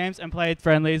arcade games, and played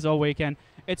friendlies all weekend.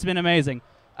 It's been amazing.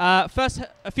 First,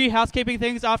 a few housekeeping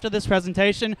things after this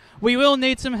presentation. We will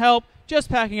need some help just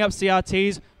packing up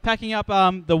CRTs, packing up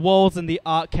the walls in the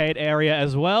arcade area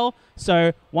as well.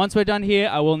 So once we're done here,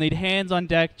 I will need hands on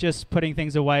deck just putting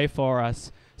things away for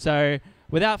us. So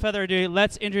without further ado,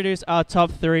 let's introduce our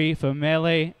top 3 for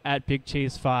Melee at Big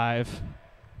Cheese 5.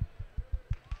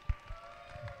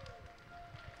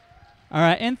 All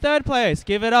right, in 3rd place,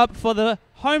 give it up for the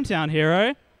hometown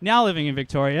hero, now living in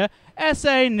Victoria,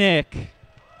 SA Nick.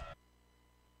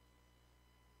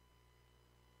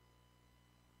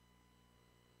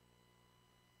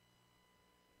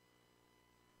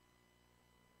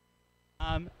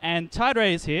 And Tide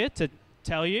Ray is here to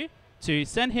tell you to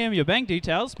send him your bank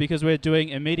details because we're doing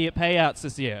immediate payouts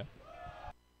this year.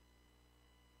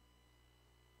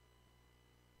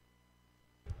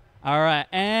 All right,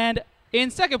 and in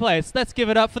 2nd place, let's give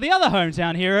it up for the other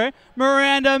hometown hero,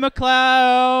 Miranda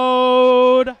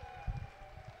McLeod.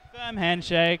 Firm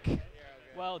handshake.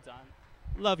 Well done.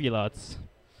 Love you lots.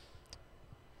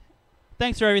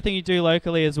 Thanks for everything you do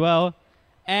locally as well.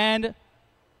 And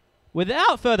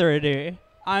without further ado,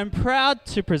 I'm proud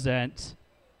to present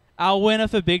our winner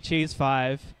for Big Cheese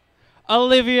 5,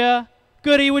 Olivia.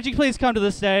 Goody, would you please come to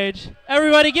the stage?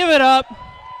 Everybody give it up.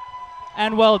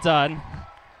 And well done.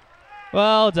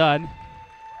 Well done.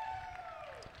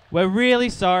 We're really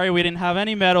sorry we didn't have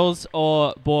any medals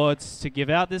or boards to give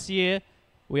out this year.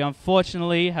 We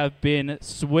unfortunately have been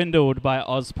swindled by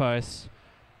Ozpost.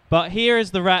 But here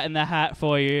is the rat in the hat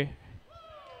for you.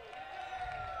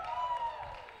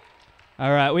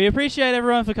 All right, we appreciate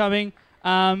everyone for coming.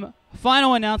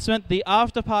 Final announcement, the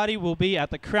after party will be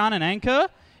at the Crown and Anchor.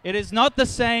 It is not the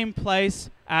same place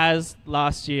as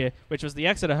last year, which was the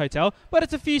Exeter Hotel, but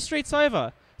it's a few streets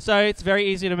over. So it's very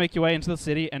easy to make your way into the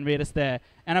city and meet us there.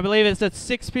 And I believe it's at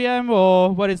 6 p.m.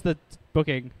 or what is the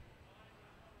booking?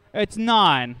 It's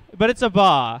 9, but it's a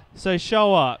bar, so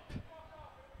show up.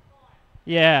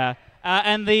 Yeah,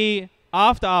 and the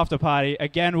after party,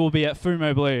 again, will be at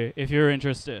Fumo Blue if you're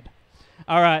interested.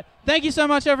 All right, thank you so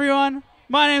much, everyone.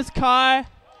 My name's Kai.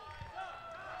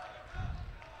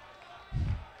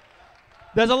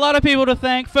 There's a lot of people to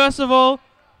thank. First of all,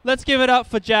 let's give it up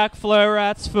for Jack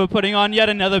Florats for putting on yet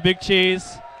another Big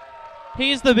Cheese.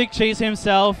 He's the Big Cheese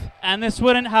himself, and this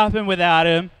wouldn't happen without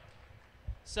him.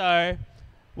 So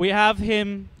we have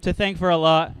him to thank for a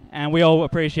lot, and we all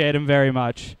appreciate him very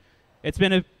much. It's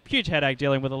been a huge headache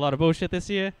dealing with a lot of bullshit this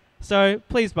year, so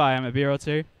please buy him a beer or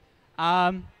two.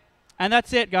 And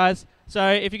that's it, guys. So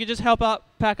if you could just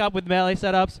pack up with melee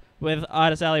setups with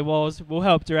Artist Alley walls, we'll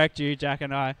help direct you, Jack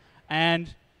and I.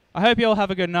 And I hope you all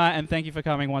have a good night, and thank you for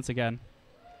coming once again.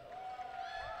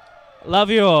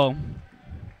 Love you all.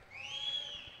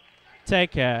 Take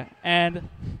care. And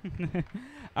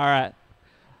all right,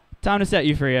 time to set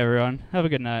you free, everyone. Have a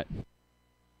good night.